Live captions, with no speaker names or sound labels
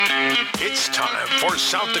It's time for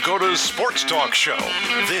South Dakota's Sports Talk Show.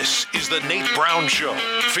 This is the Nate Brown Show,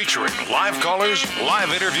 featuring live callers,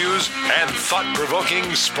 live interviews, and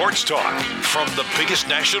thought-provoking sports talk. From the biggest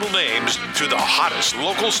national names to the hottest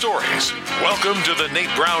local stories. Welcome to the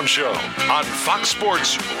Nate Brown Show on Fox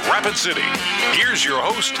Sports Rapid City. Here's your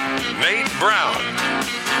host, Nate Brown.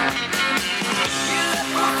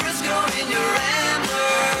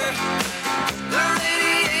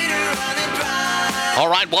 All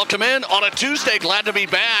right, welcome in on a Tuesday. Glad to be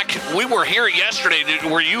back. We were here yesterday.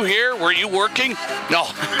 Were you here? Were you working? No.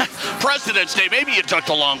 President's Day. Maybe you took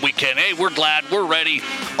the long weekend. Hey, we're glad. We're ready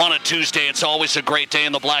on a Tuesday. It's always a great day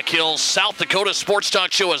in the Black Hills. South Dakota Sports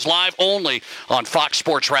Talk Show is live only on Fox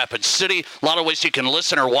Sports Rapid City. A lot of ways you can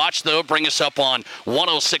listen or watch, though. Bring us up on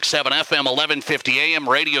 106.7 FM, 1150 AM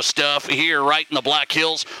radio stuff here right in the Black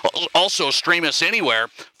Hills. Also stream us anywhere.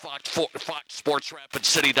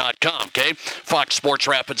 FoxSportsRapidCity.com, okay?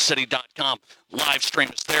 FoxSportsRapidCity.com. Live stream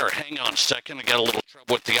is there. Hang on a second. I got a little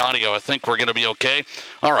trouble with the audio. I think we're going to be okay.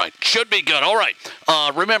 All right. Should be good. All right.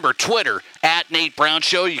 Remember, Twitter, at Nate Brown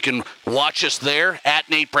Show. You can watch us there, at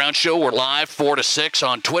Nate Brown Show. We're live 4 to 6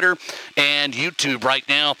 on Twitter and YouTube right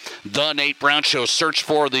now. The Nate Brown Show. Search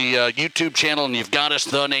for the YouTube channel, and you've got us,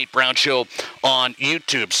 The Nate Brown Show, on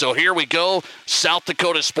YouTube. So here we go. South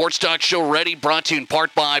Dakota Sports Talk Show ready, brought to you in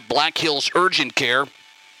part by Black Hills Urgent Care,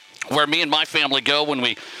 where me and my family go when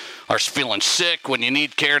we are feeling sick, when you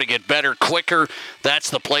need care to get better quicker. That's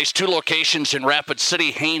the place. 2 locations in Rapid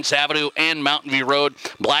City, Haynes Avenue and Mountain View Road.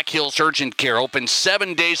 Black Hills Urgent Care, open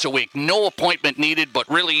 7 days a week. No appointment needed, but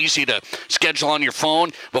really easy to schedule on your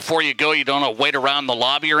phone. Before you go, you don't have to wait around the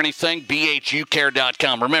lobby or anything.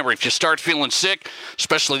 BHUcare.com. Remember, if you start feeling sick,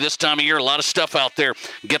 especially this time of year, a lot of stuff out there,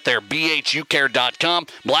 get there. BHUcare.com.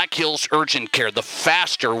 Black Hills Urgent Care, the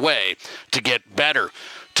faster way to get better.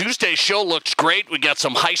 Tuesday's show looks great. We got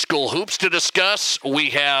some high school hoops to discuss.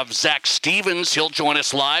 We have Zach Stevens. He'll join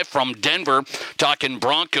us live from Denver talking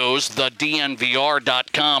Broncos, the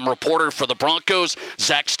DNVR.com reporter for the Broncos.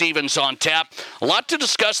 Zach Stevens on tap. A lot to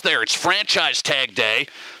discuss there. It's franchise tag day,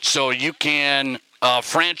 so you can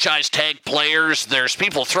franchise tag players. There's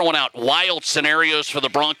people throwing out wild scenarios for the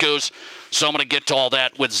Broncos, so I'm going to get to all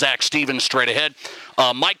that with Zach Stevens straight ahead.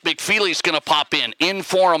 Mike McFeely is going to pop in.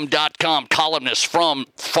 Inforum.com columnist from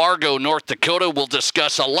Fargo, North Dakota. We'll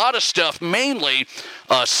discuss a lot of stuff, mainly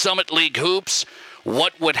Summit League hoops.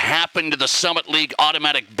 What would happen to the Summit League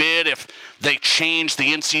automatic bid if they changed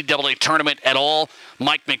the NCAA tournament at all?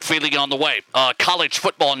 Mike McFeely on the way. College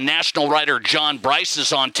football national writer John Brice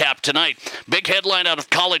is on tap tonight. Big headline out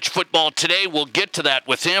of college football today. We'll get to that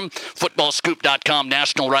with him. Footballscoop.com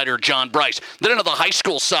national writer John Brice. Then into the high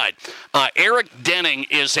school side. Eric Denning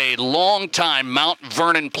is a longtime Mount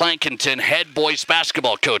Vernon Plankinton head boys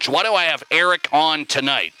basketball coach. Why do I have Eric on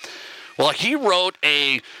tonight? Well, he wrote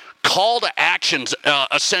a call to actions,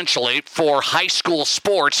 essentially, for high school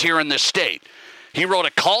sports here in this state. He wrote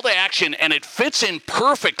a call to action, and it fits in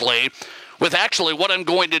perfectly with actually what I'm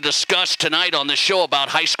going to discuss tonight on this show about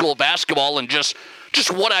high school basketball and just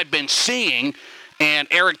what I've been seeing. And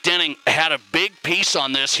Eric Denning had a big piece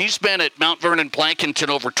on this. He's been at Mount Vernon Plankinton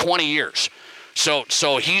over 20 years. So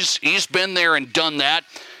he's been there and done that.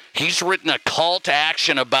 He's written a call to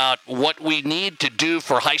action about what we need to do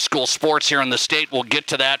for high school sports here in the state. We'll get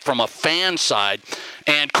to that from a fan side.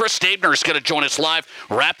 And Chris Stoebner is going to join us live.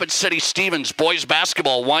 Rapid City Stevens boys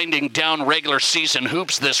basketball winding down regular season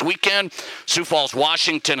hoops this weekend. Sioux Falls,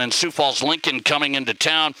 Washington, and Sioux Falls, Lincoln coming into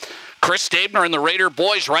town. Chris Stoebner and the Raider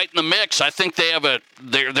boys right in the mix. I think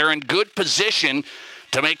they're in good position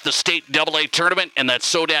to make the state AA tournament in that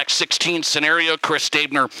SODAC 16 scenario. Chris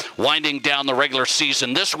Stoebner winding down the regular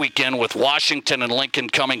season this weekend with Washington and Lincoln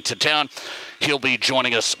coming to town. He'll be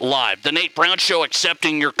joining us live. The Nate Brown Show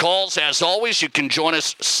accepting your calls. As always, you can join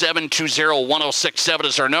us. 720-1067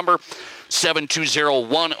 is our number.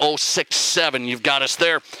 720-1067. You've got us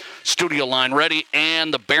there. Studio line ready.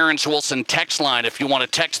 And the Barons-Wilson text line. If you want to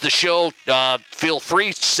text the show, feel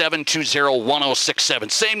free.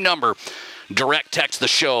 720-1067. Same number. Direct text the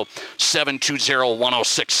show,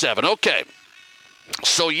 720-1067. Okay,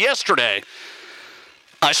 so yesterday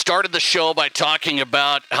I started the show by talking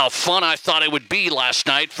about how fun I thought it would be last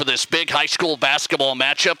night for this big high school basketball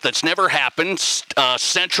matchup that's never happened,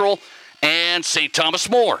 Central and St. Thomas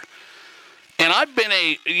More. And I've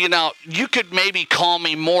been you could maybe call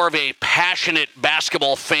me more of a passionate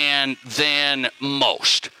basketball fan than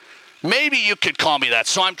most. Maybe you could call me that.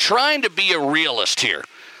 So I'm trying to be a realist here.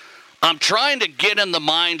 I'm trying to get in the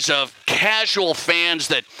minds of casual fans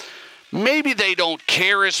that maybe they don't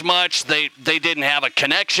care as much. They didn't have a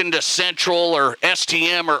connection to Central or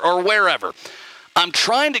STM or wherever. I'm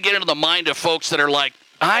trying to get into the mind of folks that are like,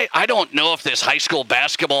 I don't know if this high school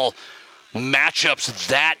basketball matchup's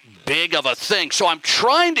that big of a thing. So I'm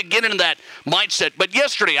trying to get into that mindset. But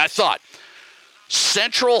yesterday I thought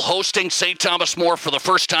Central hosting St. Thomas More for the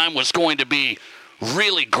first time was going to be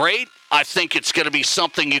really great. I think it's going to be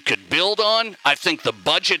something you could build on. I think the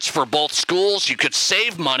budgets for both schools, you could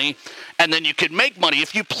save money, and then you could make money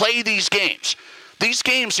if you play these games. These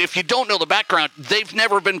games, if you don't know the background, they've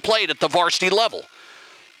never been played at the varsity level.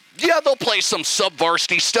 Yeah, they'll play some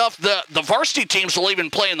sub-varsity stuff. The varsity teams will even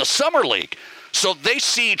play in the summer league. So they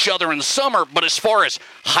see each other in the summer. But as far as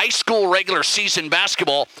high school regular season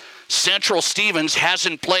basketball, Central Stevens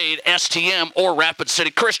hasn't played STM or Rapid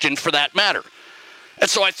City Christian for that matter. And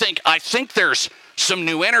so I think there's some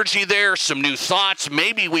new energy there, some new thoughts.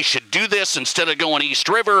 Maybe we should do this instead of going East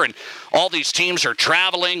River and all these teams are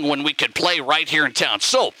traveling when we could play right here in town.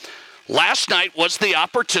 So last night was the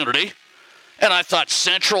opportunity, and I thought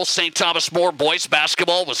Central St. Thomas More boys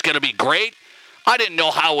basketball was going to be great. I didn't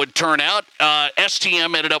know how it would turn out.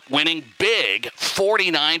 STM ended up winning big,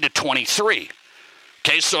 49-23.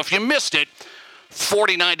 Okay, so if you missed it,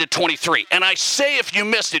 49-23. And I say if you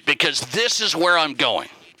missed it because this is where I'm going.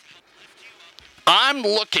 I'm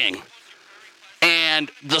looking,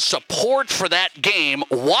 and the support for that game,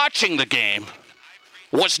 watching the game,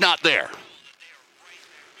 was not there.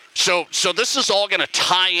 So this is all going to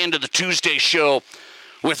tie into the Tuesday show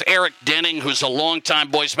with Eric Denning, who's a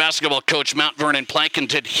longtime boys basketball coach, Mount Vernon,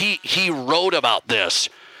 Plankinton. He wrote about this,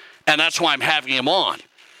 and that's why I'm having him on.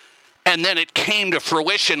 And then it came to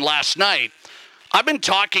fruition last night. I've been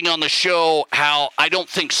talking on the show how I don't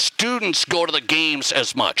think students go to the games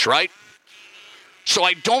as much, right? So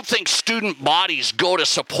I don't think student bodies go to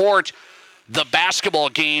support the basketball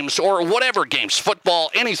games or whatever games,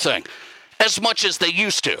 football, anything, as much as they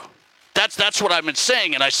used to. That's what I've been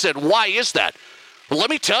saying, and I said, why is that? Well, let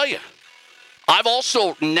me tell you. I've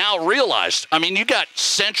also now realized, you got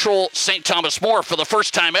Central St. Thomas More for the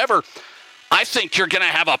first time ever. I think you're going to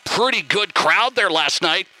have a pretty good crowd there last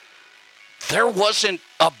night. There wasn't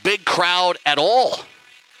a big crowd at all.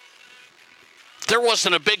 There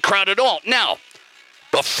wasn't a big crowd at all. Now,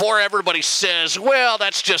 before everybody says, well,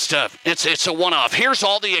 that's just it's a one-off. Here's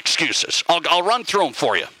all the excuses. I'll run through them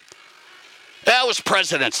for you. That was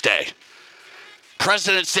President's Day.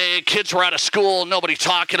 President's Day, kids were out of school, nobody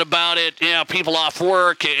talking about it, people off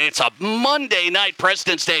work. It's a Monday night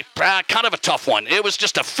President's Day, kind of a tough one. It was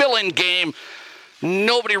just a fill-in game.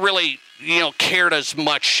 Nobody really, cared as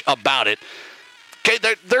much about it. Okay,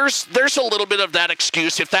 there's a little bit of that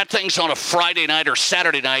excuse. If that thing's on a Friday night or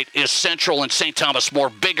Saturday night, is Central and St. Thomas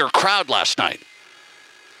More bigger crowd last night?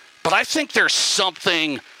 But I think there's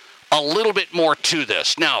something a little bit more to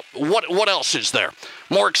this. Now, what else is there?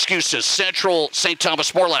 More excuses. Central St.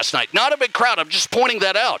 Thomas More last night. Not a big crowd. I'm just pointing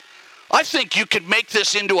that out. I think you could make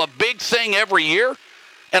this into a big thing every year,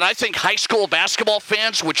 and I think high school basketball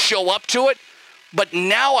fans would show up to it. But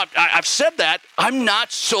now I've said that, I'm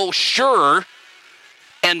not so sure,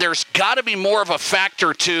 and there's got to be more of a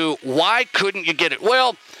factor to why couldn't you get it?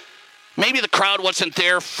 Well, maybe the crowd wasn't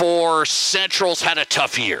there for Central's had a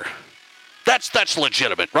tough year. That's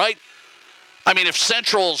legitimate, right? If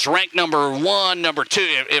Central's ranked number 1, number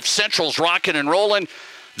 2, if Central's rocking and rolling,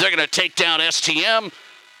 they're going to take down STM.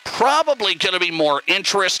 Probably going to be more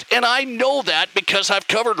interest, and I know that because I've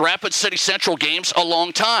covered Rapid City Central games a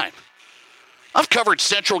long time. I've covered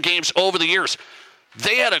Central games over the years.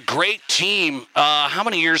 They had a great team. How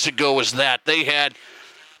many years ago was that? They had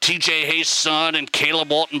TJ Hayes' son and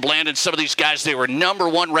Caleb Walton Bland and some of these guys. They were number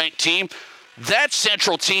 1 ranked team. That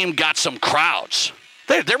Central team got some crowds.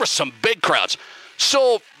 There were some big crowds.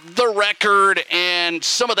 So the record and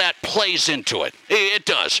some of that plays into it. It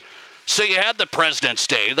does. So you had the President's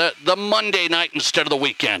Day, the Monday night instead of the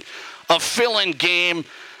weekend. A fill-in game.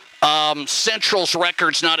 Central's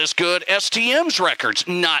record's not as good. STM's record's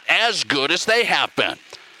not as good as they have been.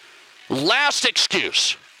 Last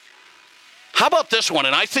excuse. How about this one?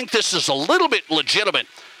 And I think this is a little bit legitimate.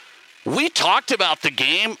 We talked about the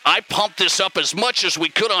game. I pumped this up as much as we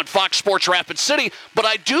could on Fox Sports Rapid City, but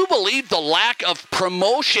I do believe the lack of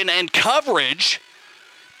promotion and coverage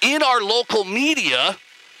in our local media,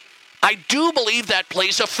 I do believe that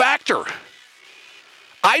plays a factor.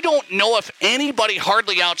 I don't know if anybody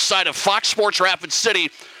hardly outside of Fox Sports Rapid City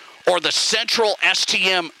or the Central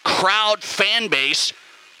STM crowd fan base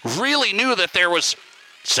really knew that there was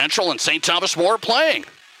Central and St. Thomas More playing.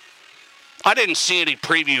 I didn't see any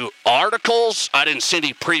preview articles. I didn't see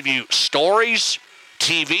any preview stories,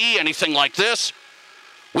 TV, anything like this.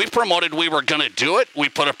 We promoted we were going to do it. We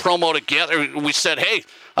put a promo together. We said, hey,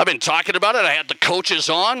 I've been talking about it. I had the coaches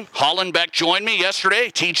on. Hollenbeck joined me yesterday.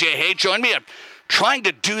 TJ Hay joined me. I'm trying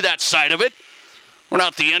to do that side of it. We're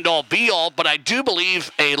not the end-all, be-all, but I do believe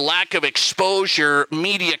a lack of exposure,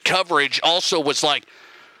 media coverage also was like,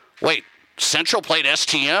 wait, Central played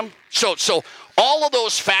STM? So all of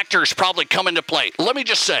those factors probably come into play. Let me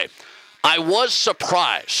just say, I was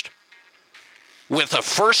surprised with a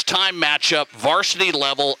first-time matchup, varsity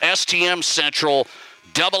level, STM Central,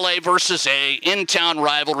 AA versus A, in-town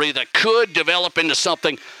rivalry that could develop into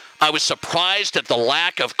something. I was surprised at the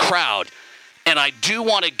lack of crowd, and I do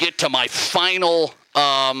want to get to my final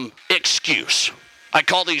excuse. I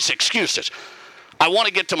call these excuses. I want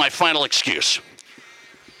to get to my final excuse.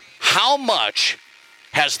 How much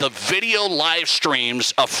has the video live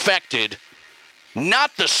streams affected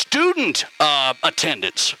not the student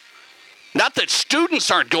attendance? Not that students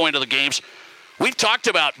aren't going to the games. We've talked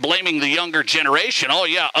about blaming the younger generation. Oh,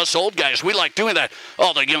 yeah, us old guys, we like doing that.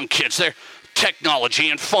 Oh, the young kids, they're technology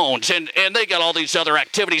and phones, and they got all these other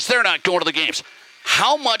activities. They're not going to the games.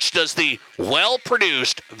 How much does the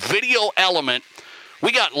well-produced video element,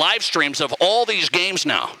 we got live streams of all these games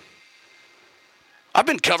now. I've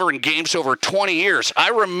been covering games over 20 years. I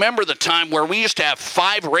remember the time where we used to have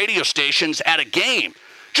 5 radio stations at a game.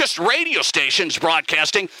 Just radio stations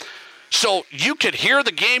broadcasting. So you could hear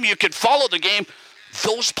the game, you could follow the game.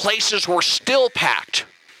 Those places were still packed.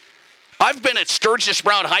 I've been at Sturgis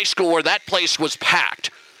Brown High School where that place was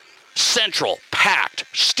packed. Central, packed.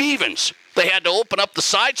 Stevens, they had to open up the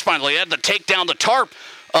sides finally. They had to take down the tarp,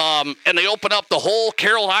 and they opened up the whole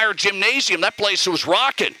Carroll Higher Gymnasium. That place was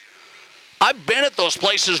rocking. I've been at those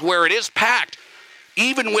places where it is packed.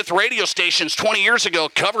 Even with radio stations 20 years ago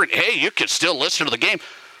covering, hey, you could still listen to the game.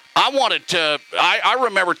 I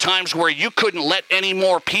remember times where you couldn't let any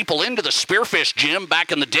more people into the Spearfish gym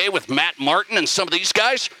back in the day with Matt Martin and some of these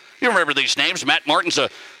guys. You remember these names. Matt Martin's a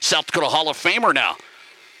South Dakota Hall of Famer now.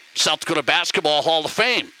 South Dakota Basketball Hall of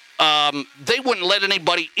Fame. They wouldn't let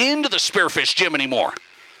anybody into the Spearfish gym anymore.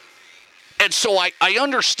 And so I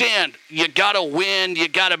understand you got to win, you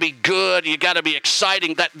got to be good, you got to be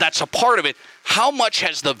exciting. That's a part of it. How much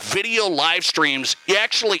has the video live streams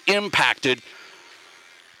actually impacted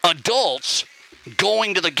adults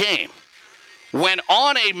going to the game? When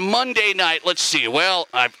on a Monday night, let's see, well,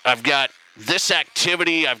 I've got this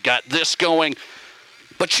activity, I've got this going,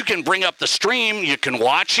 but you can bring up the stream, you can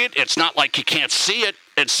watch it. It's not like you can't see it.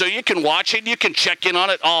 And so you can watch it, you can check in on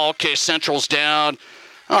it. Oh, okay, Central's down.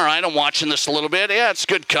 All right, I'm watching this a little bit. Yeah, it's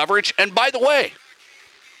good coverage. And by the way,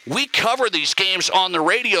 we cover these games on the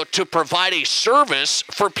radio to provide a service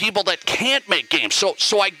for people that can't make games.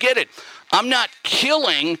 So I get it. I'm not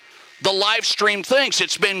killing the live stream things.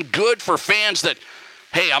 It's been good for fans that,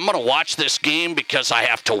 hey, I'm going to watch this game because I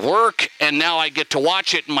have to work, and now I get to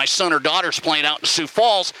watch it, and my son or daughter's playing out in Sioux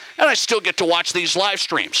Falls, and I still get to watch these live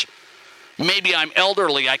streams. Maybe I'm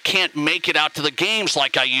elderly. I can't make it out to the games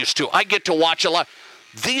like I used to. I get to watch a lot.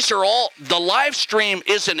 These are all, the live stream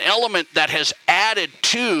is an element that has added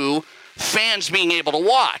to fans being able to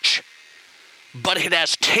watch. But it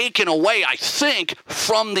has taken away, I think,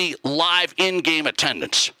 from the live in-game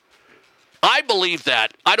attendance. I believe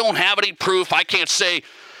that. I don't have any proof. I can't say,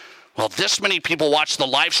 well, this many people watched the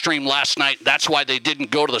live stream last night. That's why they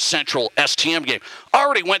didn't go to the Central STM game. I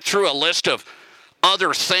already went through a list of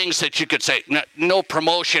other things that you could say. No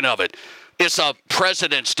promotion of it. It's a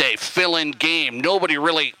President's Day fill-in game. Nobody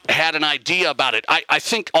really had an idea about it. I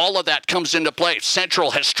think all of that comes into play. Central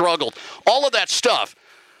has struggled. All of that stuff.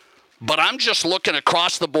 But I'm just looking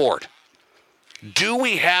across the board. Do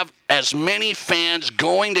we have as many fans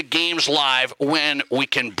going to games live when we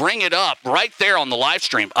can bring it up right there on the live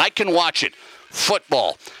stream? I can watch it.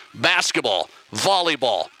 Football, basketball,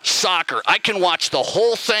 volleyball, soccer. I can watch the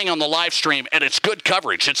whole thing on the live stream, and it's good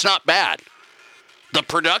coverage. It's not bad. The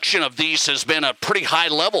production of these has been a pretty high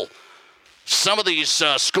level. Some of these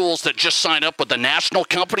schools that just signed up with the national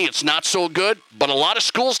company, it's not so good. But a lot of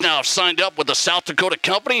schools now have signed up with the South Dakota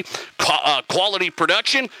company, quality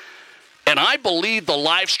production. And I believe the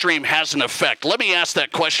live stream has an effect. Let me ask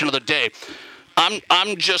that question of the day.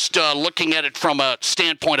 I'm just looking at it from a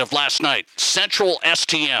standpoint of last night. Central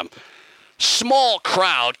STM. Small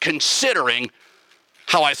crowd considering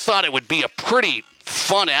how I thought it would be a pretty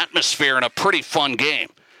fun atmosphere and a pretty fun game.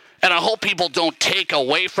 And I hope people don't take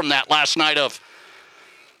away from that last night of,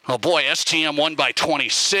 oh boy, STM won by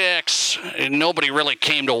 26, and nobody really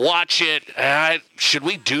came to watch it. Should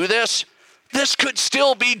we do this? This could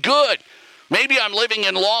still be good. Maybe I'm living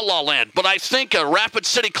in La La Land, but I think a Rapid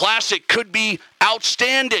City Classic could be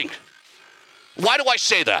outstanding. Why do I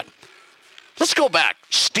say that? Let's go back.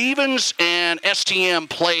 Stevens and STM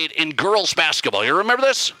played in girls basketball. You remember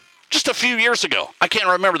this? Just a few years ago. I can't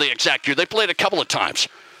remember the exact year. They played a couple of times.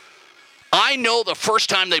 I know the first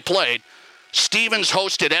time they played, Stevens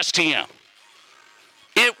hosted STM.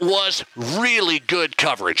 It was really good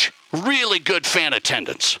coverage, really good fan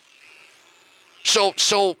attendance. So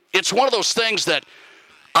it's one of those things that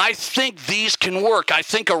I think these can work. I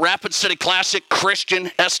think a Rapid City Classic, Christian,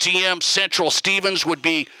 STM, Central, Stevens would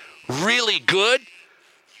be really good.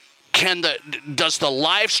 Does the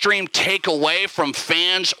live stream take away from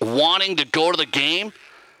fans wanting to go to the game?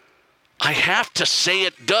 I have to say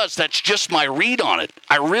it does. That's just my read on it.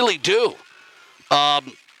 I really do.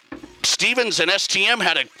 Stevens and STM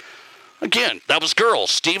had again, that was girls.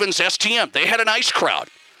 Stevens, STM, they had a nice crowd.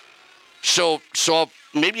 So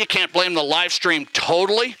maybe you can't blame the live stream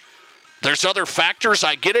totally. There's other factors,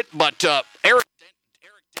 I get it. But Eric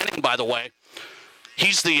Denning, by the way,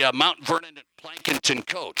 he's the Mount Vernon and Plankinton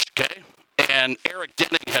coach, okay? And Eric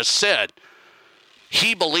Denning has said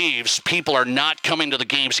he believes people are not coming to the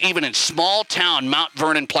games, even in small town Mount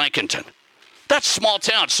Vernon, Plankinton. That's small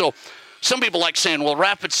town. So some people like saying, well,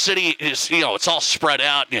 Rapid City is, it's all spread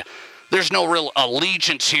out. There's no real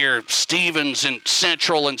allegiance here, Stevens and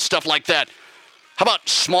Central and stuff like that. How about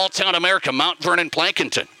small town America, Mount Vernon,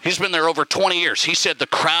 Plankinton? He's been there over 20 years. He said the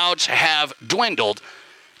crowds have dwindled,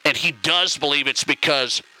 and he does believe it's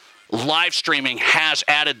because live streaming has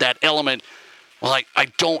added that element. Well, I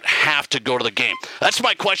don't have to go to the game. That's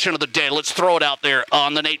my question of the day. Let's throw it out there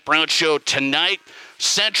on the Nate Brown Show tonight.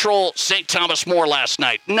 Central, St. Thomas More last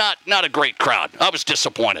night. Not a great crowd. I was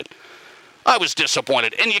disappointed.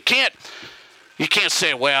 And you can't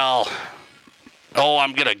say, well,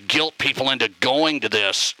 I'm going to guilt people into going to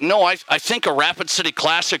this. No, I think a Rapid City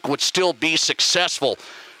Classic would still be successful.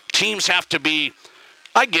 Teams have to be,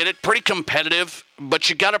 I get it, pretty competitive, but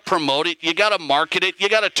you got to promote it. You got to market it. You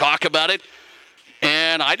got to talk about it.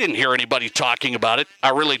 And I didn't hear anybody talking about it. I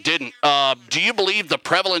really didn't. Do you believe the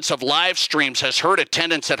prevalence of live streams has hurt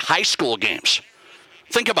attendance at high school games?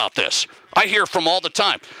 Think about this. I hear from all the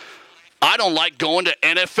time. I don't like going to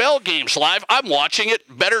NFL games live. I'm watching it,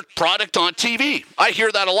 better product on TV. I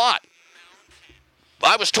hear that a lot.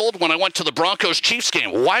 I was told when I went to the Broncos-Chiefs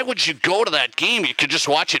game, why would you go to that game? You could just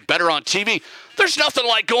watch it better on TV. There's nothing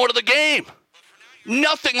like going to the game.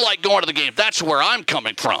 Nothing like going to the game. That's where I'm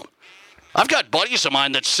coming from. I've got buddies of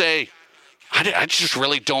mine that say, I just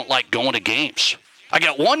really don't like going to games. I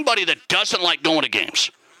got one buddy that doesn't like going to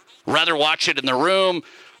games. Rather watch it in the room,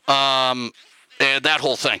 and that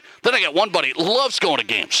whole thing. Then I got one buddy that loves going to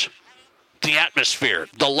games. The atmosphere,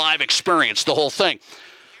 the live experience, the whole thing.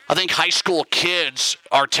 I think high school kids,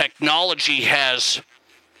 our technology has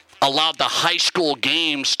allowed the high school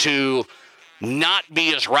games to not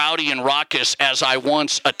be as rowdy and raucous as I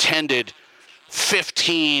once attended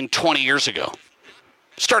 15, 20 years ago.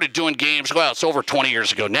 Started doing games, well, it's over 20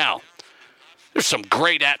 years ago now. There's some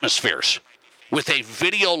great atmospheres. With a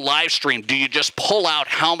video live stream, do you just pull out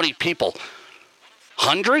how many people?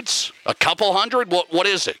 Hundreds? A couple hundred? What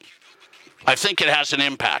is it? I think it has an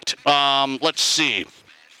impact. Let's see.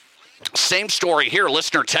 Same story here.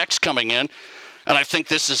 Listener text coming in, and I think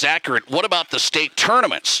this is accurate. What about the state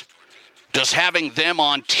tournaments? Does having them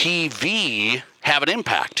on TV have an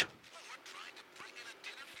impact?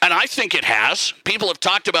 And I think it has. People have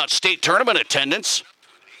talked about state tournament attendance.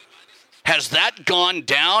 Has that gone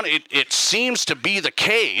down? It seems to be the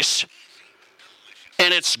case.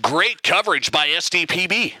 And it's great coverage by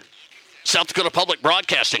SDPB, South Dakota Public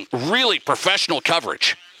Broadcasting. Really professional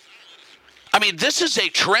coverage. I mean, this is a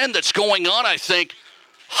trend that's going on, I think,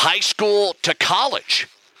 high school to college.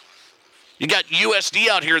 You got USD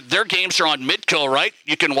out here. Their games are on Midco, right?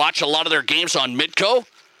 You can watch a lot of their games on Midco.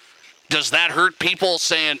 Does that hurt people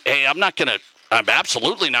saying, hey, I'm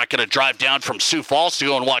absolutely not going to drive down from Sioux Falls to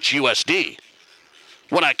go and watch USD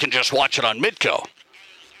when I can just watch it on Midco?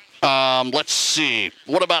 Let's see.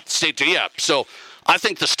 What about the state? Yeah, so I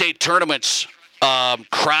think the state tournaments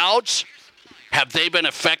crowds, have they been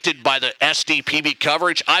affected by the SDPB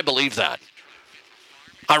coverage? I believe that.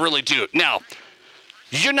 I really do. Now,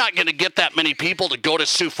 you're not going to get that many people to go to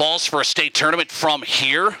Sioux Falls for a state tournament from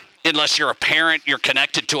here unless you're a parent, you're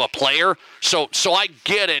connected to a player. So I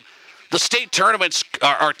get it. The state tournaments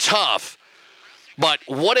are tough. But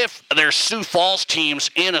what if there's Sioux Falls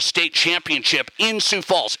teams in a state championship in Sioux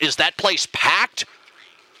Falls? Is that place packed?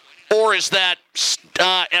 Or is that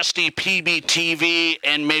SDPB TV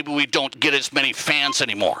and maybe we don't get as many fans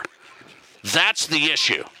anymore? That's the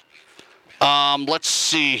issue. Let's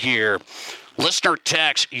see here. Listener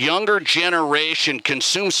text, younger generation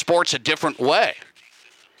consume sports a different way.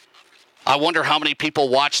 I wonder how many people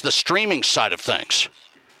watch the streaming side of things.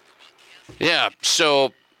 Yeah,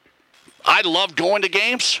 so I love going to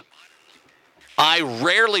games. I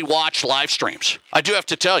rarely watch live streams. I do have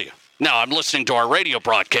to tell you. Now, I'm listening to our radio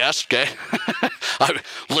broadcast, okay? I'm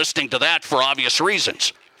listening to that for obvious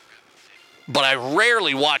reasons. But I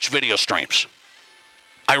rarely watch video streams.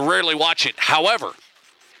 I rarely watch it. However,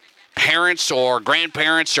 parents or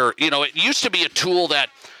grandparents or, it used to be a tool that,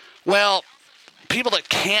 well, people that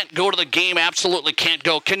can't go to the game, absolutely can't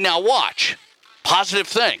go, can now watch. Positive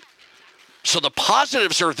thing. So the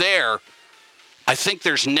positives are there. I think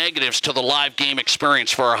there's negatives to the live game experience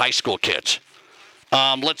for our high school kids.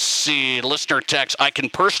 Let's see. Listener text. I can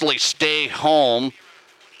personally stay home.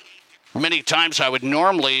 Many times I would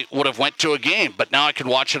have went to a game, but now I can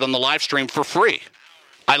watch it on the live stream for free.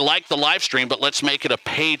 I like the live stream, but let's make it a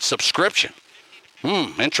paid subscription.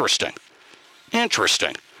 Interesting.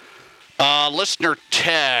 Listener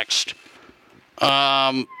text.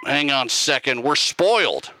 Hang on a second. We're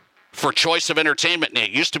spoiled for choice of entertainment,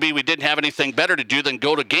 Nate. It used to be we didn't have anything better to do than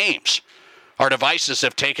go to games. Our devices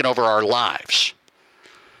have taken over our lives.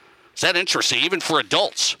 Is that interesting? Even for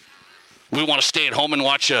adults. We want to stay at home and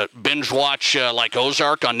binge watch like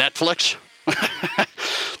Ozark on Netflix.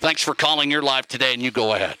 Thanks for calling. You're live today, and you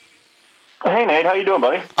go ahead. Hey, Nate. How you doing,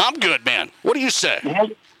 buddy? I'm good, man. What do you say?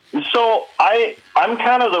 So I'm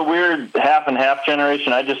kind of the weird half and half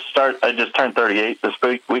generation. I just turned 38 this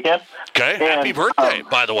weekend. Okay. Happy birthday,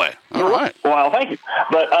 by the way. All right. Well, thank you.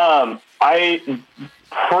 But when I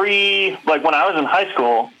was in high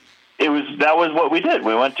school, that was what we did.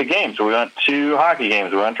 We went to games. We went to hockey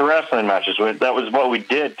games. We went to wrestling matches. That was what we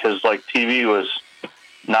did because TV was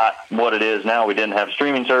not what it is now. We didn't have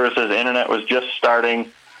streaming services. The internet was just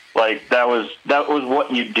starting. That was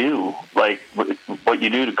what you do. What you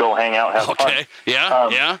do to go hang out, have fun. Okay.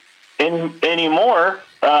 Yeah. Anymore,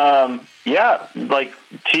 TV,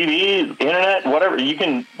 internet, whatever.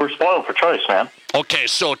 We're spoiled for choice, man. Okay,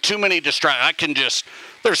 so too many distractions.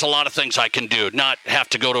 There's a lot of things I can do, not have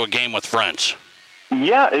to go to a game with friends.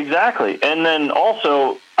 Yeah, exactly. And then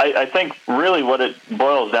also, I think really what it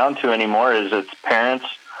boils down to anymore is it's parents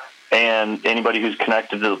and anybody who's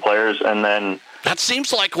connected to the players, and then that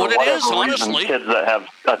seems like what it is, honestly. Kids that have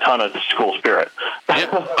a ton of school spirit.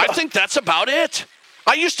 Yeah, I think that's about it.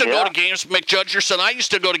 I used to go to games, McJudgerson. I used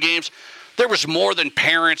to go to games. There was more than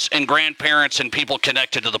parents and grandparents and people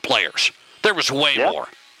connected to the players. There was way more.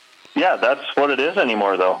 Yeah, that's what it is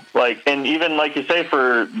anymore, though. And even like you say,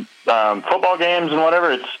 for football games and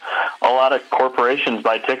whatever, it's a lot of corporations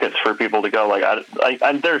buy tickets for people to go.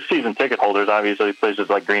 There's season ticket holders, obviously, places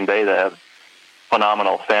like Green Bay that have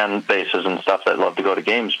phenomenal fan bases and stuff that love to go to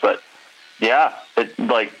games. But yeah, it's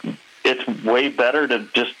way better to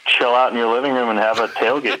just chill out in your living room and have a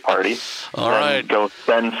tailgate party than go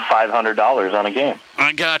spend $500 on a game.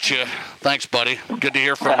 I got you. Thanks, buddy. Good to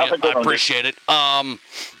hear from you. I appreciate it.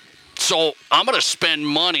 So I'm going to spend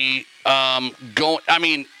money I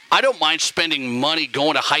don't mind spending money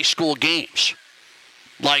going to high school games.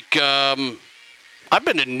 I've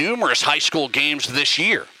been to numerous high school games this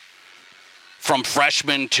year, from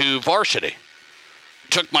freshman to varsity.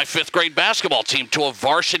 Took my 5th grade basketball team to a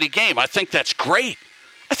varsity game. I think that's great.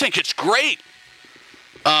 I think it's great.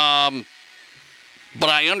 But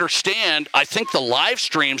I understand. I think the live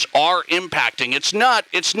streams are impacting. It's not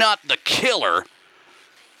the killer.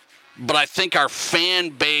 But I think our fan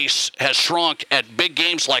base has shrunk at big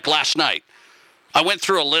games like last night. I went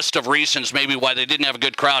through a list of reasons maybe why they didn't have a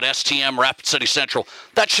good crowd. STM, Rapid City Central.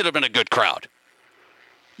 That should have been a good crowd.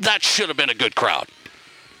 And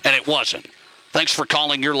it wasn't. Thanks for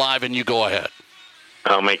calling. You're live, and you go ahead.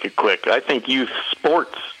 I'll make it quick. I think youth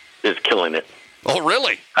sports is killing it. Oh,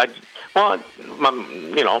 really? My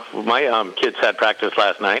kids had practice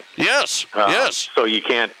last night. Yes. So you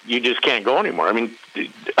just can't go anymore. I mean,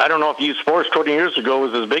 I don't know if youth sports 20 years ago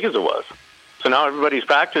was as big as it was. So now everybody's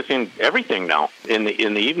practicing everything now in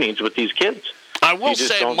the evenings with these kids. I will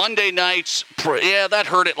say Monday nights, that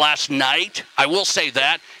hurt it last night. I will say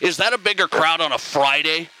that. Is that a bigger crowd on a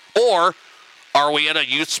Friday, or are we at a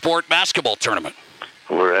youth sport basketball tournament?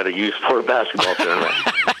 We're at a youth sport basketball tournament.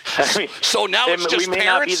 So now it's just we may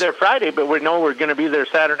parents? not be there Friday, but we know we're going to be there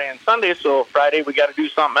Saturday and Sunday. So Friday we got to do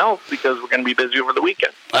something else because we're going to be busy over the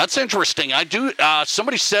weekend. That's interesting. I do.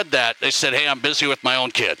 Somebody said that. They said, "Hey, I'm busy with my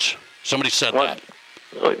own kids." Somebody said that.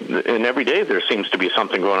 And every day there seems to be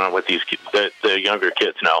something going on with these kids, the younger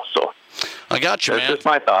kids now. So I got you, man. That's just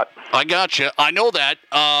my thought. I got you. I know that.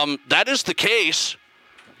 That is the case.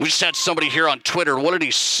 We just had somebody here on Twitter. What did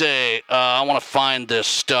he say? I want to find this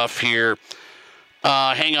stuff here.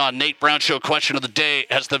 Hang on, Nate Brown Show question of the day.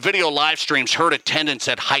 Has the video live streams hurt attendance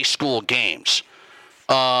at high school games?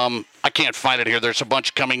 I can't find it here. There's a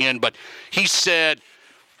bunch coming in, but he said,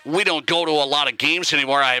 we don't go to a lot of games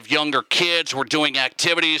anymore. I have younger kids. We're doing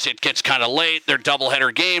activities. It gets kind of late. They're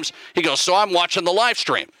doubleheader games. He goes, so I'm watching the live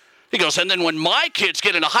stream. He goes, and then when my kids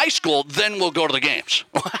get into high school, then we'll go to the games.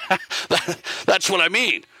 That's what I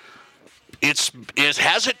mean.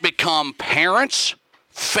 Has it become parents,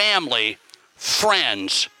 family,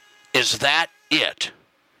 friends? Is that it?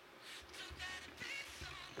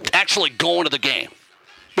 Actually going to the game.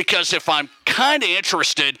 Because if I'm kind of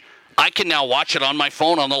interested, I can now watch it on my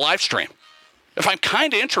phone on the live stream. If I'm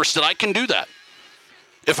kind of interested, I can do that.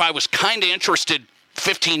 If I was kind of interested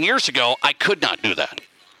 15 years ago, I could not do that.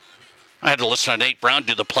 I had to listen to Nate Brown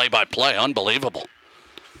do the play-by-play. Unbelievable.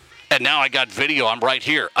 And now I got video. I'm right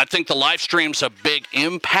here. I think the live stream's a big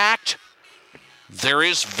impact. There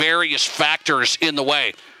is various factors in the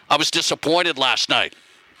way. I was disappointed last night.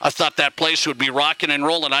 I thought that place would be rocking and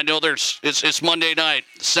rolling. I know it's Monday night.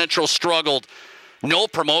 Central struggled. No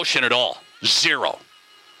promotion at all. Zero.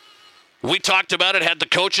 We talked about it, had the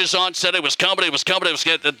coaches on, said it was coming,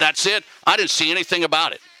 that's it. I didn't see anything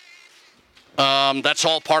about it. That's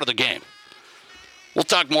all part of the game. We'll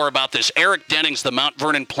talk more about this. Eric Dennings, the Mount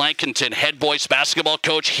Vernon Plankinton head boys basketball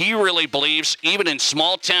coach, he really believes, even in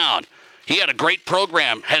small town, he had a great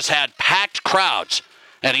program, has had packed crowds,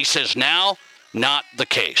 and he says now, not the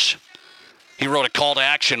case. He wrote a call to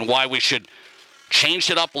action why we should change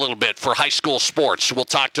it up a little bit for high school sports. We'll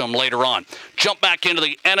talk to him later on. Jump back into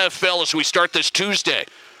the NFL as we start this Tuesday.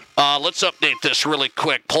 Let's update this really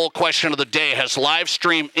quick. Poll question of the day. Has live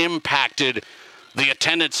stream impacted the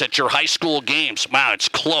attendance at your high school games? Wow, it's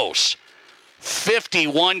close.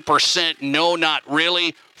 51% no, not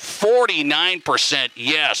really. 49%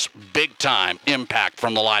 yes, big time impact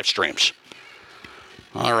from the live streams.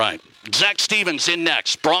 All right. Zach Stevens in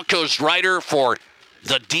next. Broncos writer for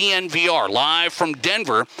the DNVR, live from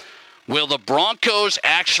Denver. Will the Broncos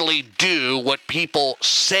actually do what people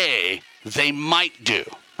say they might do?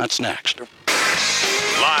 That's next.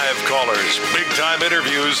 Live callers, big-time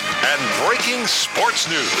interviews, and breaking sports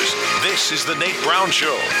news. This is the Nate Brown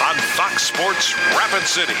Show on Fox Sports Rapid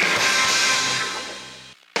City.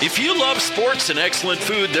 If you love sports and excellent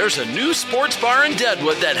food, there's a new sports bar in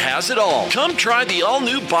Deadwood that has it all. Come try the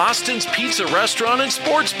all-new Boston's Pizza Restaurant and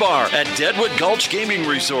Sports Bar at Deadwood Gulch Gaming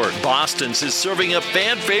Resort. Boston's is serving up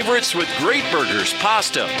fan favorites with great burgers,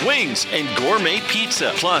 pasta, wings, and gourmet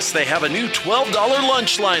pizza. Plus, they have a new $12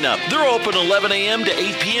 lunch lineup. They're open 11 a.m. to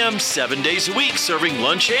 8 p.m. 7 days a week, serving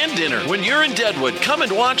lunch and dinner. When you're in Deadwood, come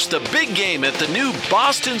and watch the big game at the new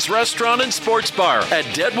Boston's Restaurant and Sports Bar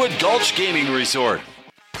at Deadwood Gulch Gaming Resort.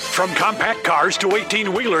 From compact cars to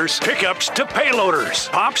 18-wheelers, pickups to payloaders,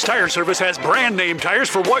 Pops Tire Service has brand name tires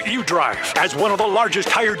for what you drive. As one of the largest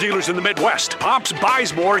tire dealers in the Midwest, Pops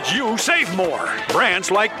buys more, you save more. Brands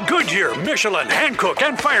like Goodyear, Michelin, Hankook,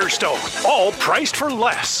 and Firestone, all priced for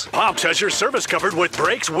less. Pops has your service covered with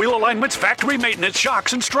brakes, wheel alignments, factory maintenance,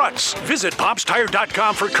 shocks, and struts. Visit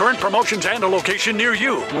PopsTire.com for current promotions and a location near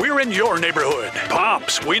you. We're in your neighborhood.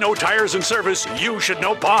 Pops, we know tires and service. You should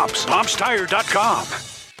know Pops. PopsTire.com.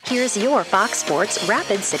 Here's your Fox Sports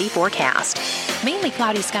Rapid City forecast. Mainly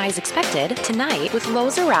cloudy skies expected tonight with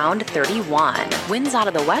lows around 31. Winds out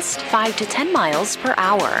of the west 5 to 10 miles per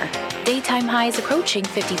hour. Daytime highs approaching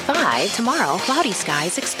 55. Tomorrow, cloudy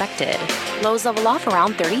skies expected. Lows level off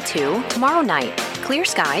around 32 tomorrow night. Clear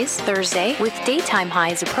skies Thursday with daytime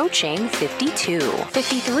highs approaching 52.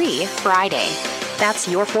 53 Friday. That's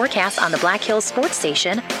your forecast on the Black Hills Sports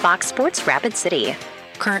Station, Fox Sports Rapid City.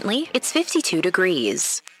 Currently, it's 52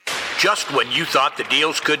 degrees. Just when you thought the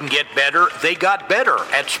deals couldn't get better, they got better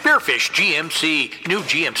at Spearfish GMC. New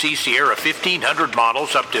GMC Sierra 1500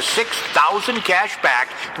 models up to $6,000 cash back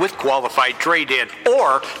with qualified trade-in.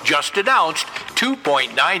 Or, just announced, 2.9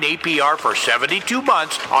 APR for 72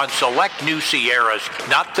 months on select new Sierras.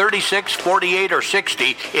 Not 36, 48, or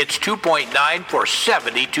 60. It's 2.9 for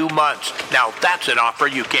 72 months. Now that's an offer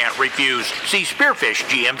you can't refuse. See Spearfish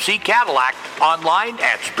GMC Cadillac online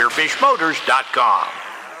at spearfishmotors.com.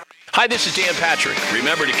 Hi, this is Dan Patrick.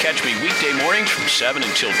 Remember to catch me weekday mornings from 7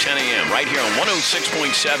 until 10 a.m. right here on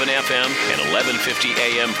 106.7 FM and 1150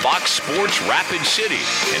 a.m. Fox Sports Rapid City.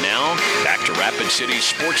 And now, back to Rapid City's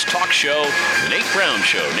sports talk show, The Nate Brown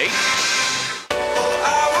Show. Nate?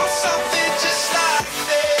 I want something just like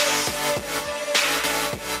this.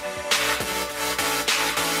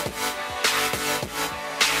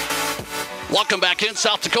 Welcome back in.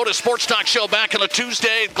 South Dakota Sports Talk Show back on a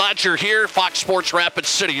Tuesday. Glad you're here. Fox Sports Rapid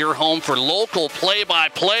City, your home for local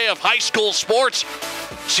play-by-play of high school sports.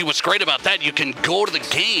 See, what's great about that, you can go to the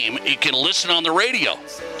game, you can listen on the radio.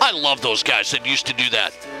 I love those guys that used to do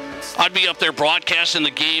that. I'd be up there broadcasting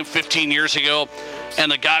the game 15 years ago, and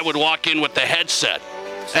the guy would walk in with the headset,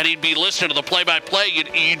 and he'd be listening to the play-by-play.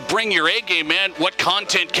 You'd bring your A game, man. What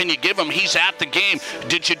content can you give him? He's at the game.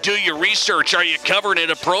 Did you do your research? Are you covering it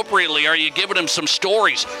appropriately? Are you giving him some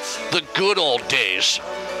stories? The good old days.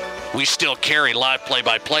 We still carry live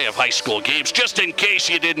play-by-play of high school games. Just in case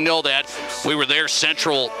you didn't know that, we were there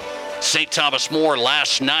Central St. Thomas More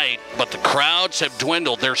last night, but the crowds have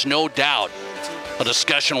dwindled. There's no doubt. A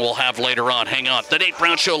discussion we'll have later on. Hang on. The Nate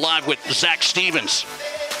Brown Show live with Zach Stevens.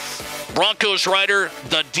 Broncos writer,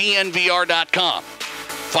 thednvr.com.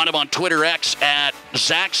 Find him on Twitter X at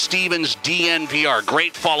Zach Stevens DNVR.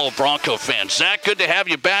 Great follow, Bronco fans. Zach, good to have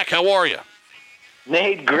you back. How are you?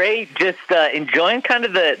 Nate, great. Just enjoying kind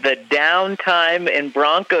of the downtime in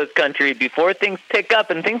Broncos country before things pick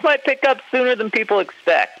up, and things might pick up sooner than people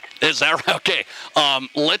expect. Is that right? Okay.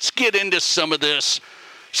 Let's get into some of this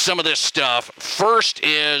stuff. First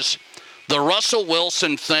is the Russell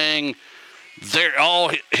Wilson thing.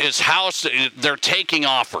 His house, they're taking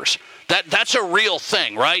offers. That's a real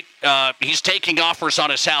thing, right? He's taking offers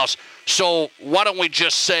on his house. So why don't we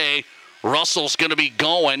just say Russell's going to be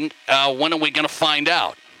going? When are we going to find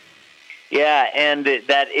out? Yeah, and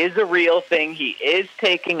that is a real thing. He is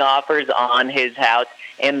taking offers on his house,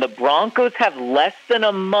 and the Broncos have less than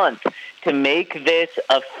a month to make this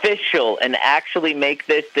official and actually make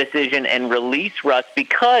this decision and release Russ,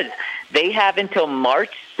 because they have until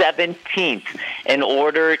March 17th in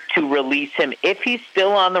order to release him. If he's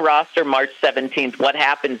still on the roster March 17th, what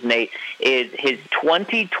happens, Nate, is his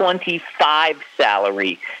 2025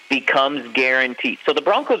 salary becomes guaranteed. So the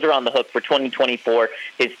Broncos are on the hook for 2024,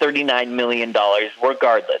 his $39 million,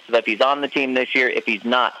 regardless of if he's on the team this year, if he's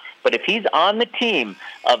not. But if he's on the team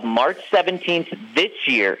of March 17th this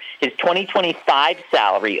year, his 2025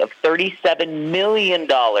 salary of $37 million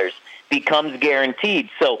becomes guaranteed.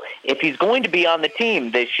 So if he's going to be on the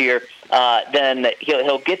team this year, then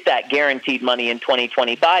he'll get that guaranteed money in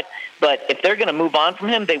 2025. But if they're going to move on from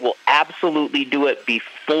him, they will absolutely do it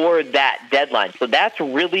before that deadline. So that's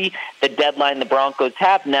really the deadline the Broncos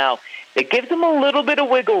have now. It gives them a little bit of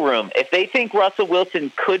wiggle room. If they think Russell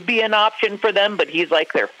Wilson could be an option for them, but he's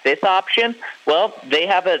like their fifth option, well, they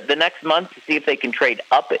have the next month to see if they can trade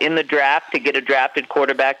up in the draft to get a drafted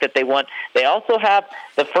quarterback that they want. They also have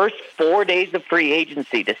the first 4 days of free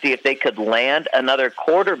agency to see if they could land another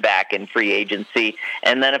quarterback in free agency.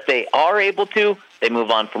 And then if they are able to, they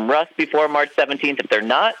move on from Russ before March 17th. If they're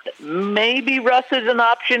not, maybe Russ is an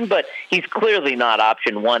option, but he's clearly not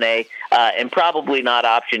option 1A, and probably not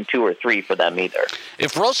option 2 or 3 for them either.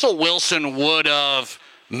 If Russell Wilson would have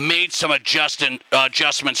made some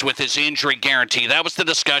adjustments with his injury guarantee, that was the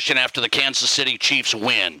discussion after the Kansas City Chiefs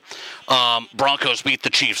win. Broncos beat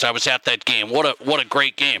the Chiefs. I was at that game. What a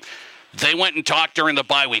great game. They went and talked during the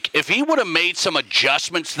bye week. If he would have made some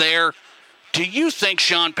adjustments there, do you think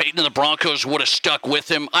Sean Payton and the Broncos would have stuck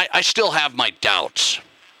with him? I still have my doubts.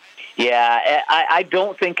 Yeah, I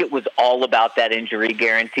don't think it was all about that injury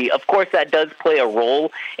guarantee. Of course, that does play a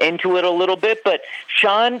role into it a little bit, but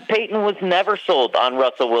Sean Payton was never sold on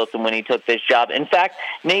Russell Wilson when he took this job. In fact,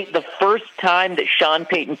 Nate, the first time that Sean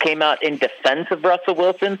Payton came out in defense of Russell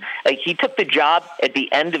Wilson, he took the job at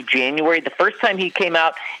the end of January. The first time he came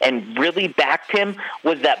out and really backed him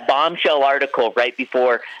was that bombshell article right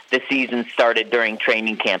before the season started during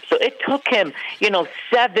training camp. So it took him,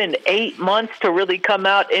 7-8 months to really come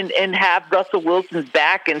out and have Russell Wilson's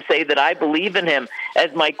back and say that I believe in him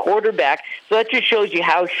as my quarterback. So that just shows you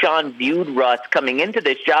how Sean viewed Russ coming into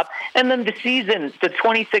this job. And then the season, the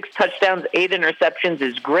 26 touchdowns, 8 interceptions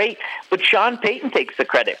is great, but Sean Payton takes the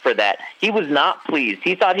credit for that. He was not pleased.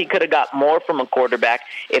 He thought he could have got more from a quarterback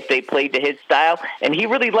if they played to his style, and he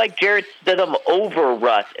really liked Jarrett Stidham over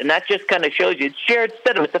Russ, and that just kind of shows you. It's Jarrett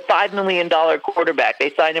Stidham. It's a $5 million quarterback.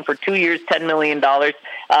 They signed him for 2 years, $10 million,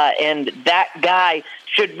 and that guy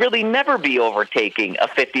should really never be overtaking a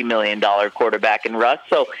 $50 million quarterback in Russ.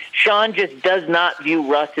 So Sean just does not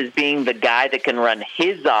view Russ as being the guy that can run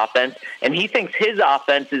his offense, and he thinks his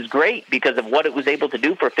offense is great because of what it was able to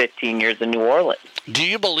do for 15 years in New Orleans. Do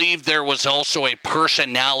you believe there was also a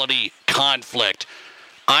personality conflict?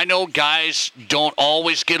 I know guys don't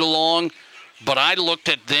always get along, but I looked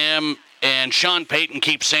at them, and Sean Payton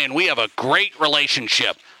keeps saying, we have a great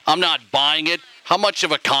relationship. I'm not buying it. How much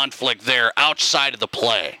of a conflict there outside of the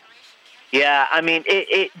play? Yeah, I mean,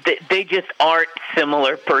 they just aren't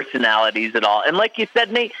similar personalities at all. And like you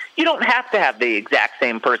said, Nate, you don't have to have the exact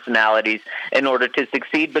same personalities in order to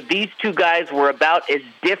succeed, but these two guys were about as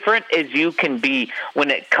different as you can be when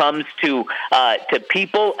it comes to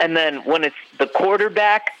people. And then when it's the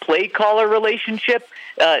quarterback play caller relationship,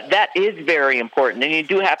 that is very important, and you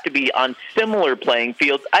do have to be on similar playing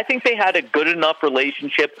fields. I think they had a good enough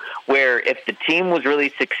relationship where if the team was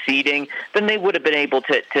really succeeding, then they would have been able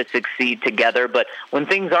to succeed together. But when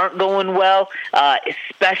things aren't going well,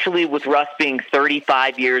 especially with Russ being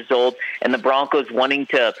 35 years old and the Broncos wanting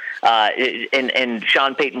to, and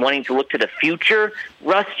Sean Payton wanting to look to the future,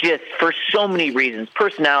 Russ just, for so many reasons,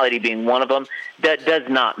 personality being one of them, that does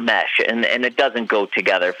not mesh, and it doesn't go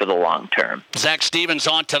together for the long term. Zach Stevens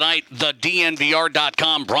on tonight, the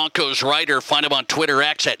DNVR.com Broncos writer. Find him on Twitter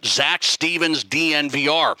X at Zach Stevens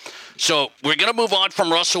DNVR. So we're going to move on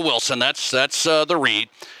from Russell Wilson. That's the read.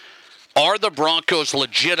 Are the Broncos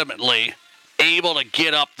legitimately able to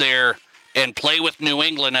get up there and play with New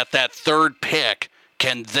England at that third pick?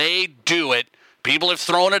 Can they do it? People have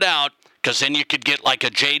thrown it out because then you could get like a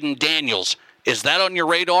Jaden Daniels. Is that on your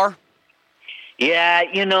radar? Yeah,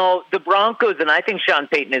 the Broncos, and I think Sean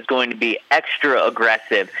Payton is going to be extra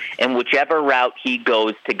aggressive in whichever route he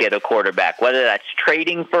goes to get a quarterback, whether that's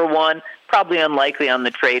trading for one, probably unlikely on the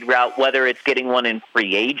trade route, whether it's getting one in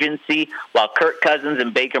free agency. While Kirk Cousins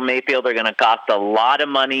and Baker Mayfield are going to cost a lot of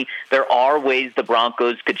money, there are ways the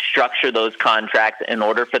Broncos could structure those contracts in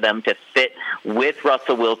order for them to fit with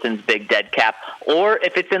Russell Wilson's big dead cap, or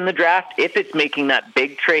if it's in the draft, if it's making that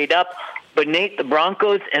big trade up. But, Nate, the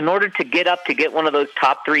Broncos, in order to get up to get one of those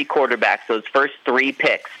top three quarterbacks, those first three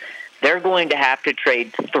picks, they're going to have to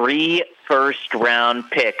trade 3 first-round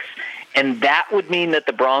picks. And that would mean that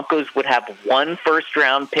the Broncos would have 1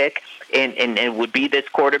 first-round pick, and it would be this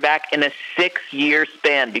quarterback in a 6-year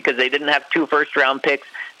span because they didn't have 2 first-round picks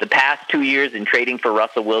the past 2 years in trading for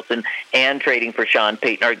Russell Wilson and trading for Sean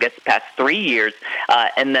Payton, or I guess the past 3 years,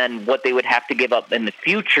 and then what they would have to give up in the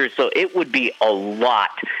future. So it would be a lot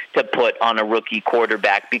to put on a rookie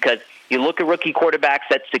quarterback because you look at rookie quarterbacks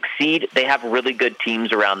that succeed, they have really good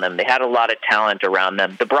teams around them. They had a lot of talent around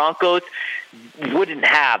them. The Broncos wouldn't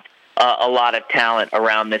have a lot of talent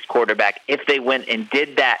around this quarterback if they went and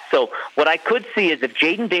did that. So what I could see is if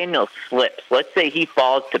Jaden Daniels slips, let's say he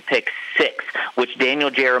falls to pick 6, which Daniel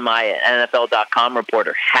Jeremiah, NFL.com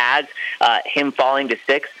reporter, has him falling to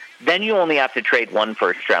 6, then you only have to trade 1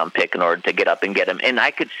 first-round pick in order to get up and get him. And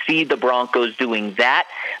I could see the Broncos doing that,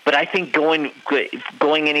 but I think going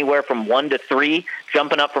anywhere from 1 to 3,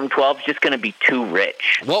 jumping up from 12 is just going to be too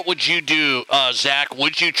rich. What would you do, Zach?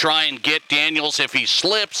 Would you try and get Daniels if he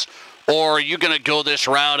slips, or are you going to go this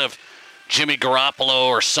route of Jimmy Garoppolo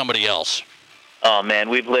or somebody else? Oh, man,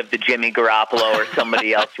 we've lived the Jimmy Garoppolo or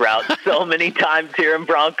somebody else route so many times here in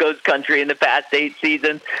Broncos country in the past 8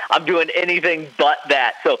 seasons. I'm doing anything but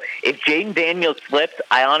that. So if Jaden Daniels slips,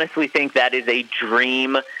 I honestly think that is a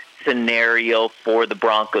dream scenario for the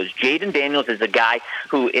Broncos. Jaden Daniels is a guy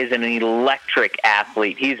who is an electric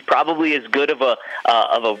athlete. He's probably as good of a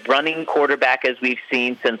running quarterback as we've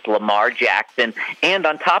seen since Lamar Jackson. And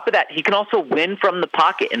on top of that, he can also win from the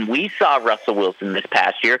pocket. And we saw Russell Wilson this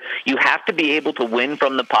past year. You have to be able to win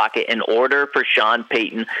from the pocket in order for Sean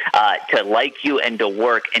Payton to like you and to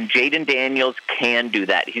work. And Jaden Daniels can do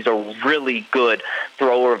that. He's a really good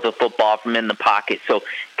thrower of the football from in the pocket. So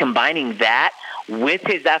combining that with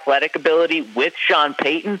his athletic ability, with Sean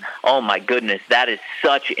Payton, oh my goodness, that is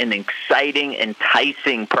such an exciting,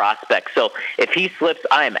 enticing prospect. So if he slips,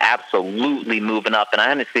 I am absolutely moving up, and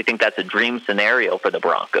I honestly think that's a dream scenario for the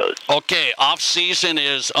Broncos. Okay, off-season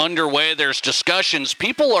is underway. There's discussions.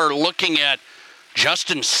 People are looking at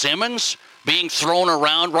Justin Simmons being thrown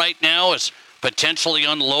around right now as potentially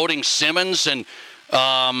unloading Simmons, and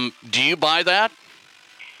do you buy that?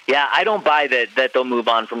 Yeah, I don't buy that they'll move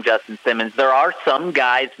on from Justin Simmons. There are some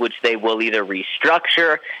guys which they will either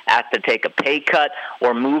restructure, ask to take a pay cut,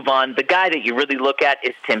 or move on. The guy that you really look at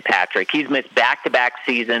is Tim Patrick. He's missed back-to-back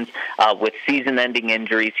seasons with season-ending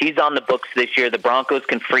injuries. He's on the books this year. The Broncos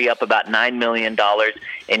can free up about $9 million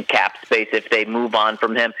in cap space if they move on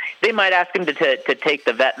from him. They might ask him to take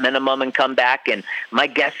the vet minimum and come back, and my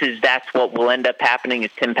guess is that's what will end up happening is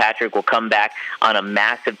Tim Patrick will come back on a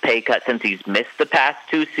massive pay cut since he's missed the past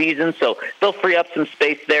 2 seasons. season, so they'll free up some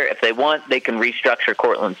space there. If they want, they can restructure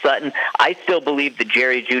Cortland Sutton. I still believe that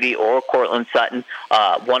Jerry Jeudy or Cortland Sutton,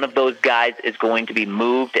 one of those guys is going to be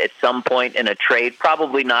moved at some point in a trade,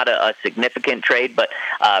 probably not a significant trade, but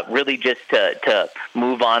really just to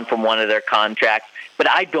move on from one of their contracts. But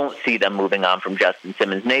I don't see them moving on from Justin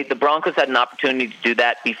Simmons. Nate, the Broncos had an opportunity to do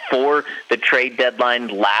that before the trade deadline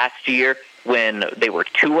last year when they were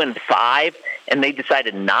 2-5, and they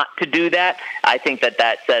decided not to do that. I think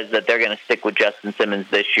that says that they're going to stick with Justin Simmons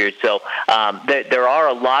this year. So there are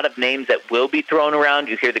a lot of names that will be thrown around.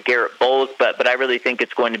 You hear the Garrett Bowles, but I really think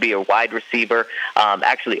it's going to be a wide receiver,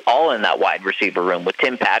 actually all in that wide receiver room with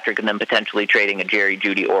Tim Patrick and then potentially trading a Jerry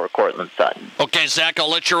Jeudy or a Cortland Sutton. Okay, Zach, I'll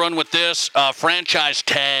let you run with this. Franchise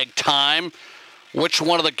tag time. Which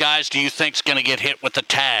one of the guys do you think is going to get hit with the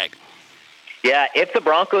tag? Yeah, if the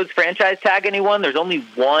Broncos franchise tag anyone, there's only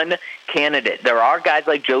one candidate. There are guys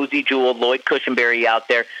like Josie Jewell, Lloyd Cushenberry out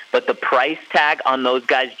there, but the price tag on those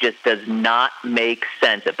guys just does not make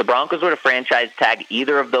sense. If the Broncos were to franchise tag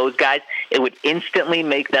either of those guys, it would instantly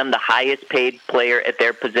make them the highest paid player at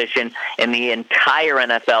their position in the entire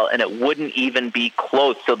NFL, and it wouldn't even be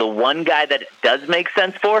close. So the one guy that it does make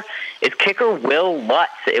sense for is kicker Will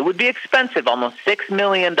Lutz. It would be expensive, almost $6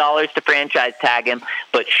 million to franchise tag him,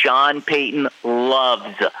 but Sean Payton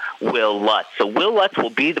loves Will Lutz. So Will Lutz will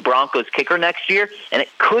be the Broncos kicker next year, and it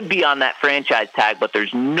could be on that franchise tag, but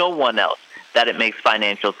there's no one else that it makes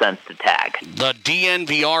financial sense to tag. The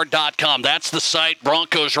DNVR.com. That's the site.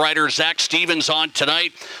 Broncos writer Zach Stevens on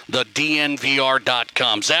tonight. The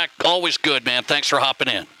DNVR.com. Zach, always good, man. Thanks for hopping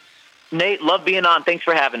in. Nate, love being on. Thanks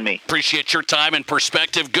for having me. Appreciate your time and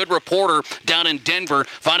perspective. Good reporter down in Denver.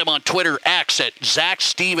 Find him on Twitter, X at Zach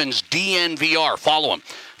Stevens DNVR. Follow him.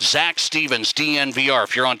 Zach Stevens DNVR.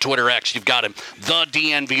 If you're on Twitter X, you've got him.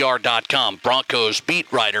 TheDNVR.com. Broncos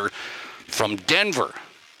beat writer from Denver.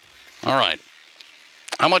 All right.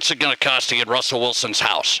 How much is it going to cost to get Russell Wilson's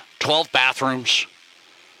house? 12 bathrooms?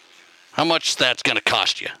 How much that's going to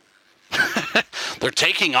cost you? They're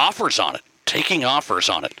taking offers on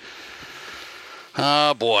it.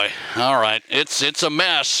 Oh, boy. All right. It's a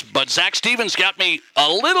mess. But Zach Stevens got me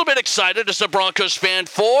a little bit excited as a Broncos fan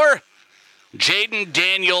for Jaden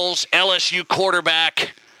Daniels, LSU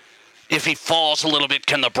quarterback. If he falls a little bit,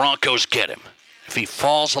 can the Broncos get him? If he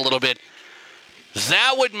falls a little bit,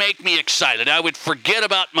 that would make me excited. I would forget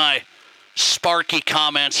about my sparky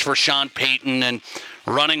comments for Sean Payton and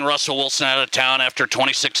running Russell Wilson out of town after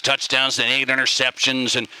 26 touchdowns and 8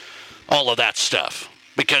 interceptions and all of that stuff.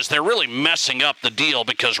 Because they're really messing up the deal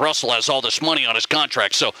because Russell has all this money on his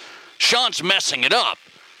contract. So Sean's messing it up.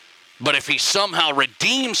 But if he somehow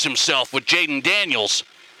redeems himself with Jaden Daniels,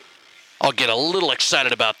 I'll get a little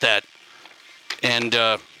excited about that. And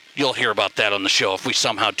you'll hear about that on the show if we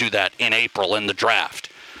somehow do that in April in the draft.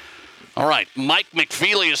 All right, Mike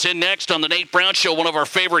McFeely is in next on the Nate Brown Show, one of our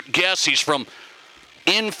favorite guests. He's from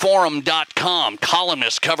Inforum.com.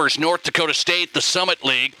 Columnist, covers North Dakota State, the Summit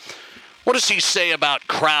League. What does he say about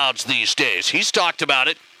crowds these days? He's talked about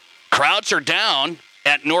it. Crowds are down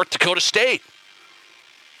at North Dakota State.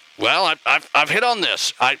 Well, I've hit on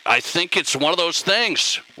this. I think it's one of those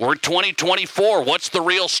things. We're 2024. What's the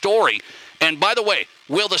real story? And by the way,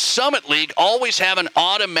 will the Summit League always have an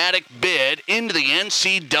automatic bid into the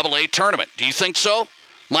NCAA tournament? Do you think so?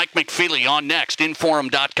 Mike McFeely on next.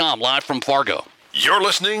 Inforum.com, live from Fargo. You're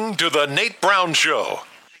listening to The Nate Brown Show.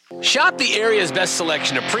 Shop the area's best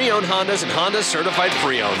selection of pre-owned Hondas and Honda certified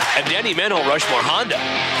pre-owned at Danny Manhole Rushmore Honda.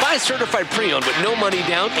 Buy certified pre-owned with no money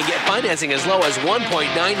down and get financing as low as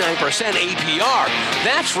 1.99% APR.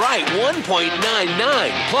 That's right, 1.99.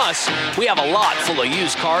 Plus, we have a lot full of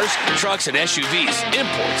used cars, trucks, and SUVs,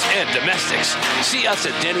 imports, and domestics. See us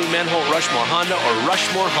at Danny Manhole Rushmore Honda or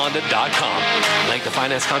RushmoreHonda.com. Length of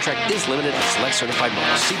finance contract is limited to select certified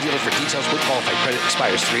models. See dealer for details. With qualified credit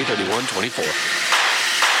expires 3/31/24.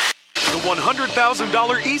 The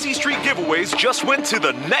 $100,000 Easy Street giveaways just went to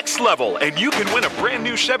the next level, and you can win a brand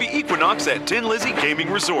new Chevy Equinox at Tin Lizzy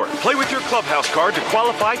Gaming Resort. Play with your Clubhouse card to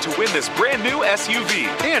qualify to win this brand new SUV.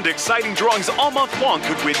 And exciting drawings all month long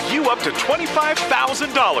could win you up to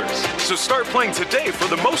 $25,000. So start playing today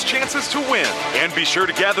for the most chances to win. And be sure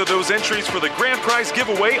to gather those entries for the grand prize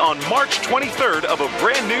giveaway on March 23rd of a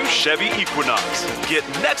brand new Chevy Equinox. Get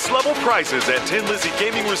next level prizes at Tin Lizzy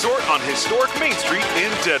Gaming Resort on historic Main Street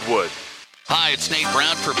in Deadwood. Hi, it's Nate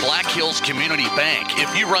Brown for Black Hills Community Bank.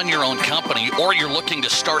 If you run your own company or you're looking to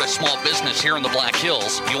start a small business here in the Black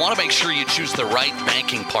Hills, you want to make sure you choose the right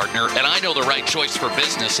banking partner. And I know the right choice for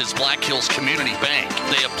business is Black Hills Community Bank.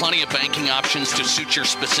 They have plenty of banking options to suit your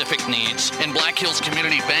specific needs. And Black Hills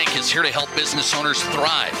Community Bank is here to help business owners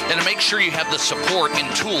thrive and to make sure you have the support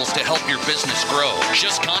and tools to help your business grow.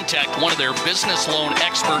 Just contact one of their business loan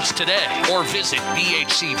experts today or visit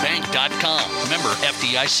bhcbank.com. Member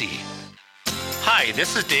FDIC. Hi,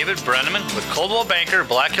 this is David Brenneman with Coldwell Banker,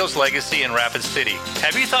 Black Hills Legacy in Rapid City.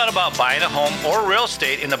 Have you thought about buying a home or real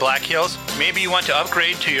estate in the Black Hills? Maybe you want to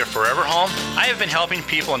upgrade to your forever home? I have been helping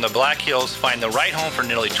people in the Black Hills find the right home for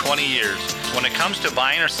nearly 20 years. When it comes to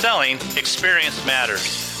buying or selling, experience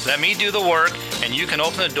matters. Let me do the work and you can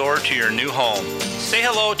open the door to your new home. Say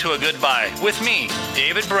hello to a good buy with me,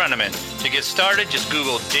 David Brenneman. To get started, just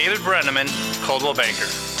Google David Brenneman, Coldwell Banker.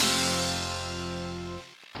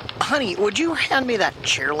 Honey, would you hand me that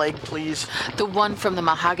chair leg, please? The one from the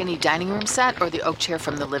mahogany dining room set or the oak chair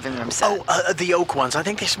from the living room set? Oh, the oak ones. I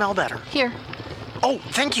think they smell better. Here. Oh,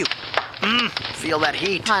 thank you. Feel that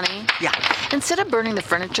heat. Honey. Yeah. Instead of burning the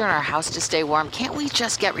furniture in our house to stay warm, can't we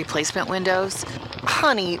just get replacement windows?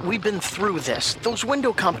 Honey, we've been through this. Those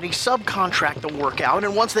window companies subcontract the work out,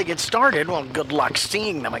 and once they get started, well, good luck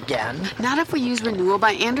seeing them again. Not if we use Renewal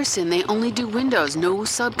by Anderson. They only do windows, no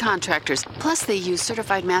subcontractors. Plus, they use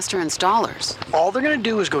certified master installers. All they're going to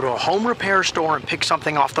do is go to a home repair store and pick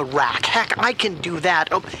something off the rack. Heck, I can do that.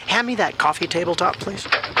 Oh, hand me that coffee tabletop, please.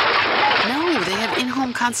 No, they have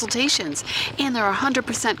in-home consultations, and they're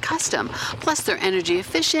 100% custom. Plus, they're energy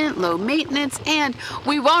efficient, low maintenance, and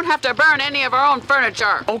we won't have to burn any of our own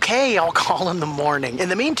furniture. Okay, I'll call in the morning. In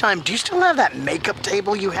the meantime, do you still have that makeup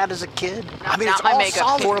table you had as a kid? I mean, it's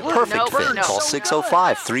all solid. For a perfect fit, call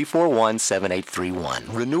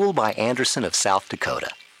 605-341-7831. Renewal by Anderson of South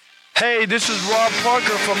Dakota. Hey, this is Rob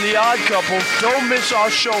Parker from The Odd Couple. Don't miss our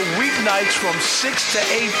show weeknights from 6 to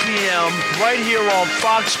 8 p.m. right here on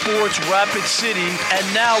Fox Sports Rapid City.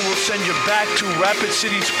 And now we'll send you back to Rapid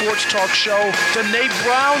City Sports Talk Show, The Nate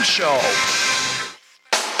Brown Show.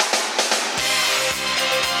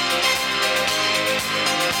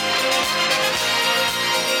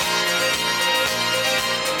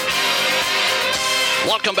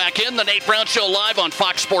 Welcome back in. The Nate Brown Show live on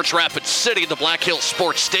Fox Sports Rapid City, the Black Hills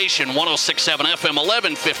Sports Station, 106.7 FM,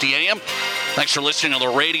 1150 AM. Thanks for listening on the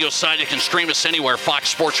radio side. You can stream us anywhere,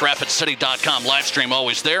 foxsportsrapidcity.com. Live stream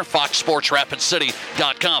always there,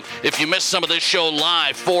 foxsportsrapidcity.com. If you missed some of this show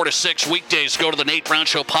live, 4 to 6 weekdays, go to the Nate Brown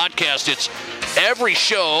Show podcast. It's every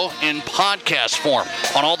show in podcast form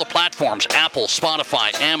on all the platforms, Apple,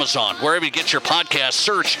 Spotify, Amazon, wherever you get your podcast,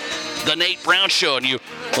 search The Nate Brown Show, and you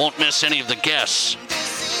won't miss any of the guests.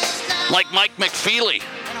 Like Mike McFeely.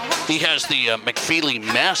 He has the McFeely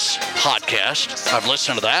Mess podcast. I've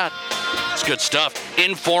listened to that. It's good stuff.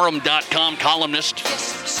 Inforum.com, columnist.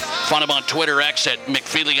 Find him on Twitter, X at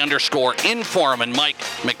McFeely_Inforum. And Mike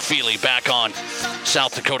McFeely back on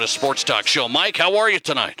South Dakota Sports Talk Show. Mike, how are you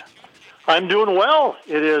tonight? I'm doing well.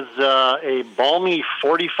 It is a balmy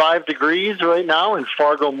 45 degrees right now in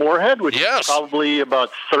Fargo-Moorhead, which is probably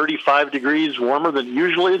about 35 degrees warmer than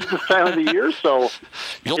usually it's this time of the year. So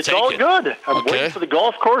it's all good. I'm waiting for the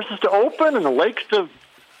golf courses to open and the lakes to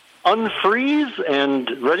unfreeze and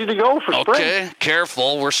ready to go for spring. Okay,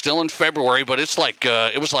 careful. We're still in February, but it's like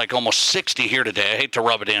it was like almost 60 here today. I hate to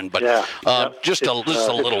rub it in, but just a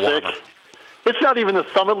little warmer. It's not even the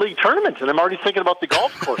Summit League tournament, and I'm already thinking about the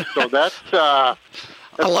golf course. So that's I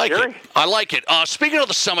like scary. it. I like it. Speaking of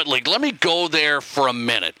the Summit League, let me go there for a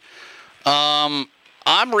minute. I'm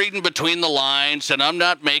reading between the lines, and I'm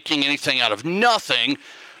not making anything out of nothing,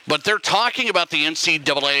 but they're talking about the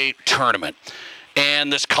NCAA tournament,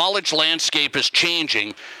 and this college landscape is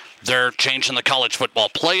changing. They're changing the college football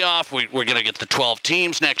playoff. We're going to get the 12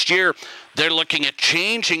 teams next year. They're looking at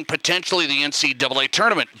changing potentially the NCAA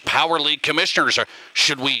tournament. Power League commissioners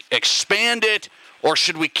should we expand it or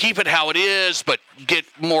should we keep it how it is but get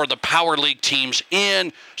more of the Power League teams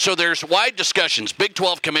in? So there's wide discussions. Big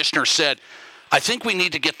 12 commissioner said, I think we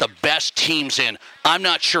need to get the best teams in. I'm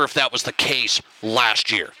not sure if that was the case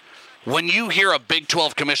last year. When you hear a Big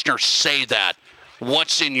 12 commissioner say that,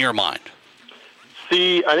 what's in your mind?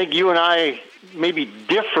 See, I think you and I maybe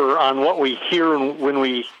differ on what we hear when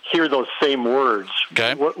we hear those same words.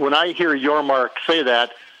 Okay. When I hear Yormark say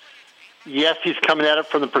that, yes, he's coming at it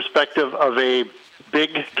from the perspective of a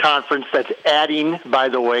big conference that's adding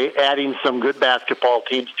some good basketball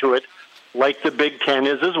teams to it, like the Big Ten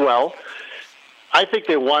is as well. I think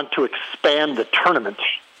they want to expand the tournament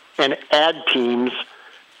and add teams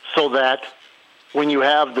so that when you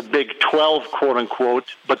have the Big 12, quote-unquote,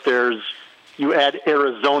 but there's you add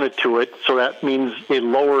Arizona to it, so that means a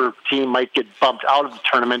lower team might get bumped out of the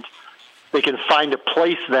tournament. They can find a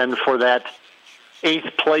place then for that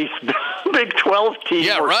 8th place Big 12 team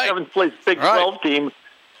or 7th place Big 12 team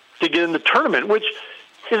to get in the tournament, which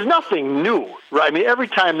is nothing new, right? I mean, every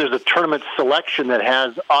time there's a tournament selection that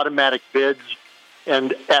has automatic bids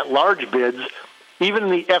and at-large bids, even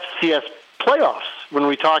in the FCS playoffs, when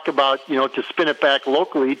we talk about, to spin it back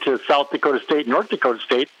locally to South Dakota State, North Dakota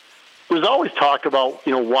State, there's always talk about,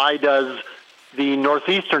 why does the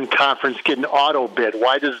Northeastern Conference get an auto bid?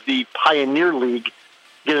 Why does the Pioneer League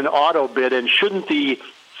get an auto bid? And shouldn't the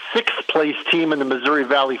 6th place team in the Missouri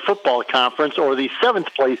Valley Football Conference or the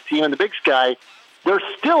 7th place team in the Big Sky, they're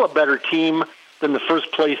still a better team than the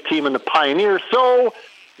 1st place team in the Pioneer. So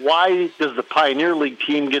why does the Pioneer League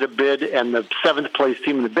team get a bid and the 7th place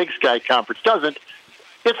team in the Big Sky Conference doesn't?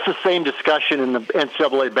 It's the same discussion in the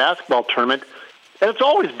NCAA basketball tournament, and it's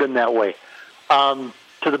always been that way.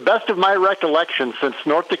 To the best of my recollection, since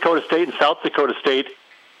North Dakota State and South Dakota State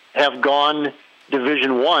have gone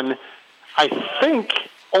Division I, I think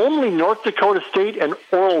only North Dakota State and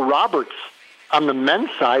Oral Roberts on the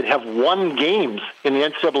men's side have won games in the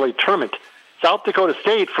NCAA tournament. South Dakota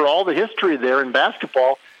State, for all the history there in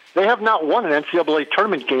basketball, they have not won an NCAA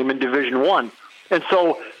tournament game in Division I. And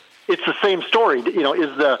so it's the same story. Is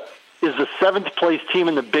the 7th place team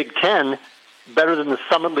in the Big Ten better than the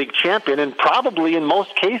Summit League champion? And probably in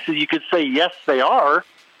most cases you could say yes, they are.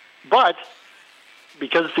 But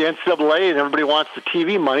because it's the NCAA and everybody wants the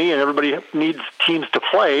TV money and everybody needs teams to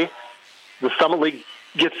play, the Summit League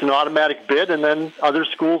gets an automatic bid, and then other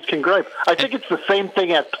schools can gripe. I think it's the same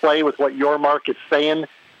thing at play with what your Mark is saying.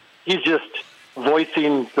 He's just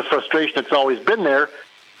voicing the frustration that's always been there.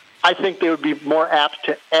 I think they would be more apt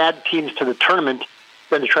to add teams to the tournament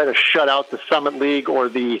than to try to shut out the Summit League or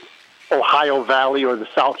the Ohio Valley or the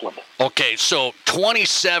Southland. Okay, so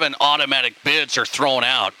 27 automatic bids are thrown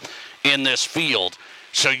out in this field.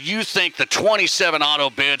 So you think the 27 auto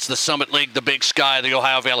bids, the Summit League, the Big Sky, the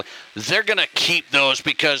Ohio Valley, they're going to keep those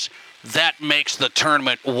because that makes the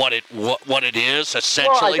tournament what it is,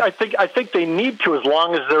 essentially? Well, I think they need to, as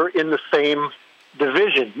long as they're in the same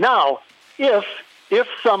division. Now, if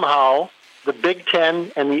somehow the Big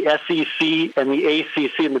Ten and the SEC and the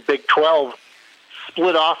ACC and the Big 12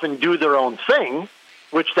 split off and do their own thing,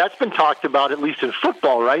 which that's been talked about, at least in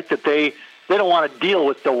football, right, that they don't want to deal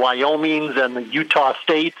with the Wyomings and the Utah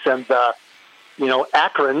States and the,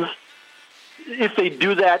 Akrons. If they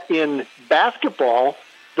do that in basketball,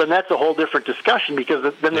 then that's a whole different discussion because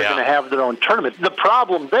then they're going to have their own tournament. The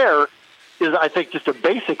problem there is, I think, just a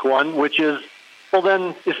basic one, which is, well,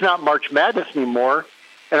 then it's not March Madness anymore,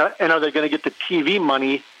 and are they going to get the TV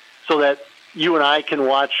money so that you and I can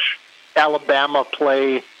watch Alabama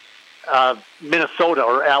play Minnesota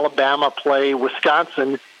or Alabama play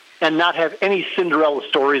Wisconsin and not have any Cinderella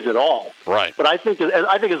stories at all? Right. But I think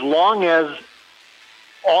as long as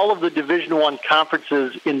all of the Division I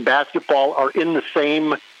conferences in basketball are in the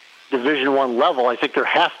same Division I level, I think there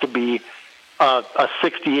has to be a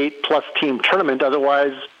 68-plus team tournament.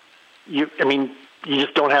 Otherwise, you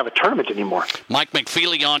just don't have a tournament anymore. Mike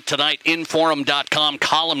McFeely on tonight, Inforum.com,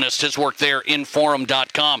 columnist, his work there,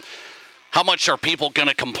 Inforum.com. How much are people going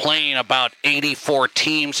to complain about 84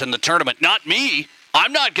 teams in the tournament? Not me.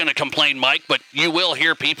 I'm not going to complain, Mike, but you will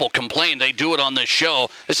hear people complain. They do it on this show.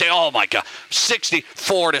 They say, oh, my God,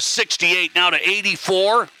 64 to 68, now to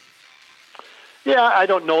 84? Yeah, I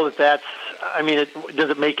don't know that's – does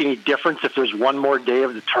it make any difference if there's one more day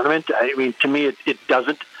of the tournament? To me, it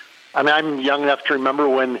doesn't. I'm young enough to remember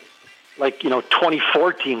when,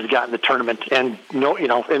 24 teams got in the tournament, and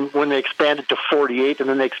and when they expanded to 48 and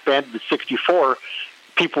then they expanded to 64,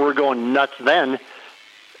 people were going nuts then.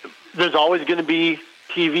 There's always going to be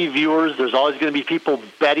TV viewers. There's always going to be people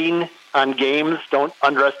betting on games. Don't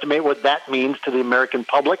underestimate what that means to the American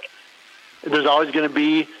public. There's always going to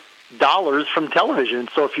be dollars from television.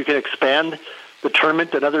 So if you can expand the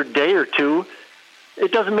tournament another day or two,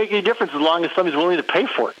 it doesn't make any difference as long as somebody's willing to pay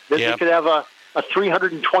for it. Then you could have a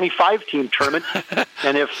 325-team tournament,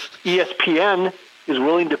 and if ESPN is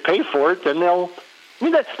willing to pay for it, then they'll –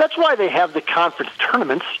 that's why they have the conference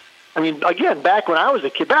tournaments. Again, back when I was a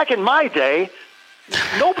kid, back in my day,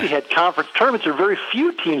 nobody had conference tournaments, or very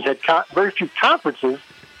few teams had very few conferences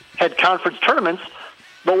had conference tournaments.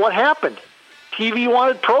 But what happened? TV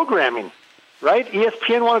wanted programming, right?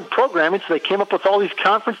 ESPN wanted programming, so they came up with all these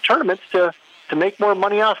conference tournaments to make more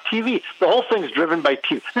money off TV. The whole thing is driven by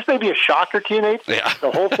TV. This may be a shocker to you, Nate. Yeah. The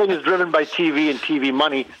whole thing is driven by TV and TV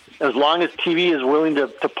money. As long as TV is willing to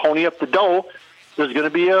pony up the dough, there's going to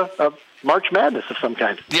be a March Madness of some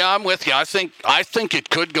kind. Yeah, I'm with you. I think it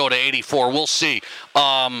could go to 84. We'll see.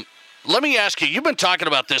 Let me ask you. You've been talking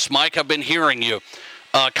about this, Mike. I've been hearing you.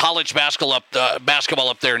 College basketball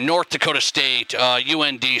up there, North Dakota State,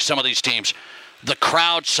 UND, some of these teams. The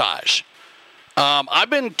crowd size. I've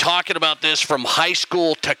been talking about this from high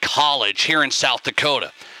school to college here in South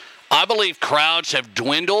Dakota. I believe crowds have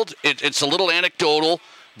dwindled. It's a little anecdotal,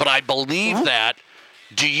 but I believe that.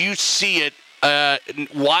 Do you see it?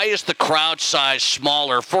 Why is the crowd size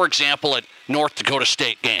smaller, for example, at North Dakota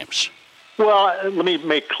State games? Well, let me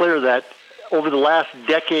make clear that over the last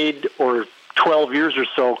decade or 12 years or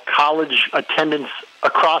so, college attendance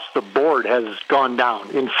across the board has gone down.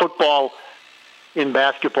 In football, in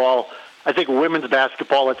basketball, I think women's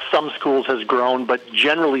basketball at some schools has grown, but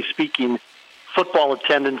generally speaking, football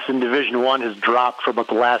attendance in Division I has dropped for about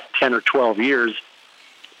the last 10 or 12 years.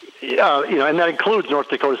 And that includes North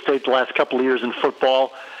Dakota State the last couple of years in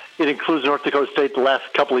football. It includes North Dakota State the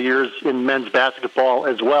last couple of years in men's basketball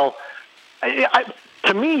as well.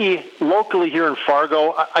 To me, locally here in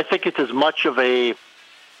Fargo, I think it's as much of an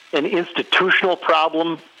institutional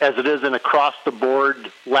problem as it is an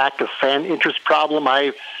across-the-board lack of fan interest problem.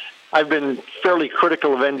 I've been fairly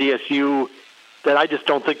critical of NDSU that I just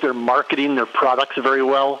don't think they're marketing their products very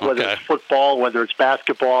well, whether it's football, whether it's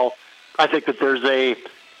basketball. I think that there's a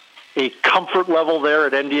comfort level there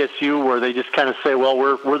at NDSU where they just kind of say, well,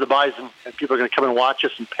 we're the Bison, and people are going to come and watch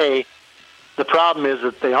us and pay. The problem is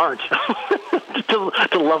that they aren't to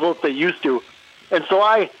the level that they used to. And so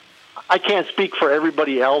I can't speak for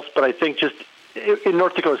everybody else, but I think just in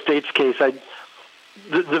North Dakota State's case,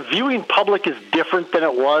 the viewing public is different than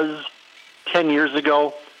it was 10 years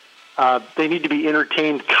ago. They need to be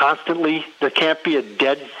entertained constantly. There can't be a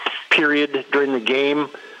dead period during the game.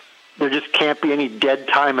 There just can't be any dead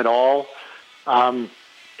time at all.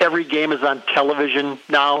 Every game is on television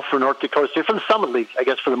now for North Dakota State. For the Summit League, I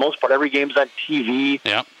guess for the most part, every game's on TV.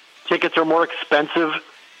 Yeah. Tickets are more expensive.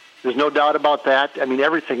 There's no doubt about that. I mean,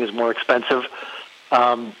 everything is more expensive.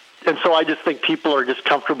 And so I just think people are just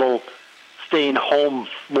comfortable staying home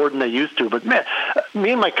more than they used to. But man, me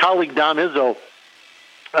and my colleague Dom Izzo,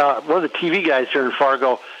 one of the TV guys here in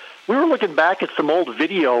Fargo, we were looking back at some old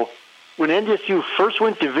video when NDSU first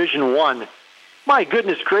went Division I. My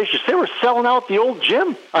goodness gracious, they were selling out the old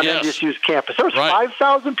gym on NDSU's campus. There was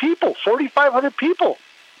 5,000 people, 4,500 people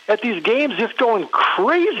at these games just going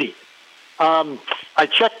crazy. I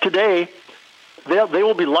checked today. They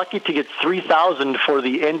will be lucky to get 3,000 for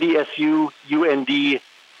the NDSU-UND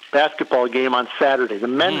basketball game on Saturday, the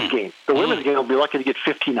men's game. The women's game will be lucky to get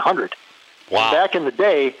 1,500. Wow. Back in the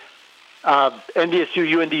day,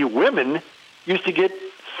 NDSU-UND women used to get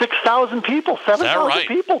 6,000 people, 7,000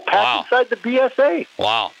 people packed inside the BSA.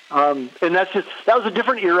 Wow. And that was a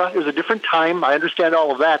different era. It was a different time. I understand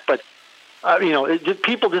all of that, but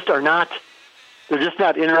people just are not. They're just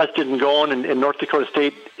not interested in going, and North Dakota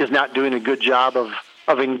State is not doing a good job of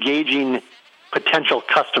engaging potential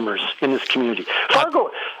customers in this community.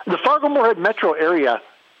 The Fargo-Moorhead metro area,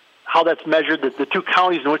 how that's measured, the two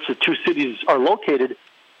counties in which the two cities are located,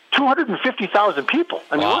 250,000 people.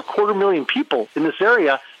 I mean, we're 250,000 people in this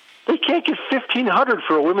area. They can't get 1,500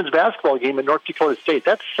 for a women's basketball game in North Dakota State.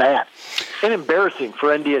 That's sad and embarrassing for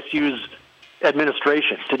NDSU's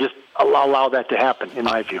administration to just allow that to happen, in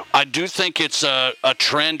my view. I do think it's a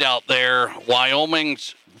trend out there.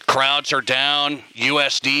 Wyoming's crowds are down.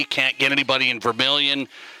 USD can't get anybody in Vermilion.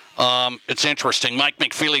 It's interesting. Mike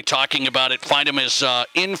McFeely talking about it. Find him as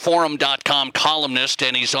Inforum.com columnist,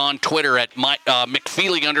 and he's on Twitter at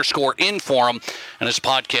McFeely_Inforum, and his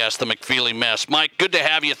podcast, The McFeely Mess. Mike, good to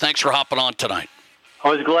have you. Thanks for hopping on tonight.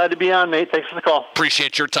 Always glad to be on, Nate. Thanks for the call.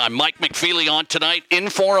 Appreciate your time. Mike McFeely on tonight,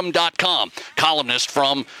 Inforum.com, columnist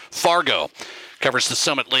from Fargo. Covers the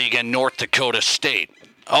Summit League and North Dakota State.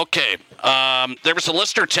 Okay, there was a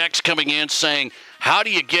listener text coming in saying, how do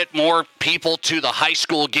you get more people to the high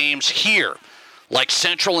school games here? Like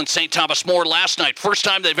Central and St. Thomas More last night. First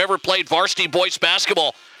time they've ever played varsity boys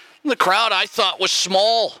basketball. The crowd, I thought, was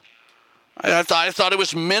small. I thought it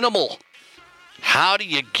was minimal. How do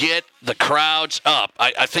you get the crowds up?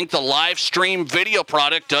 I think the live stream video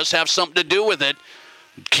product does have something to do with it,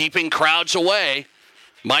 keeping crowds away.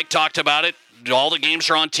 Mike talked about it. All the games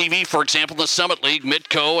are on TV, for example, the Summit League,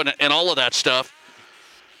 Midco, and all of that stuff.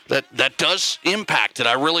 That does impact it.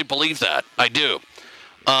 I really believe that. I do.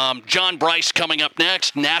 John Brice coming up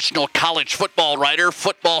next, national college football writer,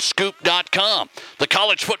 footballscoop.com. The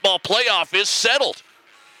college football playoff is settled.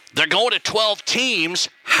 They're going to 12 teams.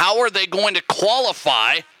 How are they going to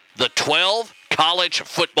qualify the 12 college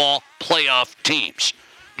football playoff teams?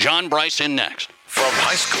 John Brice in next. From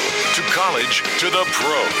high school to college to the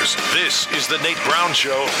pros, this is the Nate Brown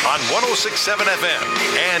Show on 106.7 FM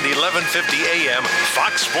and 1150 AM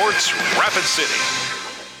Fox Sports Rapid City.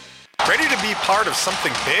 Ready to be part of something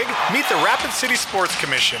big? Meet the Rapid City Sports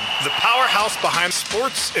Commission, the powerhouse behind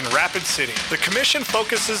sports in Rapid City. The commission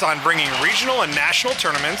focuses on bringing regional and national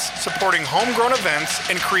tournaments, supporting homegrown events,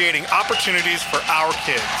 and creating opportunities for our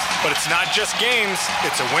kids. But it's not just games,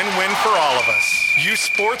 it's a win-win for all of us. Youth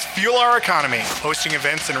sports fuel our economy. Hosting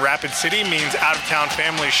events in Rapid City means out-of-town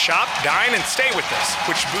families shop, dine, and stay with us,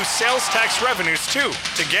 which boosts sales tax revenues too.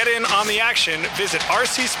 To get in on the action, visit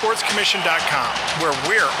rcsportscommission.com, where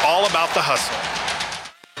we're all about the hustle.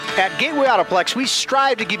 At Gateway Autoplex, we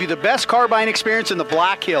strive to give you the best car buying experience in the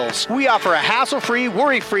Black Hills. We offer a hassle-free,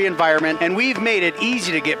 worry-free environment, and we've made it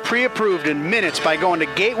easy to get pre-approved in minutes by going to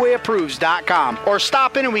gatewayapproves.com or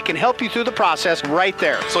stop in and we can help you through the process right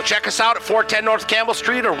there. So check us out at 410 North Campbell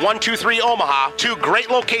Street or 123 Omaha, two great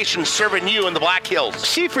locations serving you in the Black Hills.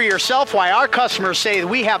 See for yourself why our customers say that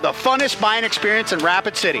we have the funnest buying experience in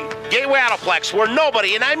Rapid City. Gateway Autoplex, where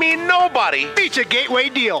nobody, and I mean nobody, beats a Gateway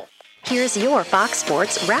deal. Here's your Fox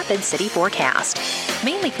Sports Rapid City forecast.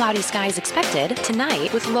 Mainly cloudy skies expected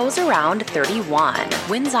tonight with lows around 31.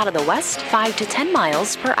 Winds out of the west 5 to 10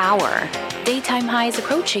 miles per hour. Daytime highs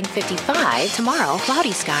approaching 55. Tomorrow,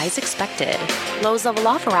 cloudy skies expected. Lows level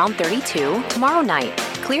off around 32 tomorrow night.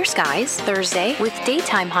 Clear skies Thursday with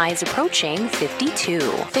daytime highs approaching 52.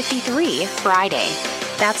 53 Friday.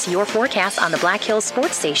 That's your forecast on the Black Hills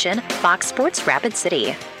Sports Station, Fox Sports Rapid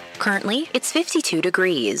City. Currently, it's 52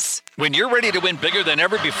 degrees. When you're ready to win bigger than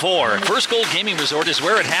ever before, First Gold Gaming Resort is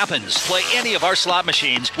where it happens. Play any of our slot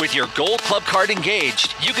machines with your Gold Club card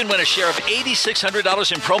engaged. You can win a share of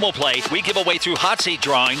 $8,600 in promo play we give away through hot seat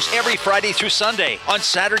drawings every Friday through Sunday. On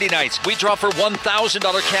Saturday nights, we draw for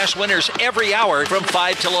 $1,000 cash winners every hour from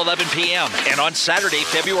 5 till 11 p.m. And on Saturday,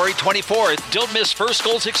 February 24th, don't miss First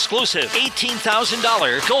Gold's exclusive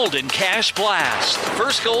 $18,000 Golden Cash Blast.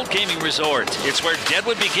 First Gold Gaming Resort. It's where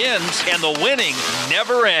Deadwood begins and the winning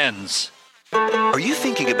never ends. Are you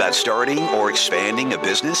thinking about starting or expanding a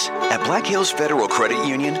business? At Black Hills Federal Credit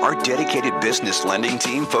Union, our dedicated business lending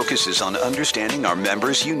team focuses on understanding our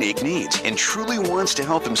members' unique needs and truly wants to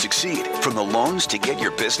help them succeed. From the loans to get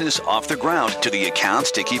your business off the ground to the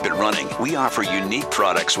accounts to keep it running, we offer unique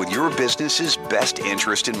products with your business's best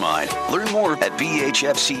interest in mind. Learn more at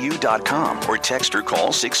bhfcu.com or text or call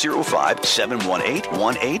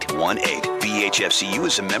 605-718-1818. BHFCU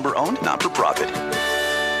is a member-owned, not-for-profit.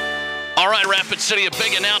 All right, Rapid City, a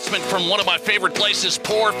big announcement from one of my favorite places,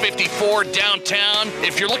 Pour 54 downtown.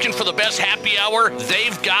 If you're looking for the best happy hour,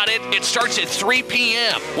 they've got it. It starts at 3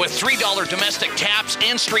 p.m. with $3 domestic taps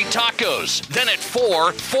and street tacos. Then at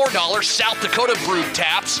 4, $4 South Dakota brewed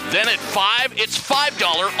taps. Then at 5, it's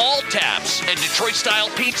 $5 all taps. And Detroit-style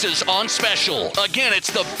pizzas on special. Again,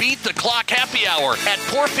 it's the Beat the Clock happy hour at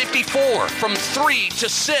Pour 54 from 3 to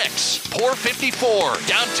 6. Pour 54,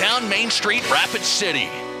 downtown Main Street, Rapid City.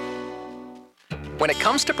 When it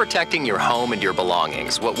comes to protecting your home and your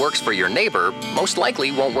belongings, what works for your neighbor most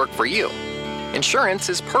likely won't work for you. Insurance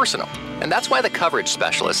is personal, and that's why the coverage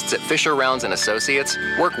specialists at Fisher Rounds & Associates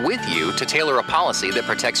work with you to tailor a policy that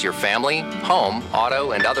protects your family, home,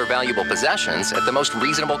 auto, and other valuable possessions at the most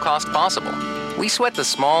reasonable cost possible. We sweat the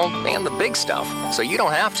small and the big stuff, so you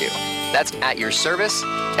don't have to. That's at your service,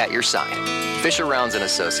 at your side. Fisher Rounds &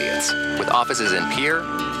 Associates, with offices in Pierre,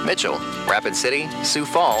 Mitchell, Rapid City, Sioux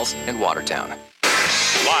Falls, and Watertown.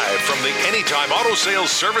 Live from the Anytime Auto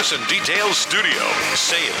Sales Service and Details Studio.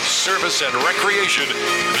 Sales, service, and recreation.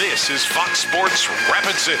 This is Fox Sports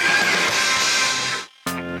Rapid City.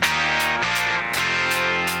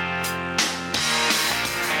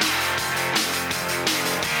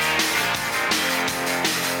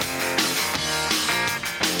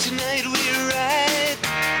 Tonight we're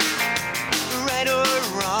right or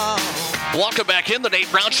wrong. Welcome back in the Nate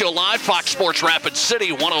Brown Show live, Fox Sports Rapid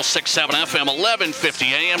City, 106.7 FM, 1150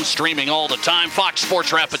 AM, streaming all the time,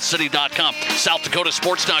 foxsportsrapidcity.com. South Dakota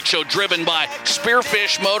Sports Talk Show driven by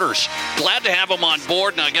Spearfish Motors. Glad to have them on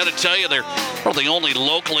board, and I got to tell you, they're the only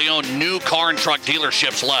locally owned new car and truck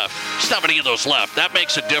dealerships left. There's not many of those left. That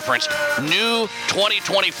makes a difference. New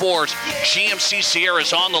 2024's GMC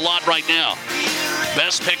Sierra's on the lot right now.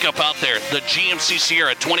 Best pickup out there, the GMC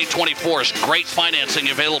Sierra 2024's great financing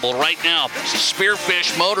available right now.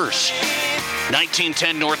 Spearfish Motors,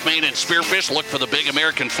 1910 North Main in Spearfish. Look for the big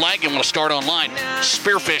American flag. You want to start online,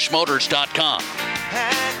 spearfishmotors.com.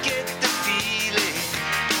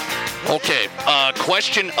 Okay,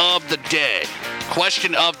 question of the day.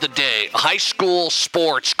 Question of the day. High school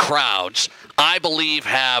sports crowds, I believe,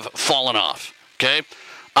 have fallen off. Okay?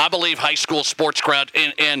 I believe high school sports crowd,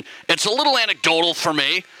 and it's a little anecdotal for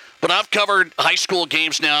me, but I've covered high school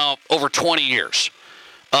games now over 20 years.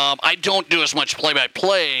 I don't do as much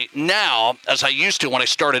play-by-play now as I used to when I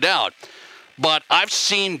started out, but I've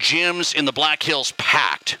seen gyms in the Black Hills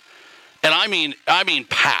packed, and I mean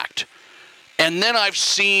packed. And then I've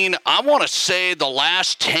seen, I want to say the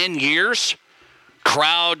last 10 years,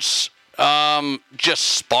 crowds just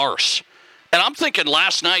sparse. And I'm thinking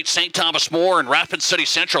last night, St. Thomas More and Rapid City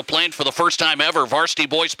Central playing for the first time ever varsity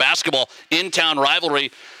boys basketball in-town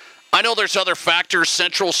rivalry. I know there's other factors.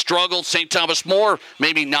 Central struggled. St. Thomas More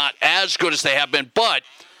maybe not as good as they have been, but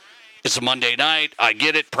it's a Monday night. I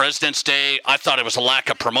get it. President's Day. I thought it was a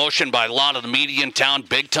lack of promotion by a lot of the media in town,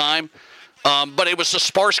 big time. But it was a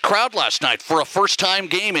sparse crowd last night for a first-time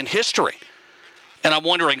game in history. And I'm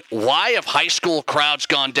wondering, why have high school crowds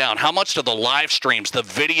gone down? How much do the live streams, the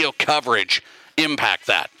video coverage, impact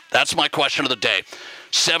that? That's my question of the day.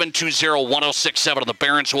 720-1067 on the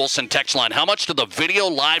Barons-Wilson text line. How much do the video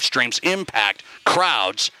live streams impact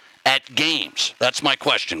crowds at games? That's my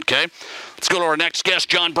question, okay? Let's go to our next guest.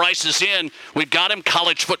 John Brice is in. We've got him,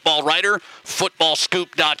 college football writer,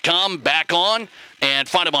 footballscoop.com, back on. And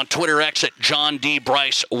find him on Twitter X at John D.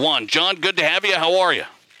 Brice1. John, good to have you. How are you?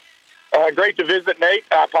 Great to visit, Nate.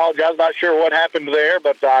 I apologize. Not sure what happened there,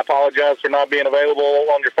 but I apologize for not being available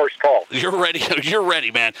on your first call. You're ready. You're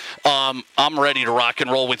ready, man. I'm ready to rock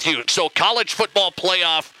and roll with you. So college football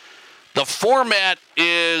playoff, the format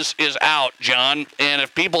is out, John. And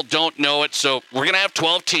if people don't know it, so we're going to have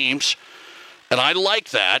 12 teams, and I like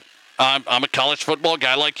that. I'm a college football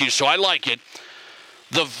guy like you, so I like it.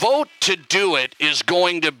 The vote to do it is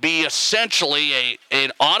going to be essentially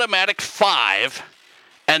an automatic 5,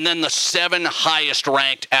 and then the 7 highest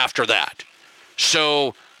ranked after that.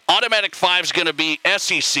 So automatic 5 is going to be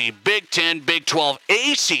SEC, Big 10, Big 12,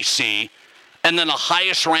 ACC, and then the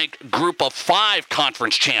highest ranked group of 5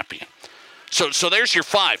 conference champion. So there's your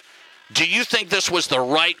 5. Do you think this was the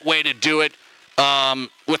right way to do it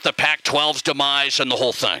with the Pac-12's demise and the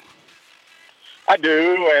whole thing? I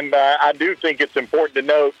do, and I do think it's important to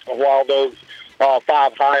note while those 5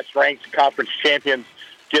 highest-ranked conference champions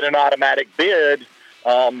get an automatic bid,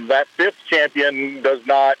 that 5th champion does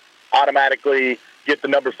not automatically get the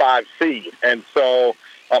number 5 seed. And so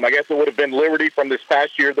I guess it would have been Liberty from this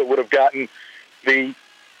past year that would have gotten the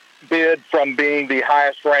bid from being the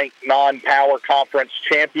highest-ranked non-power conference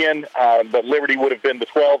champion, but Liberty would have been the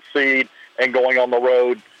 12th seed and going on the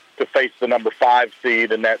road to face the number 5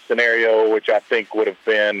 seed in that scenario, which I think would have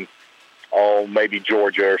been, maybe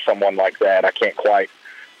Georgia or someone like that. I can't quite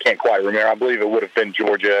remember. I believe it would have been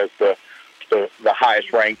Georgia as the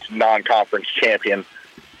highest ranked non-conference champion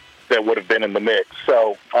that would have been in the mix.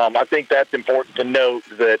 So I think that's important to note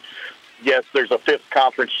that yes, there's a 5th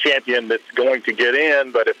conference champion that's going to get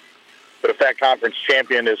in, but if that conference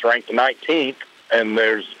champion is ranked 19th and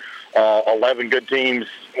there's 11 good teams,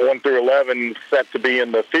 1 through 11 set to be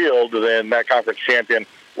in the field, then that conference champion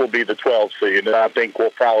will be the 12th seed, and I think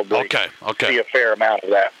we'll probably see a fair amount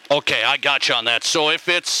of that. Okay, I got you on that. So if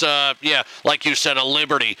it's, like you said, a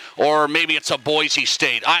Liberty, or maybe it's a Boise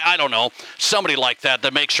State, I don't know, somebody like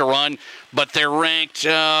that makes a run, but they're ranked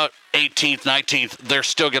 18th, 19th, they're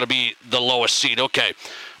still going to be the lowest seed. Okay,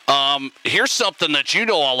 here's something that you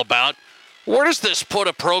know all about. Where does this put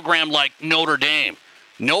a program like Notre Dame?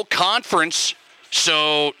 No conference,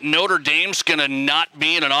 so Notre Dame's going to not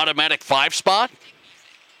be in an automatic 5 spot?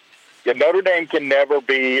 Yeah, Notre Dame can never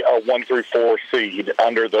be a 1 through 4 seed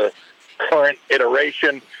under the current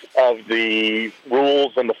iteration of the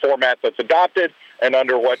rules and the format that's adopted and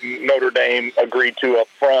under what Notre Dame agreed to up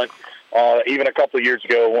front even a couple of years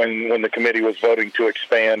ago when the committee was voting to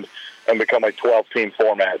expand and become a 12-team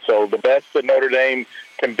format. So the best that Notre Dame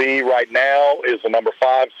can be right now is a number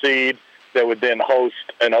 5 seed that would then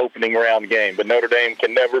host an opening round game. But Notre Dame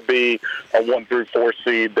can never be a 1 through 4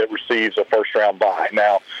 seed that receives a first-round bye.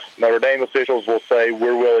 Now, Notre Dame officials will say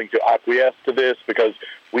we're willing to acquiesce to this because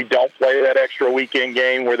we don't play that extra weekend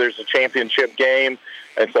game where there's a championship game,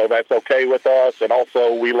 and so that's okay with us. And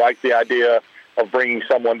also, we like the idea of bringing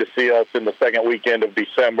someone to see us in the second weekend of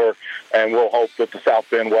December, and we'll hope that the South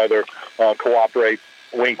Bend weather cooperates,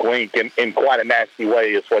 wink, wink, in quite a nasty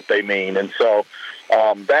way is what they mean. And so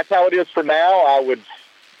that's how it is for now. I would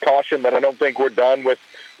caution that I don't think we're done with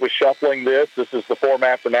shuffling this. This is the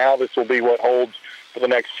format for now. This will be what holds for the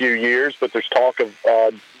next few years, but there's talk of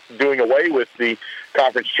doing away with the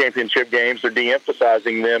conference championship games or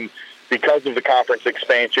de-emphasizing them because of the conference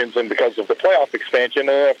expansions and because of the playoff expansion.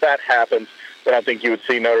 And if that happens, then I think you would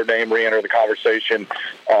see Notre Dame re-enter the conversation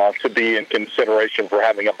to be in consideration for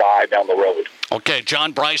having a bye down the road. Okay,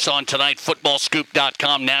 John Brice on tonight,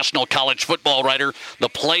 footballscoop.com, national college football writer. The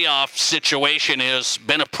playoff situation has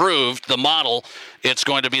been approved, the model. It's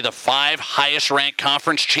going to be the 5 highest-ranked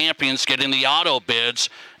conference champions getting the auto bids,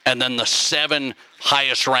 and then the 7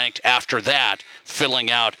 highest-ranked after that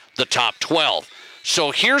filling out the top 12.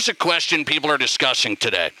 So here's a question people are discussing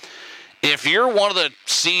today. If you're one of the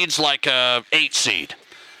seeds like a 8 seed,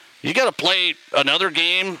 you got to play another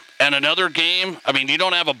game and another game. I mean, you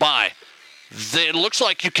don't have a bye. It looks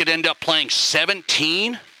like you could end up playing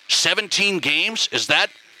 17 games. Is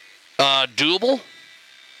that doable?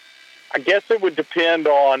 I guess it would depend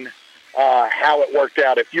on how it worked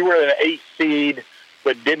out. If you were an 8 seed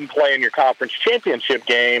but didn't play in your conference championship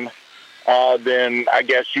game, then I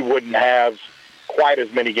guess you wouldn't have quite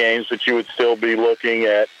as many games, but you would still be looking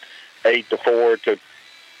at 8-4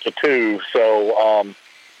 to 2. So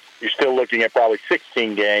you're still looking at probably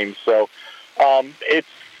 16 games. So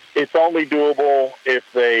it's only doable if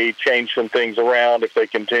they change some things around, if they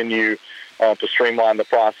continue to streamline the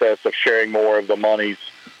process of sharing more of the monies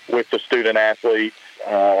with the student athletes,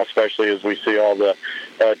 especially as we see all the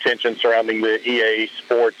attention surrounding the EA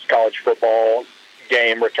Sports college football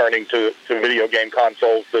game returning to video game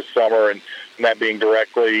consoles this summer, and that being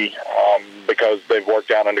directly because they've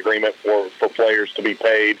worked out an agreement for players to be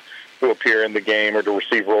paid to appear in the game or to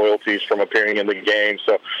receive royalties from appearing in the game.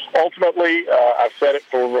 So ultimately, I've said it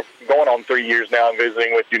for going on 3 years now and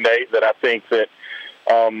visiting with you, Nate, that I think that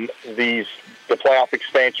the playoff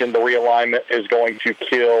expansion, the realignment is going to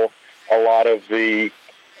kill a lot of the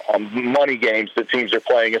money games that teams are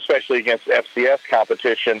playing, especially against FCS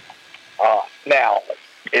competition. Now,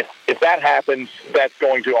 if that happens, that's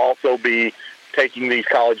going to also be taking these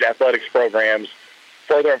college athletics programs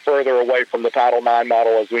further and further away from the Title IX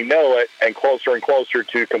model as we know it, and closer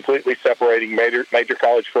to completely separating major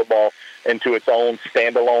college football into its own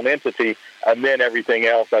standalone entity. And then everything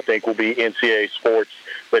else, I think, will be NCAA sports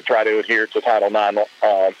that try to adhere to Title IX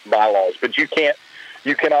bylaws. But you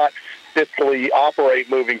cannot fiscally operate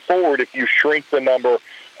moving forward if you shrink the number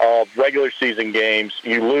of regular season games.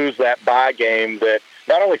 You lose that bye game that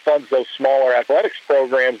not only funds those smaller athletics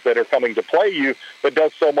programs that are coming to play you, but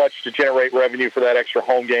does so much to generate revenue for that extra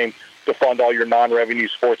home game to fund all your non-revenue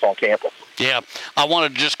sports on campus. Yeah, I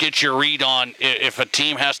want to just get your read on if a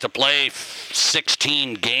team has to play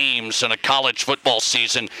 16 games in a college football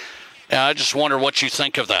season. I just wonder what you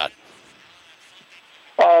think of that.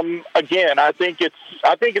 Again, I think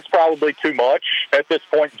it's probably too much at this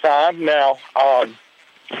point in time. Now,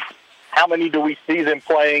 how many do we see them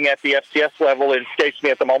playing at the FCS level? It escapes me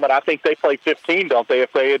at the moment. I think they play 15, don't they,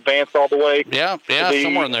 if they advance all the way? Yeah,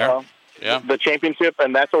 somewhere in there. The championship,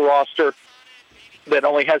 and that's a roster that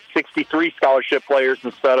only has 63 scholarship players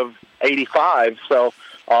instead of 85. So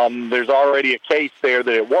there's already a case there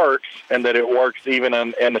that it works, and that it works even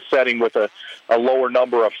in a setting with a lower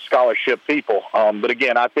number of scholarship people. But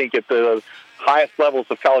again, I think at the highest levels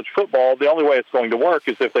of college football, the only way it's going to work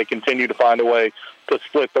is if they continue to find a way to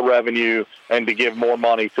split the revenue and to give more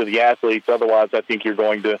money to the athletes. Otherwise, I think you're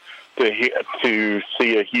going to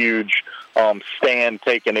see a huge stand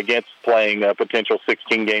taken against playing a potential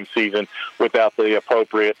 16-game season without the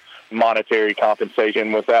appropriate monetary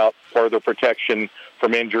compensation, without further protection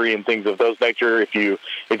from injury and things of those nature. If you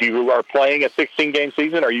are playing a 16-game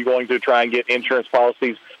season, are you going to try and get insurance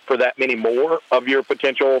policies for that many more of your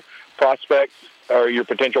potential prospects or your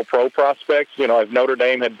potential pro prospects? You know, if Notre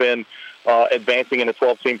Dame had been advancing in a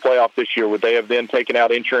 12-team playoff this year, would they have then taken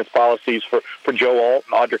out insurance policies for Joe Alt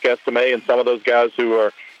and Audric Estime and some of those guys who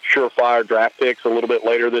are surefire draft picks a little bit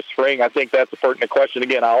later this spring? I think that's a pertinent question.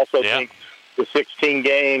 Again, I also think the 16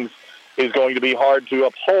 games is going to be hard to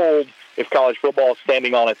uphold if college football is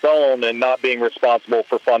standing on its own and not being responsible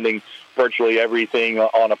for funding virtually everything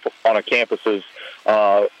on a campus's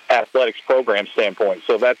athletics program standpoint.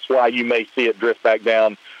 So that's why you may see it drift back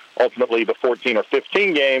down ultimately to 14 or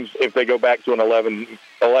 15 games if they go back to an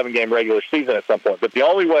 11-game regular season at some point. But the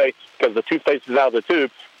only way, because the toothpaste is out of the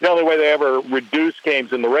tube, the only way they ever reduce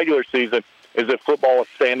games in the regular season is if football is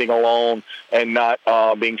standing alone and not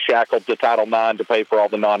being shackled to Title IX to pay for all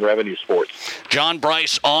the non-revenue sports. John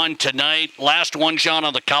Brice on tonight. Last one, John,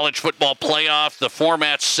 on the college football playoff. The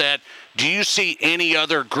format's set. Do you see any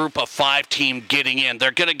other group of 5 team getting in?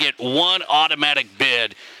 They're going to get one automatic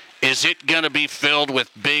bid. Is it going to be filled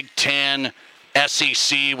with Big Ten,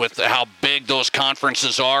 SEC, with how big those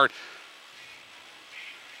conferences are?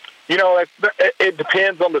 You know, it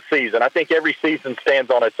depends on the season. I think every season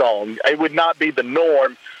stands on its own. It would not be the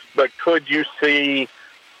norm but could you see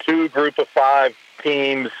 2 group of 5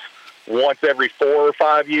 teams once every 4 or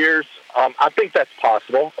 5 years? I think that's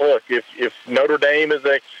possible. Look, if Notre Dame is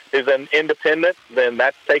an independent, then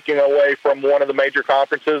that's taking away from one of the major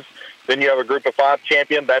conferences. Then you have a group of 5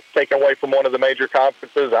 champion, that's taken away from one of the major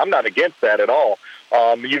conferences. I'm not against that at all.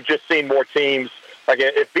 You've just seen more teams. Like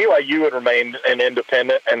if BYU had remained an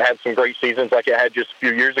independent and had some great seasons like it had just a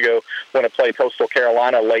few years ago when it played Coastal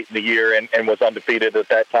Carolina late in the year and was undefeated at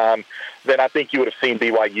that time, then I think you would have seen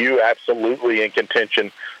BYU absolutely in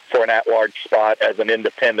contention for an at-large spot as an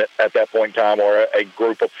independent at that point in time, or a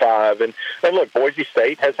group of 5. And look, Boise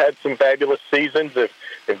State has had some fabulous seasons.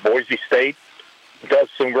 If Boise State does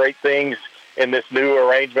some great things in this new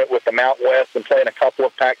arrangement with the Mountain West and playing a couple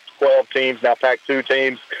of Pac-12 teams, now Pac-2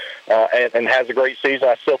 teams, and has a great season,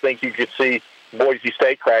 I still think you could see Boise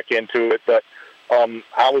State crack into it. But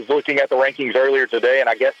I was looking at the rankings earlier today, and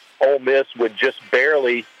I guess Ole Miss would just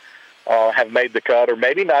barely have made the cut, or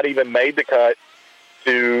maybe not even made the cut,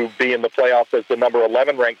 to be in the playoffs as the number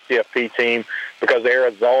 11 ranked CFP team, because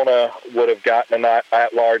Arizona would have gotten an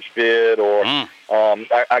at-large bid, or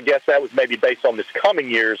I guess that was maybe based on this coming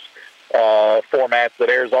year's formats, that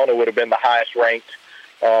Arizona would have been the highest ranked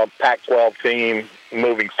Pac-12 team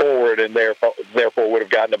moving forward, and therefore would have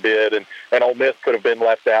gotten a bid, and Ole Miss could have been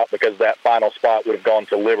left out because that final spot would have gone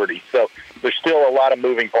to Liberty. So there's still a lot of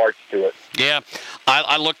moving parts to it. Yeah,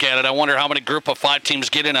 I look at it. I wonder how many group of 5 teams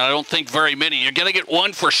get in. I don't think very many. You're going to get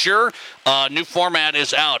one for sure. New format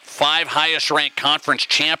is out. 5 highest-ranked conference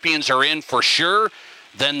champions are in for sure.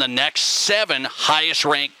 Then the next 7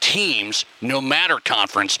 highest-ranked teams, no matter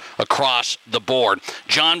conference, across the board.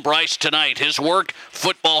 John Brice tonight. His work,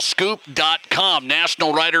 footballscoop.com.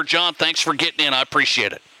 National writer. John, thanks for getting in. I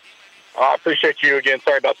appreciate it. I appreciate you again.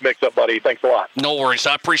 Sorry about the mix-up, buddy. Thanks a lot. No worries.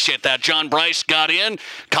 I appreciate that. John Brice got in.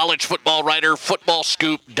 College football writer,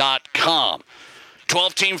 footballscoop.com.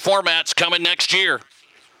 12-team formats coming next year.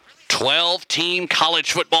 12-team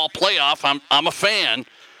college football playoff. I'm a fan.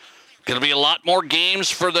 Going to be a lot more games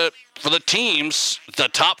for the teams. The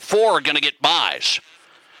top 4 are going to get byes.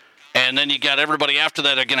 And then you got everybody after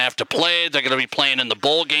that are going to have to play. They're going to be playing in the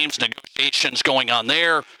bowl games, negotiations going on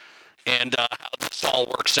there, and how this all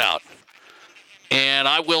works out. And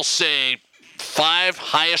I will say 5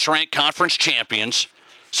 highest-ranked conference champions.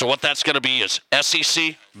 So what that's going to be is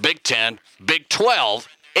SEC, Big 10, Big 12,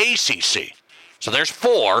 ACC. So there's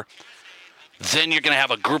 4. Then you're going to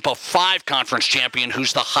have a group of 5 conference champion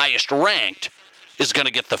who's the highest ranked is going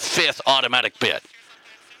to get the 5th automatic bid.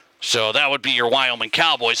 So that would be your Wyoming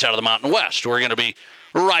Cowboys out of the Mountain West. We're going to be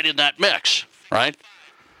right in that mix, right?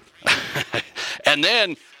 And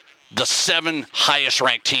then the 7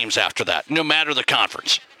 highest-ranked teams after that, no matter the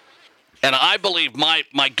conference. And I believe my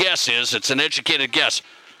guess is, it's an educated guess,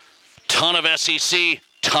 ton of SEC,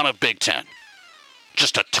 ton of Big Ten.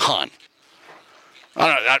 Just a ton.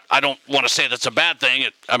 I don't want to say that's a bad thing.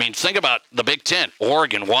 Think about the Big Ten.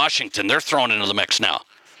 Oregon, Washington, they're thrown into the mix now.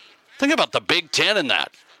 Think about the Big Ten in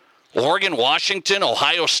that. Oregon, Washington,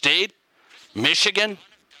 Ohio State, Michigan.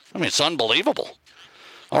 It's unbelievable.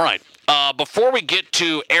 All right. Before we get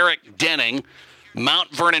to Eric Denning,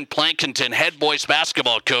 Mount Vernon Plankinton head boys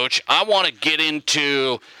basketball coach, I want to get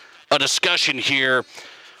into a discussion here.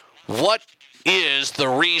 What is the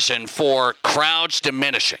reason for crowds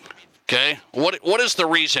diminishing? Okay, what is the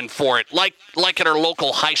reason for it? Like at our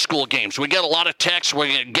local high school games, we get a lot of texts. We're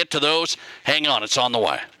going to get to those. Hang on, it's on the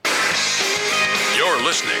way. You're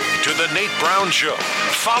listening to The Nate Brown Show.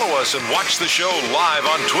 Follow us and watch the show live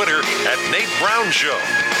on Twitter at Nate Brown Show.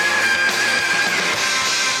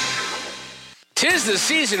 'Tis the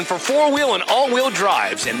season for 4-wheel and all-wheel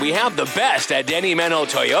drives, and we have the best at Denny Menlo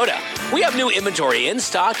Toyota. We have new inventory in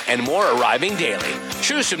stock and more arriving daily.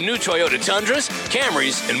 Choose some new Toyota Tundras,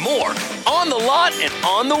 Camrys, and more on the lot and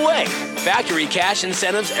on the way. Factory cash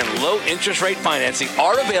incentives and low interest rate financing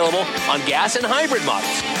are available on gas and hybrid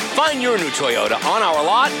models. Find your new Toyota on our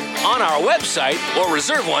lot, on our website, or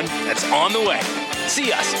reserve one that's on the way.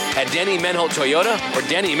 See us at Denny Menlo Toyota or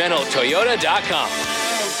DennyMenloToyota.com.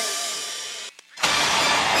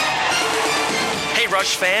 Hey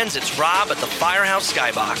Rush fans, it's Rob at the Firehouse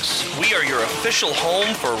Skybox. We are your official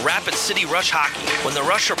home for Rapid City Rush hockey. When the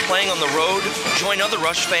Rush are playing on the road, join other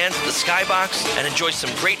Rush fans at the Skybox and enjoy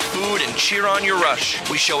some great food and cheer on your Rush.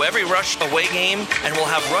 We show every Rush away game and we'll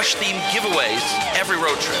have Rush-themed giveaways every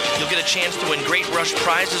road trip. You'll get a chance to win great Rush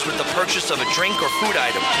prizes with the purchase of a drink or food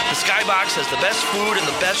item. The Skybox has the best food and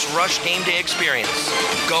the best Rush game day experience.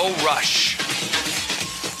 Go Rush!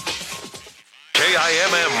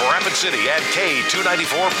 KIMM Rapid City and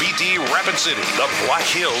K294BT Rapid City, the Black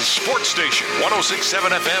Hills Sports Station, 106.7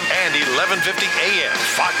 FM and 1150 AM,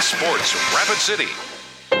 Fox Sports Rapid City.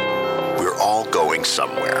 We're all going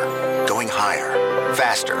somewhere. Going higher,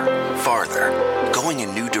 faster, farther. Going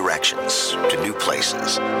in new directions, to new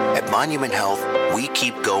places. At Monument Health, we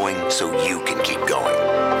keep going so you can keep going.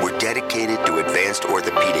 We're dedicated to advanced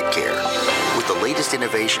orthopedic care with the latest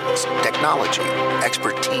innovations, technology,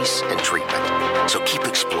 expertise, and treatment. So keep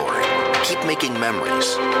exploring, keep making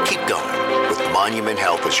memories, keep going with Monument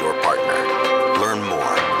Health as your partner. Learn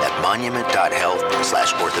more at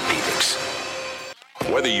monument.health/orthopedics.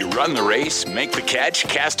 Whether you run the race, make the catch,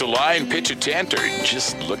 cast a line, pitch a tent, or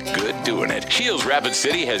just look good doing it, Shields Rapid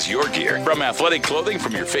City has your gear. From athletic clothing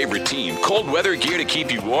from your favorite team, cold weather gear to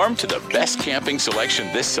keep you warm, to the best camping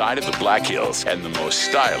selection this side of the Black Hills, and the most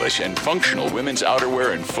stylish and functional women's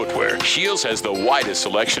outerwear and footwear. Shields has the widest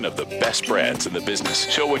selection of the best brands in the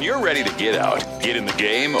business. So when you're ready to get out, get in the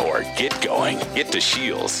game, or get going, get to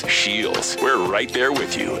Shields. Shields, we're right there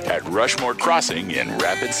with you at Rushmore Crossing in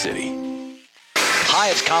Rapid City. Hi,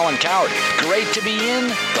 it's Colin Coward. Great to be in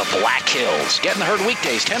the Black Hills. Getting the herd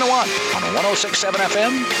weekdays 10 to 1 on 106.7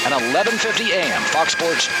 FM and 1150 AM. Fox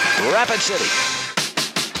Sports Rapid City.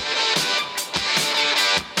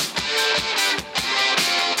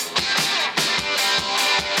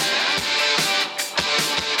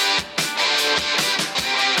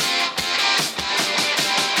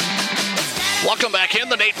 Welcome back in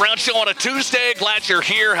the Nate Brown Show on a Tuesday. Glad you're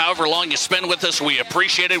here. However long you spend with us, we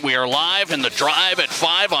appreciate it. We are live in the Drive at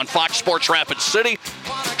 5 on Fox Sports Rapid City.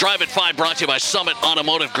 Drive at 5 brought to you by Summit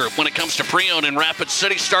Automotive Group. When it comes to pre-owned in Rapid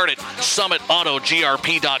City, start at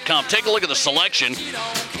summitautogrp.com. Take a look at the selection.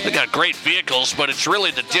 They got great vehicles, but it's really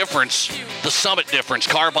the difference, the Summit difference.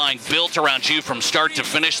 Car buying built around you from start to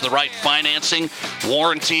finish, the right financing,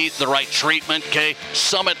 warranty, the right treatment, okay?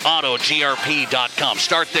 Summitautogrp.com.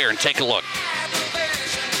 Start there and take a look.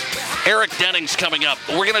 Eric Denning's coming up.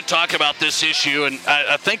 We're going to talk about this issue, and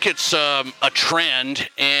I think it's a trend.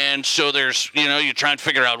 And so there's, you try and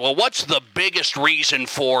figure out, well, what's the biggest reason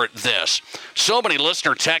for this? So many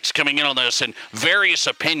listener texts coming in on this and various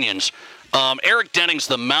opinions. Eric Denning's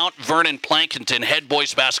the Mount Vernon Plankinton head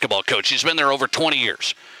boys basketball coach. He's been there over 20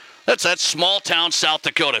 years. That's small town South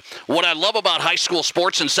Dakota. What I love about high school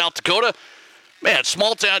sports in South Dakota, man,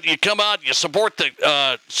 small town, you come out, you support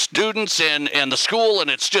the students and the school, and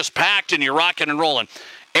it's just packed, and you're rocking and rolling.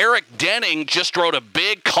 Eric Denning just wrote a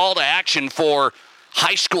big call to action for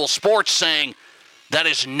high school sports saying that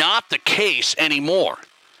is not the case anymore.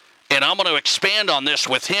 And I'm going to expand on this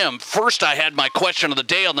with him. First, I had my question of the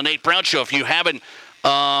day on the Nate Brown Show. If you haven't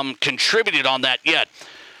contributed on that yet,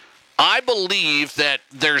 I believe that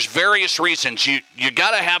there's various reasons. You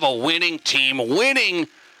got to have a winning team. Winning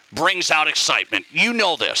brings out excitement. You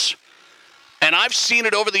know this. And I've seen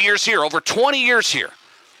it over the years here, over 20 years here.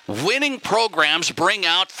 Winning programs bring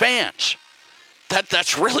out fans.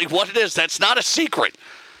 That's really what it is. That's not a secret.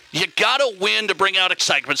 You got to win to bring out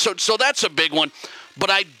excitement. So that's a big one. But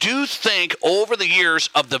I do think over the years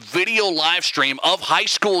of the video live stream of high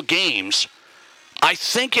school games, I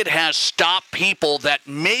think it has stopped people that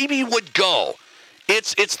maybe would go.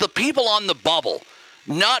 It's the people on the bubble,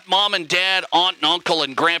 not mom and dad, aunt and uncle,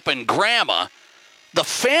 and grandpa and grandma. The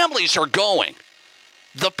families are going.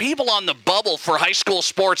 The people on the bubble for high school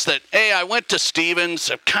sports that, hey, I went to Stevens,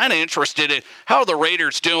 I'm kind of interested in how are the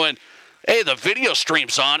Raiders doing. Hey, the video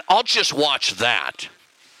stream's on. I'll just watch that.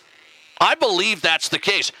 I believe that's the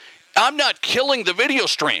case. I'm not killing the video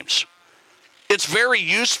streams. It's very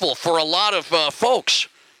useful for a lot of folks.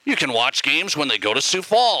 You can watch games when they go to Sioux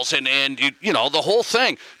Falls and you know, the whole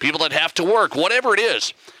thing. People that have to work, whatever it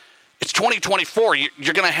is. It's 2024.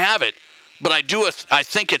 You're going to have it. But I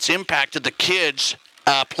think it's impacted the kids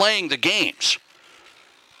playing the games.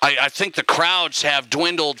 I think the crowds have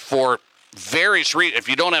dwindled for various reasons. If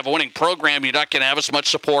you don't have a winning program, you're not going to have as much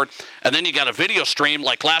support. And then you got a video stream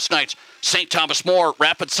like last night's St. Thomas More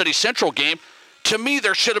Rapid City Central game. To me,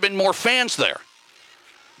 there should have been more fans there.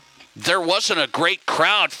 There wasn't a great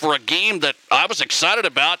crowd for a game that I was excited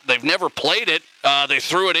about. They've never played it. They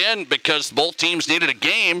threw it in because both teams needed a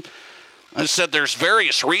game. I said there's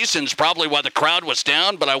various reasons probably why the crowd was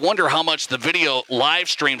down, but I wonder how much the video live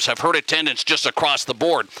streams have hurt attendance just across the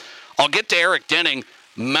board. I'll get to Eric Denning,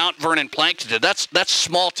 Mount Vernon Plankinton. That's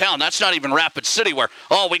small town. That's not even Rapid City where,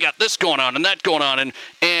 we got this going on and that going on.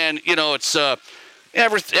 And you know, it's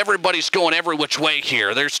everybody's going every which way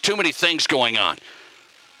here. There's too many things going on.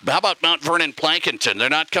 How about Mount Vernon Plankinton? They're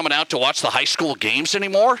not coming out to watch the high school games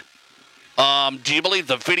anymore? Do you believe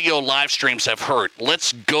the video live streams have hurt?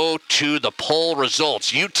 Let's go to the poll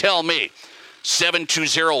results. You tell me.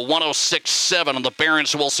 720-1067 on the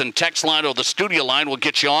Barron's Wilson text line or the studio line. We'll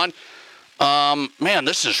get you on. Man,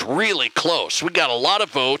 this is really close. We got a lot of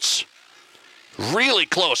votes. Really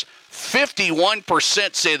close.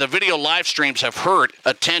 51% say the video live streams have hurt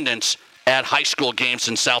attendance at high school games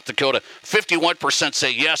in South Dakota. 51%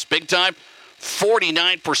 say yes, big time.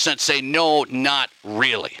 49% say no, not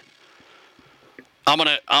really. I'm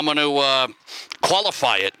gonna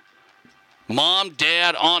qualify it. Mom,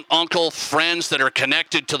 dad, aunt, uncle, friends that are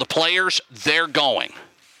connected to the players, they're going.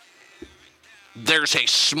 There's a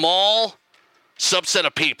small subset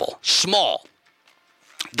of people, small,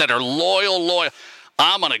 that are loyal.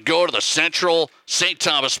 I'm going to go to the Central, St.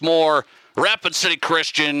 Thomas More, Rapid City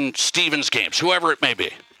Christian, Stevens games, whoever it may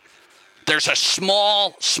be. There's a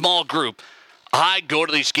small group. I go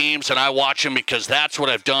to these games and I watch them because that's what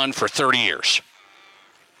I've done for 30 years.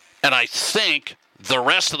 And I think the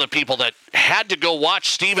rest of the people that had to go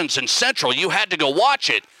watch Stevens and Central, you had to go watch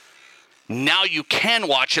it. Now you can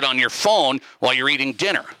watch it on your phone while you're eating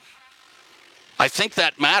dinner. I think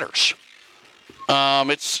that matters.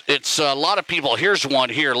 It's a lot of people. Here's one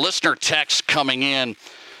here. Listener text coming in.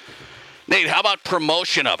 Nate, how about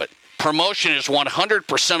promotion of it? Promotion is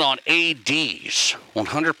 100% on ADs.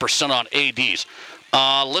 100% on ADs.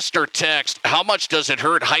 Listener text, how much does it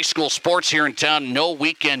hurt high school sports here in town? No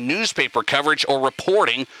weekend newspaper coverage or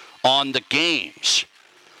reporting on the games.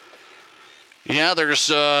 Yeah, there's,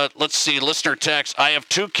 let's see, listener text. I have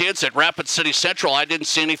 2 kids at Rapid City Central. I didn't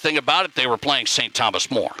see anything about it. They were playing St.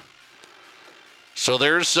 Thomas More. So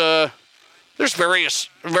there's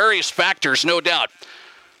various factors, no doubt.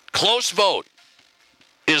 Close vote.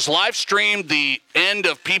 Is live stream the end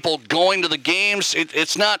of people going to the games?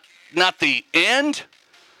 It's not the end.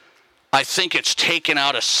 I think it's taken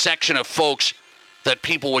out a section of folks that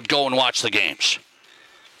people would go and watch the games.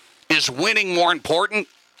 Is winning more important?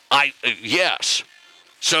 Yes.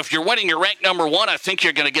 So if you're winning, you're ranked number 1, I think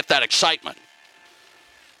you're going to get that excitement.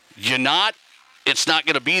 You're not, it's not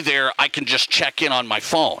going to be there. I can just check in on my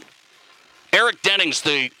phone. Eric Dennings,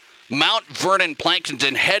 the Mount Vernon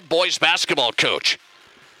Plankinton head boys basketball coach,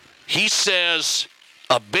 he says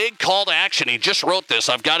a big call to action. He just wrote this.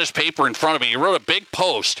 I've got his paper in front of me. He wrote a big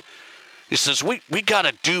post. He says, we got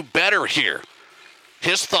to do better here.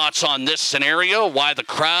 His thoughts on this scenario, why the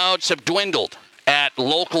crowds have dwindled at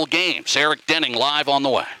local games. Eric Denning live on the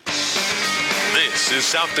way. This is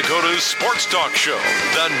South Dakota's Sports Talk Show,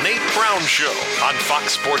 The Nate Brown Show, on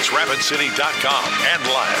FoxSportsRapidCity.com and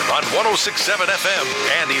live on 106.7 FM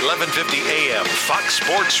and 1150 AM, Fox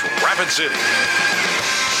Sports Rapid City.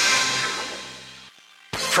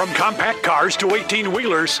 From compact cars to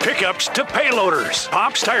 18-wheelers, pickups to payloaders,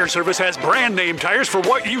 Pops Tire Service has brand name tires for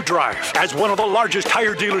what you drive. As one of the largest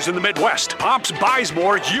tire dealers in the Midwest, Pops buys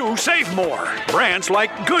more, you save more. Brands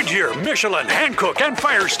like Goodyear, Michelin, Hankook, and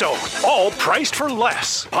Firestone, all priced for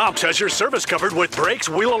less. Pops has your service covered with brakes,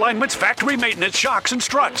 wheel alignments, factory maintenance, shocks, and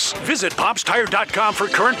struts. Visit PopsTire.com for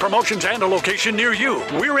current promotions and a location near you.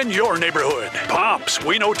 We're in your neighborhood. Pops,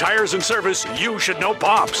 we know tires and service. You should know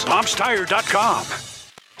Pops. PopsTire.com.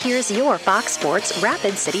 Here's your Fox Sports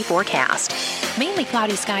Rapid City forecast. Mainly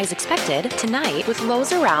cloudy skies expected tonight with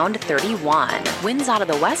lows around 31. Winds out of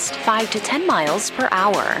the west 5 to 10 miles per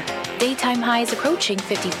hour. Daytime highs approaching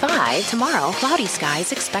 55. Tomorrow, cloudy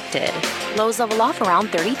skies expected. Lows level off around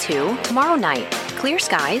 32 tomorrow night. Clear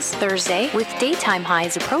skies Thursday with daytime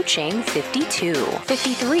highs approaching 52.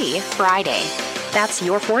 53 Friday. That's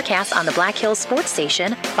your forecast on the Black Hills Sports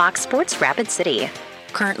Station, Fox Sports Rapid City.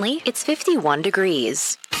 Currently, it's 51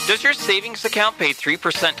 degrees. Does your savings account pay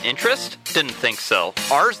 3% interest? Didn't think so.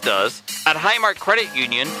 Ours does. At Highmark Credit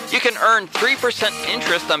Union, you can earn 3%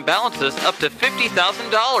 interest on balances up to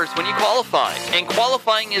 $50,000 when you qualify. And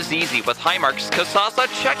qualifying is easy with Highmark's Kasasa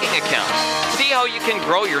checking account. See how you can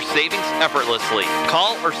grow your savings effortlessly.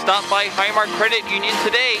 Call or stop by Highmark Credit Union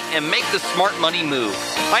today and make the smart money move.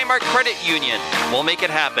 Highmark Credit Union. We'll make it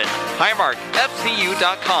happen.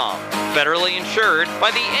 HighmarkFCU.com. Federally insured by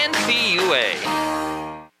the NCUA.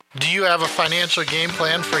 Do you have a financial game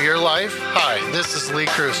plan for your life? Hi, this is Lee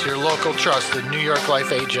Cruz, your local trusted New York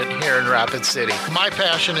Life agent here in Rapid City. My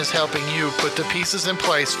passion is helping you put the pieces in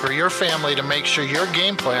place for your family to make sure your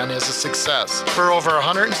game plan is a success. For over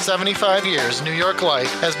 175 years, New York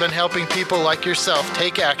Life has been helping people like yourself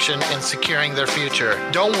take action in securing their future.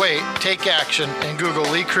 Don't wait, take action and Google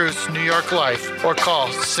Lee Cruz New York Life or call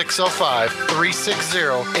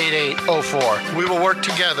 605-360-8804. We will work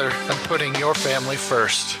together in putting your family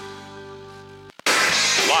first.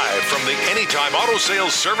 Live from the Anytime Auto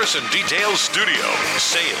Sales Service and Details Studio,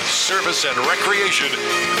 sales, service, and recreation,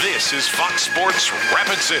 this is Fox Sports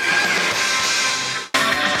Rapid City.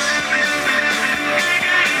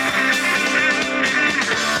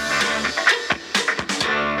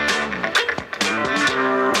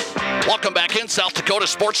 Welcome back in South Dakota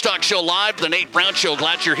Sports Talk Show Live, the Nate Brown Show.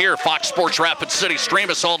 Glad you're here. Fox Sports Rapid City. Stream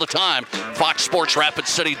us all the time.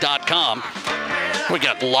 FoxSportsRapidCity.com. We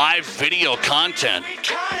got live video content.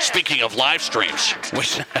 Speaking of live streams,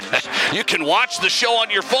 you can watch the show on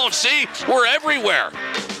your phone. See, we're everywhere.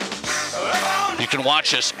 You can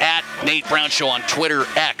watch us at Nate Brown Show on Twitter,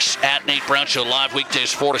 X, at Nate Brown Show Live,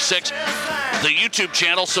 weekdays 4 to 6. The YouTube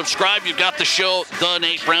channel, subscribe. You've got the show, The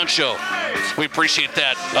Nate Brown Show. We appreciate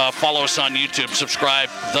that. Follow us on YouTube. Subscribe,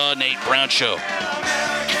 The Nate Brown Show.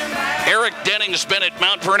 Eric Denning's been at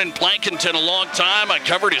Mount Vernon Plankinton a long time. I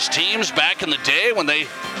covered his teams back in the day when they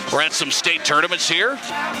were at some state tournaments here.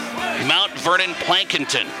 Mount Vernon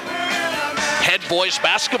Plankinton, head boys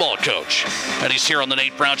basketball coach. And he's here on the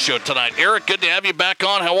Nate Brown Show tonight. Eric, good to have you back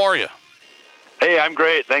on. How are you? Hey, I'm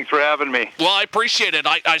great. Thanks for having me. Well, I appreciate it.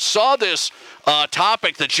 I saw this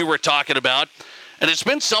topic that you were talking about, and it's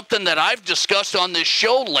been something that I've discussed on this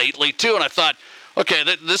show lately, too. And I thought, okay,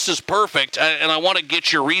 this is perfect, and I want to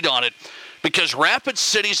get your read on it, because Rapid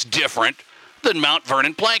City's different than Mount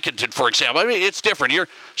Vernon Plankinton, for example. I mean, it's different. You're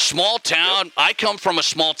small town. Yep. I come from a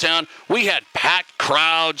small town. We had packed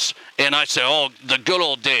crowds, and I say, oh, the good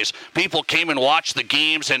old days. People came and watched the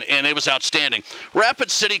games, and it was outstanding. Rapid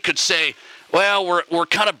City could say, well, we're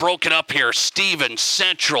kind of broken up here. Stevens,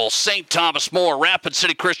 Central, St. Thomas More, Rapid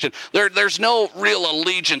City Christian. There's no real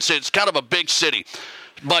allegiance. It's kind of a big city.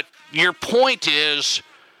 But your point is,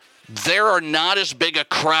 there are not as big a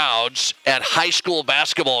crowds at high school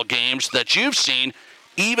basketball games that you've seen,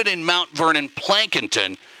 even in Mount Vernon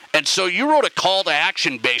Plankinton. And so you wrote a call to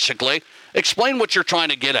action, basically. Explain what you're trying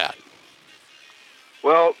to get at.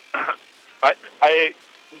 Well,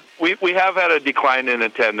 we have had a decline in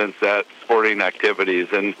attendance at sporting activities,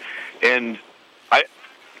 and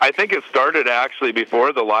I think it started actually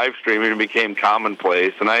before the live streaming became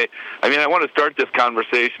commonplace. And I want to start this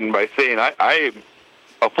conversation by saying I'm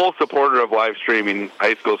a full supporter of live streaming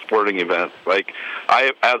high school sporting events. Like,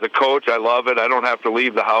 as a coach, I love it. I don't have to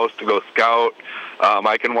leave the house to go scout.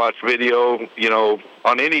 I can watch video,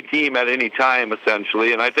 on any team at any time,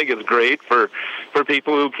 essentially. And I think it's great for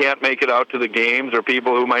people who can't make it out to the games, or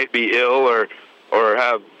people who might be ill, or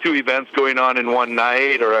have two events going on in one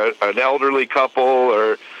night, or an elderly couple,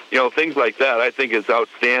 or things like that. I think it's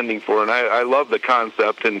outstanding for, and I love the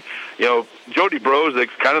concept. And Jody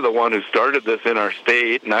Brozik's kind of the one who started this in our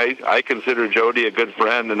state, and I consider Jody a good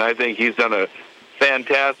friend, and I think he's done a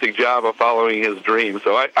fantastic job of following his dream.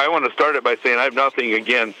 So I want to start it by saying I have nothing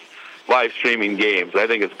against live streaming games. I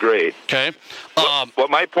think it's great. Okay. What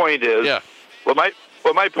my point is, what my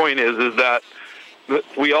point is that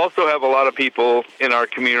we also have a lot of people in our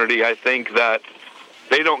community, I think, that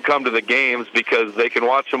they don't come to the games because they can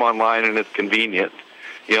watch them online and it's convenient,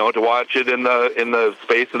 to watch it in the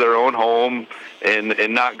space of their own home and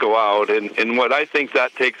not go out. And what I think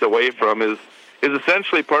that takes away from is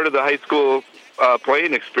essentially part of the high school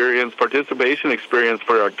playing experience, participation experience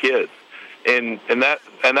for our kids. And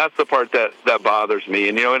that's the part that bothers me.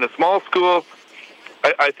 And in a small school,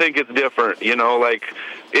 I think it's different.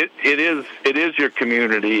 It is your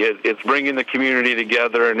community. It's bringing the community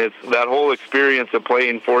together, and it's that whole experience of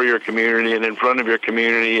playing for your community and in front of your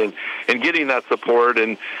community, and getting that support.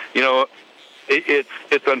 And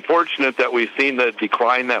it's unfortunate that we've seen the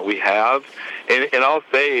decline that we have. And I'll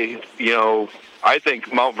say, I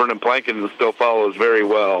think Mount Vernon Plankinton still follows very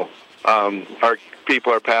well. Our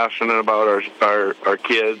people are passionate about our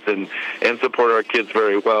kids and support our kids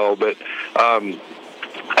very well, but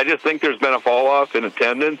I just think there's been a fall off in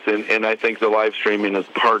attendance, and I think the live streaming is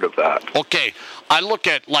part of that. Okay. I look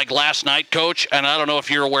at, like, last night, Coach, and I don't know if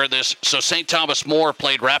you're aware of this. So St. Thomas More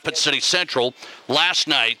played Rapid City Central last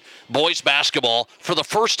night, boys basketball, for the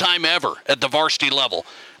first time ever at the varsity level.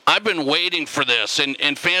 I've been waiting for this,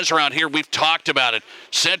 and fans around here, we've talked about it.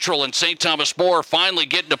 Central and St. Thomas More finally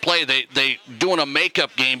getting to play. They doing a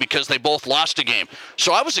makeup game because they both lost a game.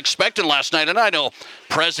 So I was expecting last night, and I know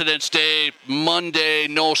President's Day, Monday,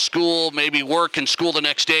 no school, maybe work and school the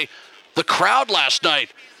next day. The crowd last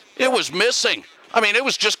night, it was missing. I mean, it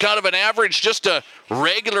was just kind of an average, just a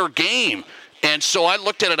regular game. And so I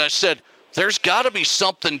looked at it, I said, there's got to be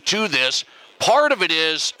something to this. Part of it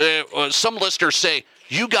is, some listeners say,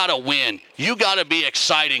 you got to win. You got to be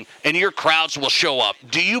exciting, and your crowds will show up.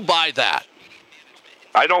 Do you buy that?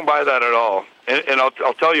 I don't buy that at all, and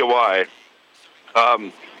I'll tell you why.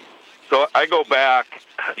 So I go back.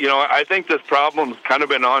 I think this problem's kind of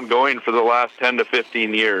been ongoing for the last 10 to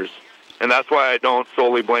 15 years, and that's why I don't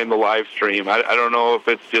solely blame the live stream. I don't know if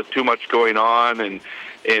it's just too much going on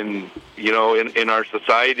in our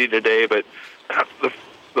society today, but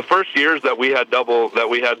the first years that we had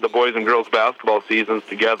the boys and girls basketball seasons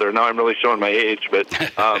together. Now I'm really showing my age, but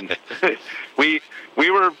we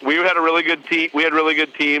had a really good team. We had really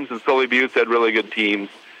good teams, and Sully Buttes had really good teams.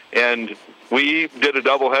 And we did a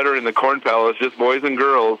doubleheader in the Corn Palace, just boys and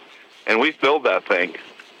girls, and we filled that thing.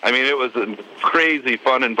 I mean, it was a crazy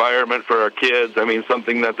fun environment for our kids. I mean,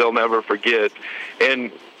 something that they'll never forget.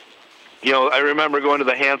 And I remember going to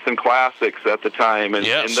the Hanson Classics at the time, and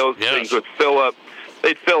those things would fill up.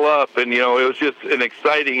 They'd fill up, and it was just an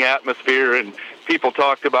exciting atmosphere, and people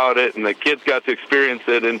talked about it, and the kids got to experience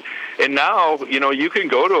it. And now, you can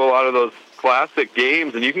go to a lot of those classic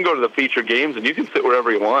games, and you can go to the feature games, and you can sit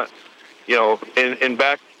wherever you want. And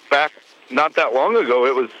back not that long ago,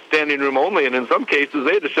 it was standing room only, and in some cases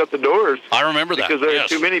they had to shut the doors. I remember that because there were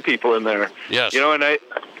too many people in there. Yes. And I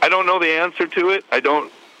don't know the answer to it. I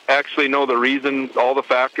don't actually know the reason, all the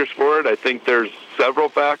factors for it. I think there's several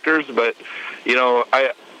factors, but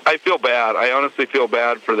I feel bad. I honestly feel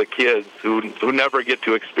bad for the kids who never get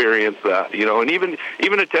to experience that. And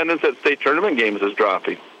even attendance at state tournament games is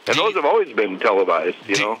dropping. And those have always been televised,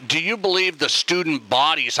 Do you believe the student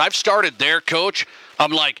bodies? I've started there, Coach.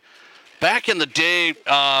 I'm like, back in the day,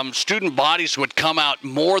 student bodies would come out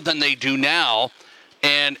more than they do now.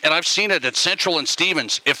 And I've seen it at Central and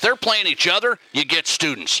Stevens. If they're playing each other, you get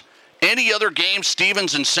students. Any other game,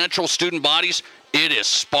 Stevens and Central student bodies, it is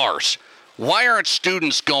sparse. Why aren't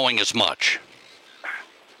students going as much?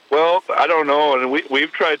 Well, I don't know, and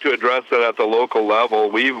we've tried to address that at the local level.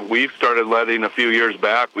 We've started letting, a few years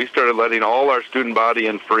back, we started letting all our student body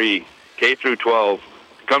in free, K through 12.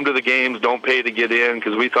 Come to the games, don't pay to get in,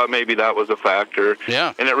 because we thought maybe that was a factor.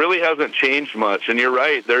 Yeah. And it really hasn't changed much. And you're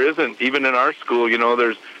right, there isn't, even in our school,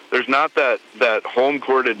 there's not that home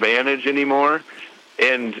court advantage anymore.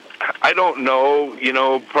 And I don't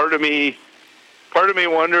know, part of me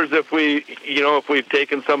wonders if we've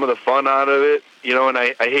taken some of the fun out of it, and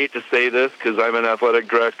I hate to say this because I'm an athletic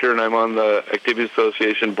director and I'm on the Activities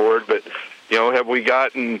Association board, but, have we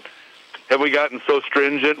gotten so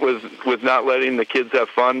stringent with not letting the kids have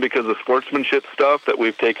fun because of sportsmanship stuff that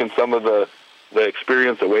we've taken some of the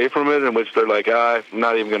experience away from it, in which they're like, I'm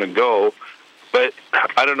not even going to go. But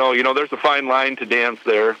I don't know, there's a fine line to dance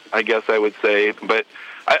there, I guess I would say. But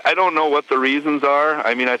I don't know what the reasons are.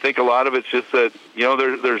 I mean, I think a lot of it's just that,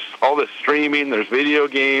 there's all this streaming, there's video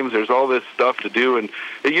games, there's all this stuff to do, and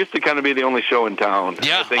it used to kind of be the only show in town.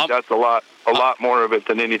 Yeah, I think that's a lot more of it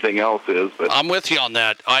than anything else is. But I'm with you on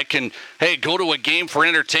that. I can, go to a game for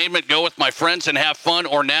entertainment, go with my friends and have fun,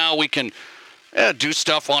 or now we can do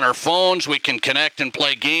stuff on our phones. We can connect and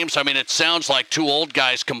play games. I mean, it sounds like two old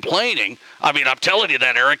guys complaining. I mean, I'm telling you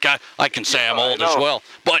that, Eric. I can say I'm old as well.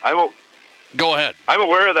 But go ahead. I'm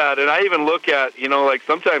aware of that, and I even look at, like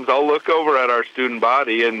sometimes I'll look over at our student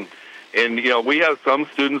body, and we have some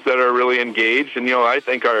students that are really engaged, and, I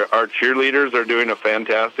think our cheerleaders are doing a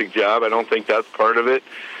fantastic job. I don't think that's part of it.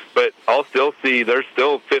 But I'll still see there's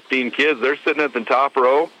still 15 kids. They're sitting at the top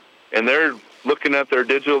row, and they're looking at their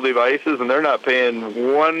digital devices, and they're not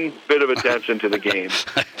paying one bit of attention to the game.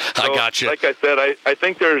 I got you. Like I said, I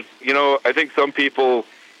think there's, I think some people,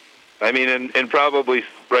 I mean, and probably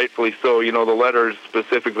rightfully so, the letter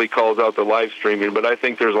specifically calls out the live streaming, but I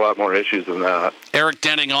think there's a lot more issues than that. Eric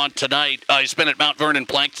Denning on tonight. He's been at Mount Vernon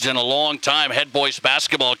Plankinton a long time, head boys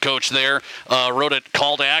basketball coach there. Wrote a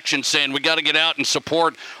call to action saying we got to get out and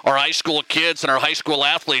support our high school kids and our high school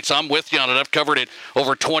athletes. I'm with you on it. I've covered it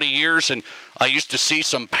over 20 years, and I used to see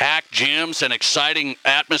some packed gyms and exciting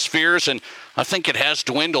atmospheres, and I think it has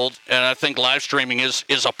dwindled, and I think live streaming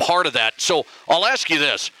is a part of that. So I'll ask you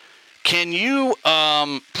this. Can you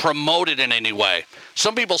promote it in any way?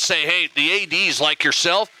 Some people say, hey, the ADs like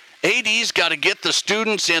yourself, ADs got to get the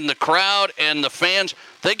students in the crowd and the fans.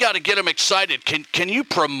 They got to get them excited. Can you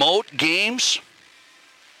promote games?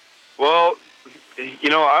 Well,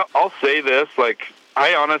 I'll say this. Like,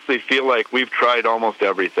 I honestly feel like we've tried almost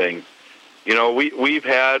everything. We've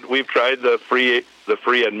tried the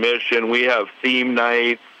free admission. We have theme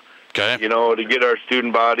nights. Okay. To get our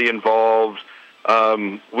student body involved.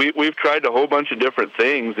 We've tried a whole bunch of different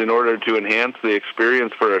things in order to enhance the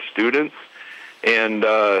experience for our students, and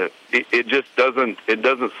it just doesn't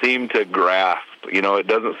seem to grasp. It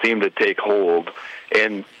doesn't seem to take hold.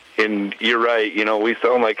 And you're right. We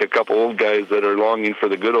sound like a couple old guys that are longing for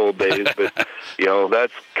the good old days, but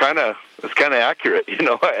that's kind of accurate.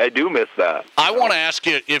 I do miss that. I want to ask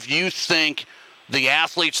you if you think the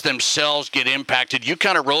athletes themselves get impacted. You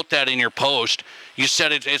kind of wrote that in your post. You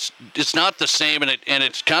said it's not the same, and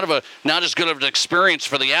it's kind of not as good of an experience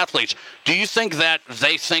for the athletes. Do you think that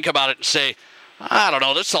they think about it and say, I don't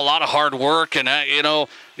know, this is a lot of hard work, and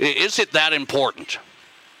is it that important?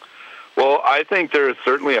 Well, I think there is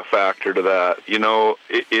certainly a factor to that. You know,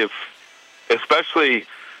 if especially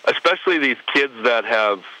these kids that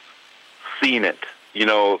have seen it. You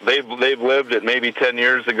know, they've lived it maybe 10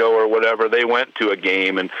 years ago or whatever. They went to a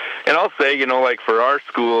game, and I'll say, you know, like for our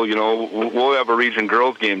school, you know, we'll have a region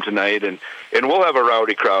girls game tonight, and we'll have a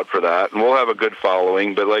rowdy crowd for that, and we'll have a good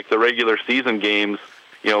following. But like the regular season games,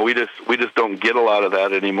 you know, we just don't get a lot of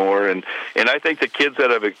that anymore. And I think the kids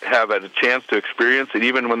that have had a chance to experience it,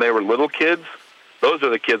 even when they were little kids, those are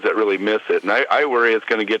the kids that really miss it. And I worry it's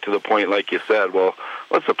going to get to the point, like you said, well,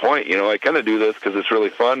 what's the point? You know, I kind of do this because it's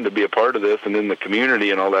really fun to be a part of this and in the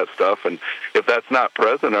community and all that stuff. And if that's not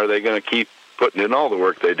present, are they going to keep putting in all the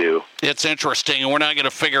work they do? It's interesting, and we're not going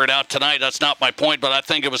to figure it out tonight. That's not my point, but I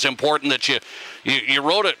think it was important that you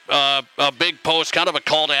wrote a big post, kind of a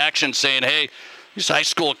call to action saying, hey, these high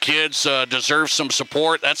school kids deserve some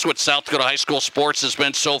support. That's what South Dakota high school sports has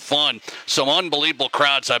been so fun. Some unbelievable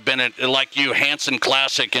crowds. I've been in, like you, Hanson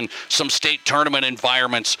Classic and some state tournament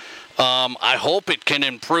environments. I hope it can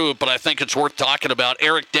improve, but I think it's worth talking about.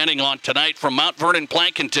 Eric Denning on tonight from Mount Vernon,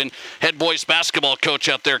 Plankinton, head boys basketball coach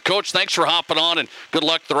out there. Coach, thanks for hopping on, and good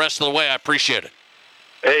luck the rest of the way. I appreciate it.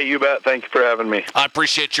 Hey, you bet. Thank you for having me. I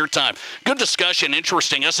appreciate your time. Good discussion.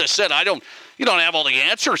 Interesting. As I said, you don't have all the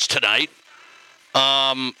answers tonight.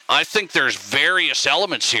 I think there's various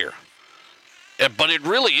elements here, but it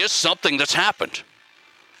really is something that's happened.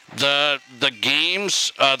 The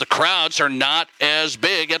games, the crowds are not as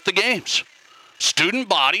big at the games. Student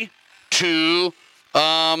body to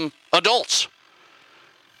adults.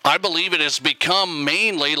 I believe it has become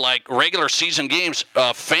mainly like regular season games,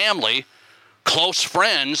 family, close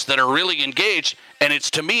friends that are really engaged. And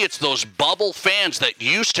to me, it's those bubble fans that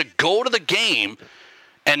used to go to the game.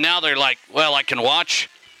 And now they're like, well, I can watch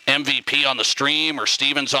MVP on the stream or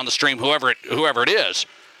Stevens on the stream, whoever it is.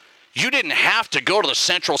 You didn't have to go to the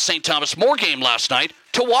Central St. Thomas More game last night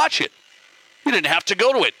to watch it. You didn't have to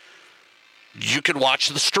go to it. You could watch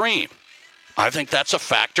the stream. I think that's a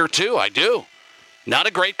factor, too. I do. Not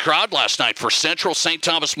a great crowd last night for Central St.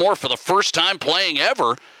 Thomas More for the first time playing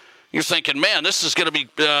ever. You're thinking, man, this is going to be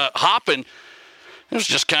hopping. It was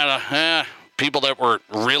just kind of people that were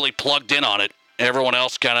really plugged in on it. Everyone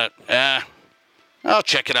else kind of, I'll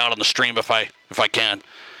check it out on the stream if I can.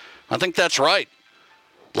 I think that's right.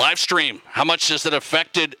 Live stream, how much has it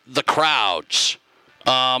affected the crowds?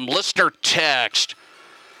 Listener text,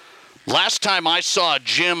 last time I saw a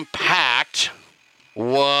gym packed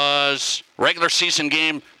was regular season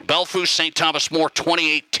game, Belfouche St. Thomas More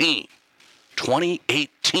 2018.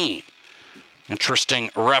 2018. Interesting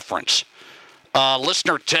reference.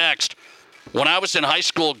 Listener text, when I was in high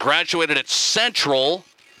school, graduated at Central,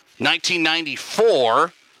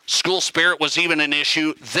 1994. School spirit was even an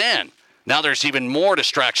issue then. Now there's even more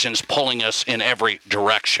distractions pulling us in every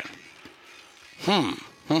direction. I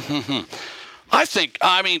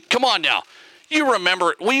mean, come on now. You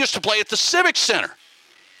remember, we used to play at the Civic Center.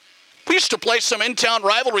 We used to play some in-town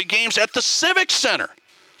rivalry games at the Civic Center.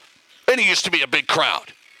 And it used to be a big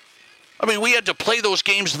crowd. I mean, we had to play those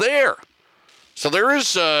games there. So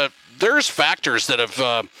there's factors that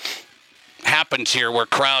have happened here where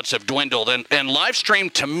crowds have dwindled, and live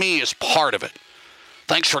stream to me is part of it.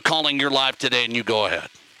 Thanks for calling. You're live today, and you go ahead.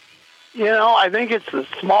 You know, I think it's a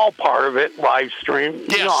small part of it, live stream.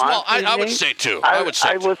 Yeah, small. I would say too. I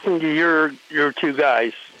listen to your two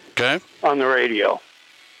guys on the radio.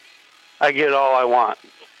 I get all I want.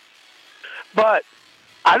 But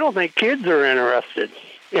I don't think kids are interested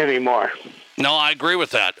anymore. No, I agree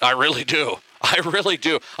with that. I really do. I really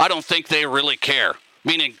do. I don't think they really care.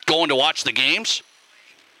 Meaning going to watch the games?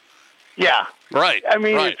 Yeah. Right. I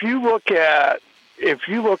mean, right. if you look at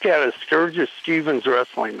a Sturgis-Stevens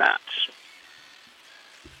wrestling match,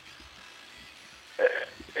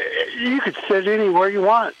 you could sit anywhere you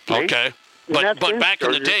want. Okay. But back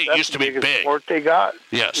in the day, it used to be big. Sport they got.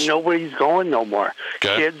 Yes. Nobody's going no more.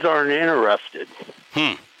 Okay. Kids aren't interested.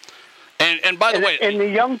 And by the way, and the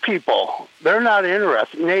young people, they're not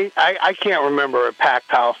interested. Nate, I can't remember a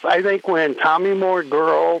packed house. I think when Tommy Moore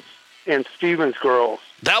girls and Stevens girls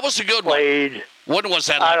that was a good played. When was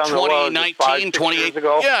that? Like 2019, 2018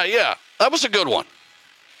 ago? Yeah. That was a good one.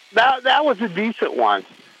 That was a decent one.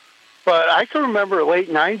 But I can remember late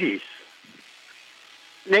 90s.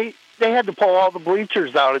 They had to pull all the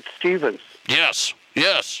bleachers out at Stevens. Yes.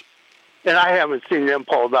 And I haven't seen them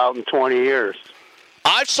pulled out in 20 years.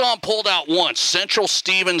 I saw them pulled out once. Central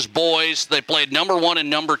Stevens boys, they played number 1 and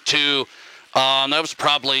number 2. That was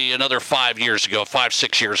probably another 5 years ago,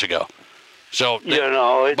 5-6 years ago. So,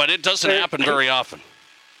 but it doesn't happen very often.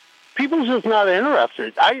 People's just not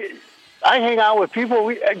interested. I hang out with people.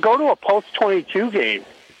 We go to a post-22 game.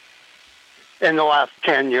 in the last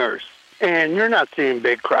 10 years. And you're not seeing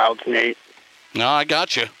big crowds, Nate. No, I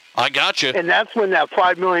got you. And that's when that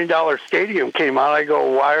 $5 million stadium came out. I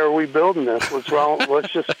go, why are we building this? What's wrong?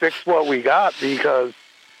 Let's just fix what we got because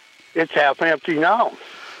it's half empty now.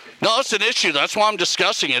 No, it's an issue. That's why I'm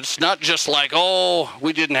discussing it. It's not just like, oh,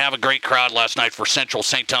 we didn't have a great crowd last night for Central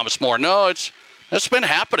St. Thomas More. No, it's been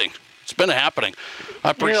happening. It's been happening.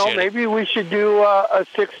 I appreciate it. Maybe we should do a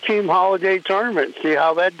 6-team holiday tournament, see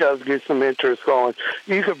how that does get some interest going.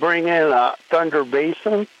 You could bring in Thunder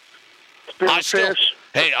Basin, Spearfish.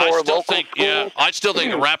 I still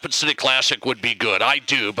think the Rapid City Classic would be good. I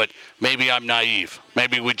do, but maybe I'm naive.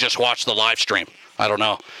 Maybe we just watch the live stream. I don't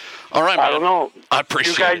know. All right, man. I don't know. I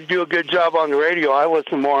appreciate it. You guys do a good job on the radio. I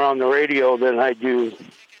listen more on the radio than I do.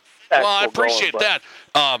 Well, I appreciate that.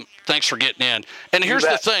 Thanks for getting in. And here's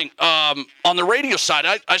the thing. On the radio side,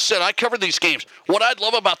 I said I cover these games. What I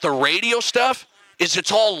love about the radio stuff is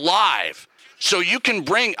it's all live. So you can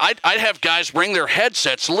I'd have guys bring their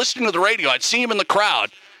headsets, listening to the radio. I'd see them in the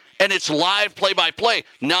crowd, and it's live play-by-play,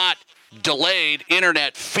 not delayed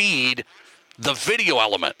internet feed, the video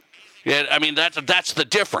element. Yeah, I mean, that's the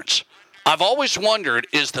difference. I've always wondered,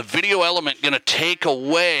 is the video element going to take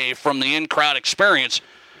away from the in-crowd experience?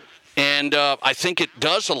 And I think it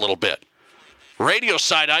does a little bit. Radio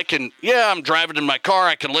side, I'm driving in my car,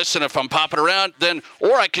 I can listen if I'm popping around,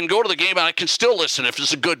 or I can go to the game and I can still listen if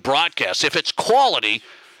it's a good broadcast. If it's quality,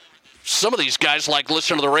 some of these guys like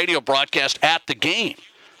listening to the radio broadcast at the game.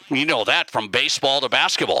 You know that from baseball to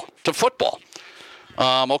basketball to football.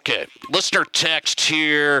 Okay, listener text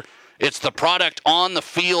here. It's the product on the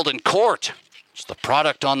field and court. It's the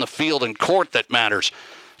product on the field and court that matters.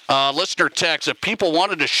 Listener text, if people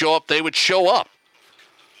wanted to show up, they would show up.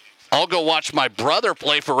 I'll go watch my brother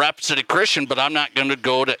play for Rapid City Christian, but I'm not going to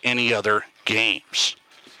go to any other games.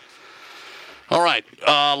 All right.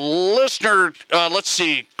 Listener, let's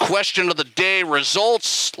see. Question of the day,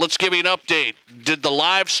 results. Let's give you an update. Did the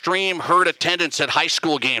live stream hurt attendance at high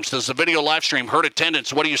school games? Does the video live stream hurt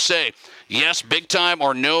attendance? What do you say? Yes, big time,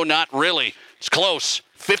 or no, not really? It's close.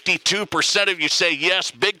 52% of you say yes,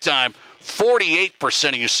 big time. 48%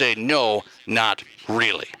 of you say no, not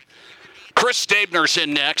really. Chris Stoebner's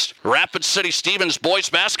in next. Rapid City Stevens boys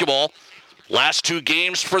basketball. Last 2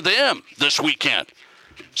 games for them this weekend.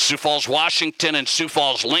 Sioux Falls, Washington, and Sioux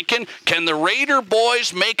Falls, Lincoln. Can the Raider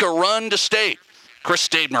boys make a run to state? Chris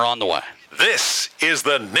Stoebner on the way. This is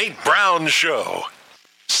the Nate Brown Show.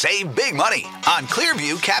 Save big money on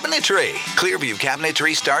Clearview Cabinetry. Clearview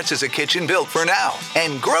Cabinetry starts as a kitchen built for now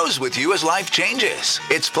and grows with you as life changes.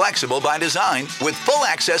 It's flexible by design with full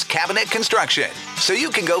access cabinet construction, so you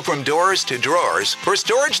can go from doors to drawers for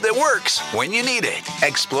storage that works when you need it.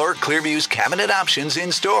 Explore Clearview's cabinet options in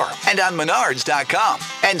store and on Menards.com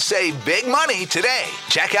and save big money today.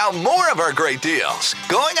 Check out more of our great deals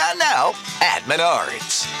going on now at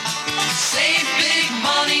Menards. Save big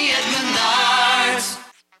money at Menards.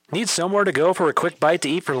 Need somewhere to go for a quick bite to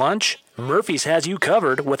eat for lunch? Murphy's has you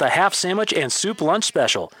covered with a half sandwich and soup lunch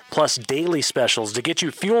special, plus daily specials to get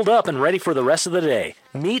you fueled up and ready for the rest of the day.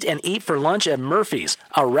 Meet and eat for lunch at Murphy's,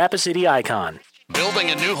 a Rapid City icon. Building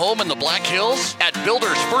a new home in the Black Hills? At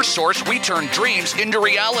Builders First Source, we turn dreams into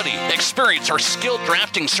reality. Experience our skilled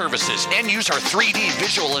drafting services and use our 3D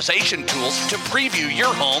visualization tools to preview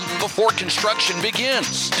your home before construction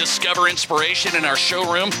begins. Discover inspiration in our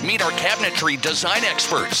showroom, meet our cabinetry design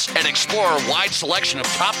experts, and explore our wide selection of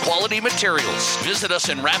top quality materials. Visit us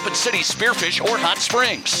in Rapid City, Spearfish, or Hot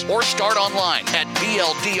Springs, or start online at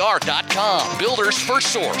bldr.com. Builders First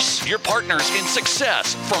Source, your partners in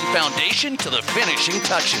success from foundation to the finishing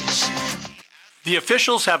touches. The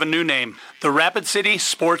officials have a new name. The Rapid City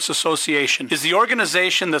Sports Association is the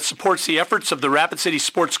organization that supports the efforts of the Rapid City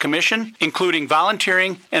Sports Commission, including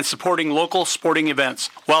volunteering and supporting local sporting events,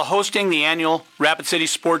 while hosting the annual Rapid City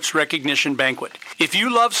Sports Recognition Banquet. If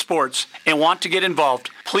you love sports and want to get involved,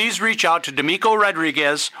 please reach out to D'Amico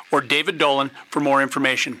Rodriguez or David Dolan for more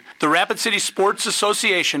information. The Rapid City Sports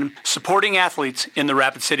Association, supporting athletes in the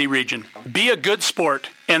Rapid City region. Be a good sport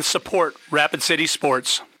and support Rapid City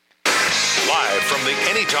Sports. Live from the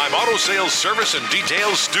Anytime Auto Sales Service and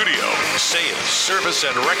Details Studio. Sales, service,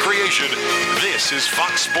 and recreation. This is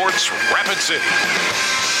Fox Sports Rapid City.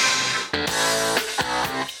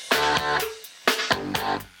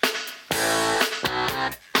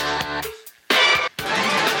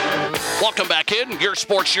 Welcome back in. Your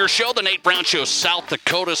Sports, Your Show. The Nate Brown Show, South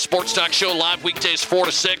Dakota Sports Talk Show, live weekdays 4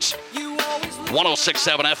 to 6.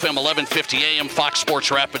 106.7 FM, 1150 AM, Fox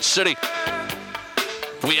Sports Rapid City.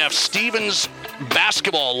 We have Stevens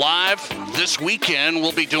basketball live this weekend.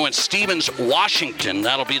 We'll be doing Stevens, Washington.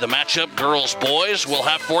 That'll be the matchup, girls, boys. We'll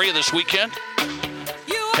have for you this weekend.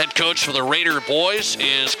 Head coach for the Raider boys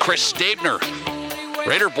is Chris Stoebner.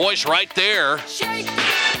 Raider boys right there.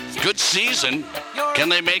 Good season. Can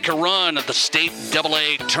they make a run at the state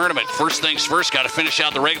AA tournament? First things first, got to finish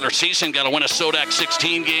out the regular season. Got to win a SODAC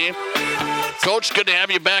 16 game. Coach, good to have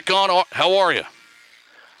you back on. How are you?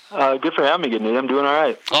 Good for having me, Nate. I'm doing all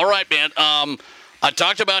right. All right, man. I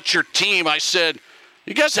talked about your team. I said,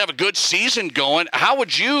 you guys have a good season going. How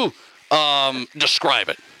would you describe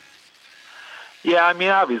it? Yeah, I mean,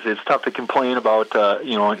 obviously it's tough to complain about,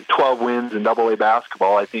 12 wins in AA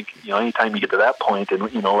basketball. I think, anytime you get to that point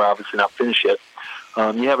and, we're obviously not finished yet,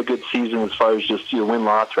 you have a good season as far as just your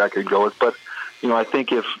win-loss record goes. But, I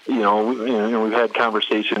think if, we've had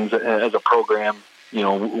conversations as a program,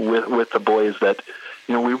 with the boys that,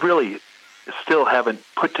 we really still haven't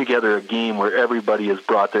put together a game where everybody has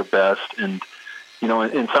brought their best. And,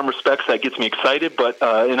 in some respects that gets me excited, but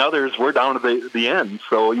in others we're down to the end.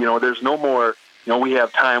 So, there's no more, we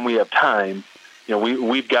have time. We've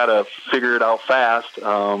got to figure it out fast,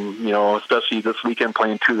 especially this weekend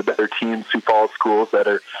playing two of the better teams, Sioux Falls schools that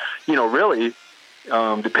are, really,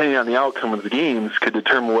 depending on the outcome of the games, could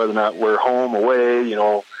determine whether or not we're home, away,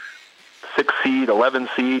 6 seed, 11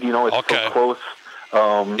 seed, it's so close.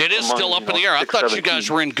 It is still up in the air. I thought you guys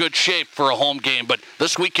were in good shape for a home game, but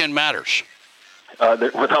this weekend matters.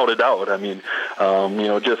 Without a doubt. I mean,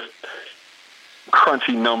 just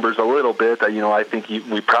crunching numbers a little bit. I think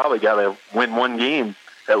we probably got to win one game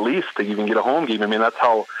at least to even get a home game. I mean, that's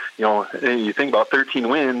how, you think about 13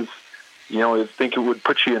 wins, I think it would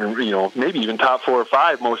put you in, maybe even top 4 or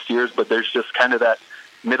 5 most years, but there's just kind of that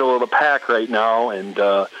middle of the pack right now,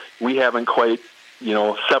 and we haven't quite,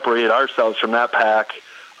 separated ourselves from that pack.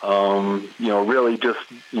 Really just,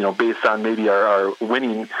 based on maybe our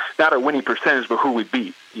winning, not our winning percentage, but who we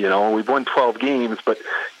beat. We've won 12 games, but,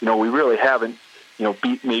 we really haven't,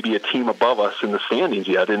 beat maybe a team above us in the standings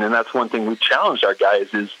yet. And that's one thing we've challenged our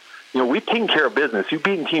guys is, we've taken care of business. You've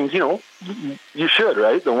beaten teams, you should,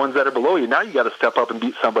 right? The ones that are below you. Now you got to step up and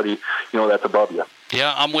beat somebody, that's above you.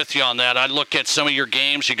 Yeah, I'm with you on that. I look at some of your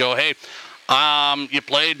games. You go, hey, you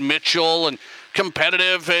played Mitchell and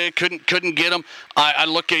competitive, couldn't get them. I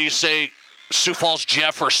look at you, say Sioux Falls,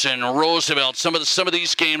 Jefferson, Roosevelt. Some of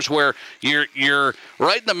these games where you're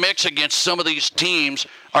right in the mix against some of these teams.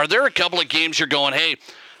 Are there a couple of games you're going, hey,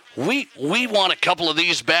 we want a couple of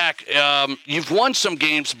these back? You've won some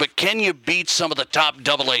games, but can you beat some of the top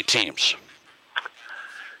AA teams?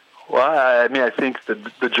 Well, I mean, I think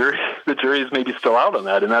the jury is maybe still out on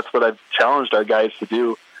that, and that's what I've challenged our guys to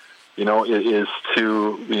do. Is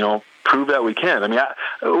to prove that we can. I mean,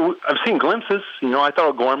 I've seen glimpses. I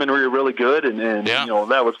thought Gorman were really good, and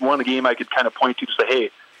that was one game I could kind of point to say, hey,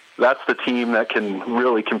 that's the team that can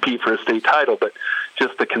really compete for a state title. But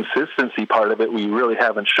just the consistency part of it, we really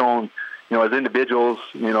haven't shown, as individuals,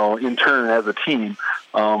 in turn as a team.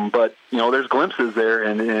 But there's glimpses there,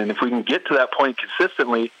 and if we can get to that point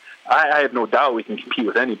consistently, I have no doubt we can compete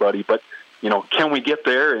with anybody. But can we get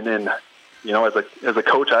there? And then, as a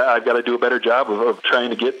coach, I've got to do a better job of trying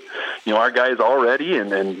to get, our guys all ready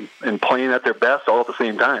and playing at their best all at the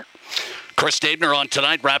same time. Chris Stoebner on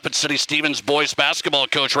tonight, Rapid City Stevens boys basketball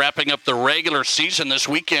coach, wrapping up the regular season this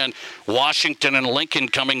weekend. Washington and Lincoln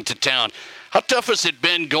coming to town. How tough has it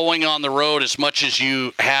been going on the road as much as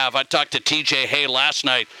you have? I talked to TJ Hay last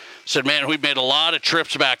night. Said, man, we've made a lot of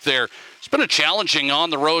trips back there. It's been a challenging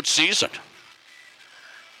on-the-road season.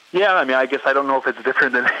 Yeah, I mean, I guess I don't know if it's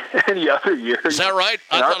different than any other year. Is that right?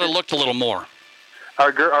 I thought it looked a little more.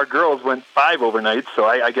 Our girls went 5 overnights, so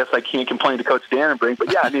I guess I can't complain to Coach Dannenbrink.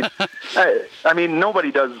 But yeah, I mean, I mean,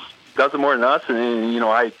 nobody does it more than us. And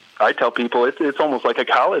I tell people it's almost like a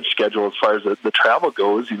college schedule as far as the travel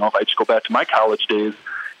goes. If I just go back to my college days,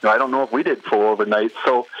 I don't know if we did 4 overnights.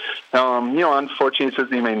 So, unfortunately, it's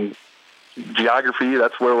just, I mean, geography.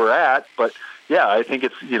 That's where we're at. But yeah, I think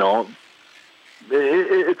it's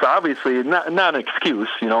it's obviously not an excuse.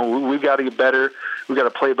 We've got to get better. We've got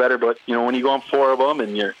to play better. But when you go on 4 of them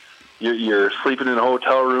and you're sleeping in a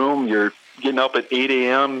hotel room, you're getting up at 8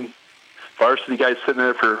 a.m. Varsity guys sitting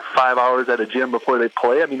there for 5 hours at a gym before they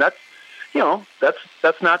play. I mean, that's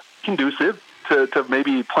not conducive to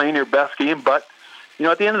maybe playing your best game. But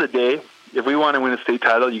at the end of the day, if we want to win a state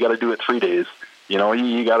title, you got to do it 3 days.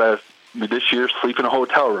 You got to this year sleep in a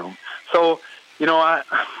hotel room. So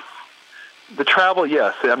the travel,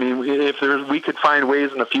 yes. I mean, if we could find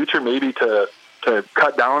ways in the future maybe to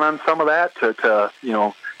cut down on some of that, to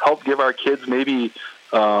help give our kids maybe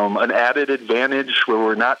an added advantage where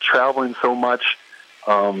we're not traveling so much.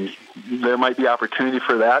 there might be opportunity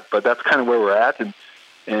for that, but that's kind of where we're at. And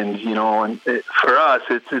for us,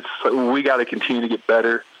 it's we got to continue to get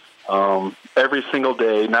better every single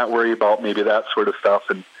day, not worry about maybe that sort of stuff.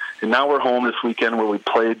 And now we're home this weekend where we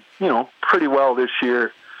played, pretty well this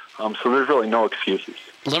year. So there's really no excuses.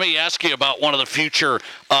 Let me ask you about one of the future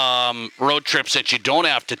road trips that you don't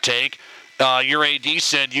have to take. Your AD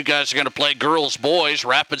said you guys are going to play girls, boys,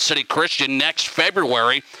 Rapid City Christian next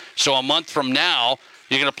February. So a month from now,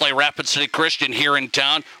 you're going to play Rapid City Christian here in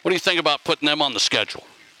town. What do you think about putting them on the schedule?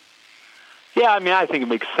 Yeah, I think it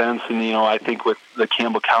makes sense. And, I think with the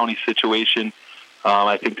Campbell County situation,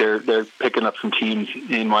 I think they're picking up some teams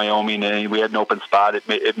in Wyoming, and we had an open spot.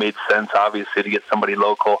 It made sense, obviously, to get somebody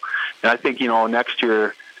local. And I think, next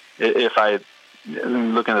year, if I'm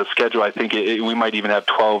looking at the schedule, I think we might even have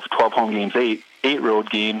 12 home games, eight road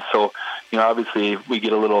games. So, obviously, we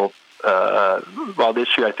get a little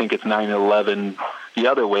this year I think it's 9-11 the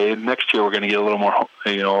other way. Next year we're going to get a little more,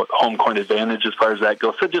 home court advantage as far as that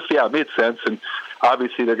goes. So it made sense. And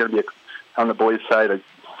obviously they're going to be, on the boys' side,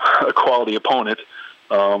 a quality opponent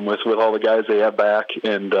with all the guys they have back.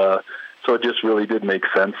 And so it just really did make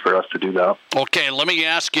sense for us to do that. Okay, let me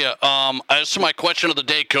ask you, as to my question of the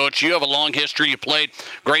day, Coach, you have a long history. You played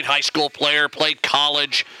great high school player, played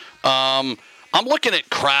college. I'm looking at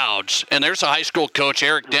crowds, and there's a high school coach,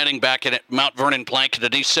 Eric Denning, back at Mount Vernon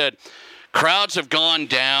Plankinton. He said crowds have gone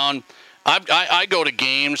down. I go to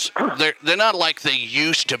games. They're not like they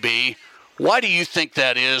used to be. Why do you think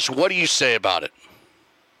that is? What do you say about it?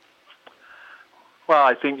 Well,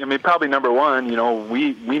 I think, probably number one,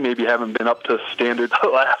 we maybe haven't been up to standard the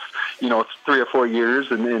last, 3 or 4 years.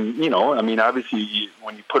 And obviously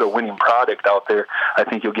when you put a winning product out there, I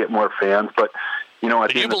think you'll get more fans. But,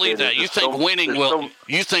 do you believe that? You think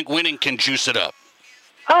you think winning can juice it up?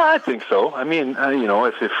 I think so.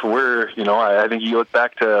 If we're, I think you look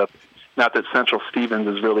back to, not that Central Stevens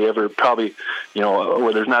is really ever probably,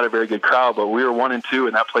 where there's not a very good crowd, but we were 1-2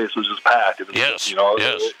 and that place was just packed. It was, yes.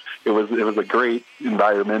 It was a great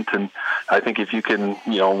environment, and I think if you can,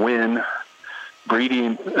 win,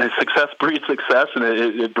 success breeds success, and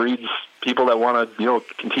it breeds people that want to,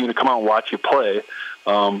 continue to come out and watch you play.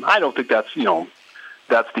 I don't think that's,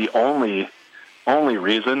 that's the only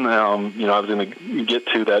reason. I was going to get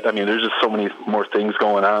to that. There's just so many more things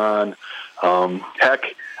going on.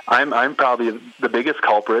 Heck, I'm probably the biggest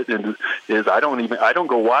culprit, and is I don't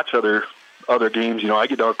go watch other games. I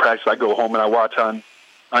get done with practice, I go home and I watch on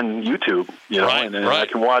YouTube. Right. I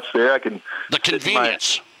can watch there. I can the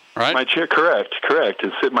convenience. Right. My chair, correct.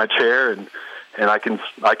 And sit in my chair and I can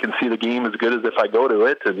see the game as good as if I go to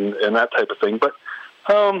it and that type of thing. But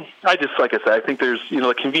I just, like I said, I think there's,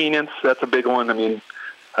 the convenience, that's a big one.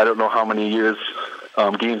 I don't know how many years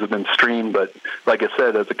games have been streamed, but like I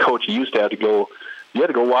said, as a coach, you used to have to go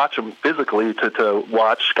watch them physically to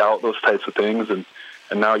watch, scout, those types of things, and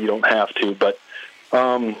now you don't have to. But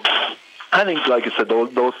I think, like I said,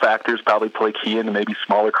 those factors probably play key into maybe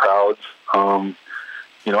smaller crowds.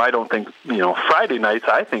 I don't think, Friday nights,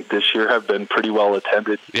 I think this year have been pretty well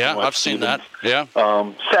attended. Yeah, I've seen that. Yeah.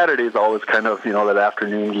 Saturday's always kind of, that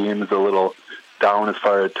afternoon game is a little down as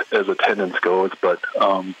far as attendance goes. But,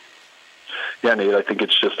 yeah, Nate, I think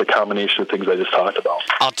it's just a combination of things I just talked about.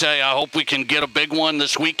 I'll tell you, I hope we can get a big one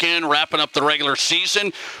this weekend, wrapping up the regular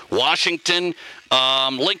season. Washington,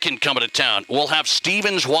 Lincoln coming to town. We'll have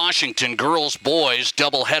Stevens, Washington, girls, boys,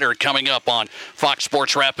 doubleheader coming up on Fox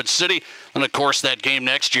Sports Rapid City. And, of course, that game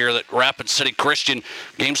next year, that Rapid City Christian,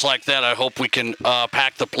 games like that, I hope we can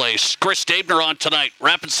pack the place. Chris Stoebner on tonight.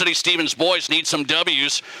 Rapid City Stevens boys need some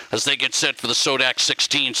W's as they get set for the Sodak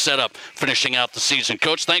 16 setup, finishing out the season.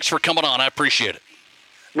 Coach, thanks for coming on. I appreciate it.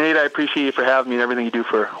 Nate, I appreciate you for having me and everything you do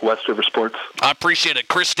for West River Sports. I appreciate it.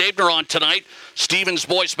 Chris Stoebner on tonight, Stevens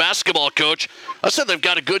boys basketball coach. I said they've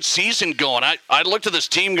got a good season going. I looked at this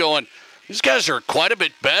team going, these guys are quite a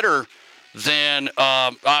bit better than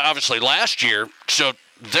obviously last year. So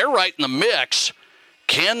they're right in the mix.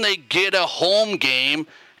 Can they get a home game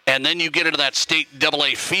and then you get into that state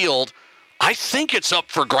AA field? I think it's up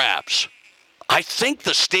for grabs. I think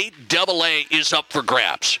the state AA is up for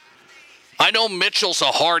grabs. I know Mitchell's a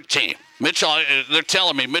hard team. They're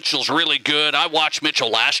telling me Mitchell's really good. I watched Mitchell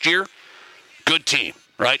last year. Good team,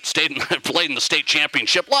 right? Played in the state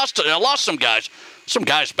championship. Lost some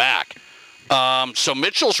guys back. So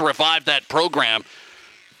Mitchell's revived that program.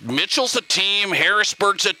 Mitchell's a team.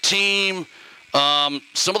 Harrisburg's a team.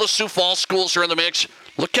 Some of the Sioux Falls schools are in the mix.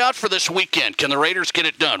 Look out for this weekend. Can the Raiders get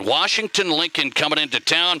it done? Washington, Lincoln coming into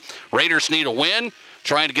town. Raiders need a win,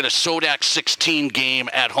 trying to get a Sodak 16 game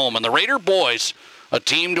at home. And the Raider boys, a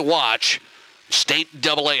team to watch. State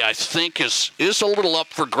AA, I think, is a little up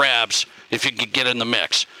for grabs if you can get in the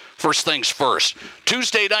mix. First things first.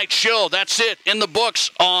 Tuesday night show, that's it, in the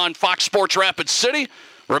books on Fox Sports Rapid City.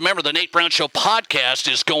 Remember, the Nate Brown Show podcast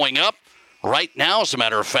is going up right now, as a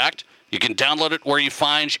matter of fact. You can download it where you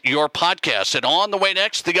find your podcast. And on the way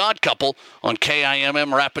next, The Odd Couple on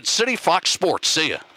KIMM Rapid City, Fox Sports. See ya.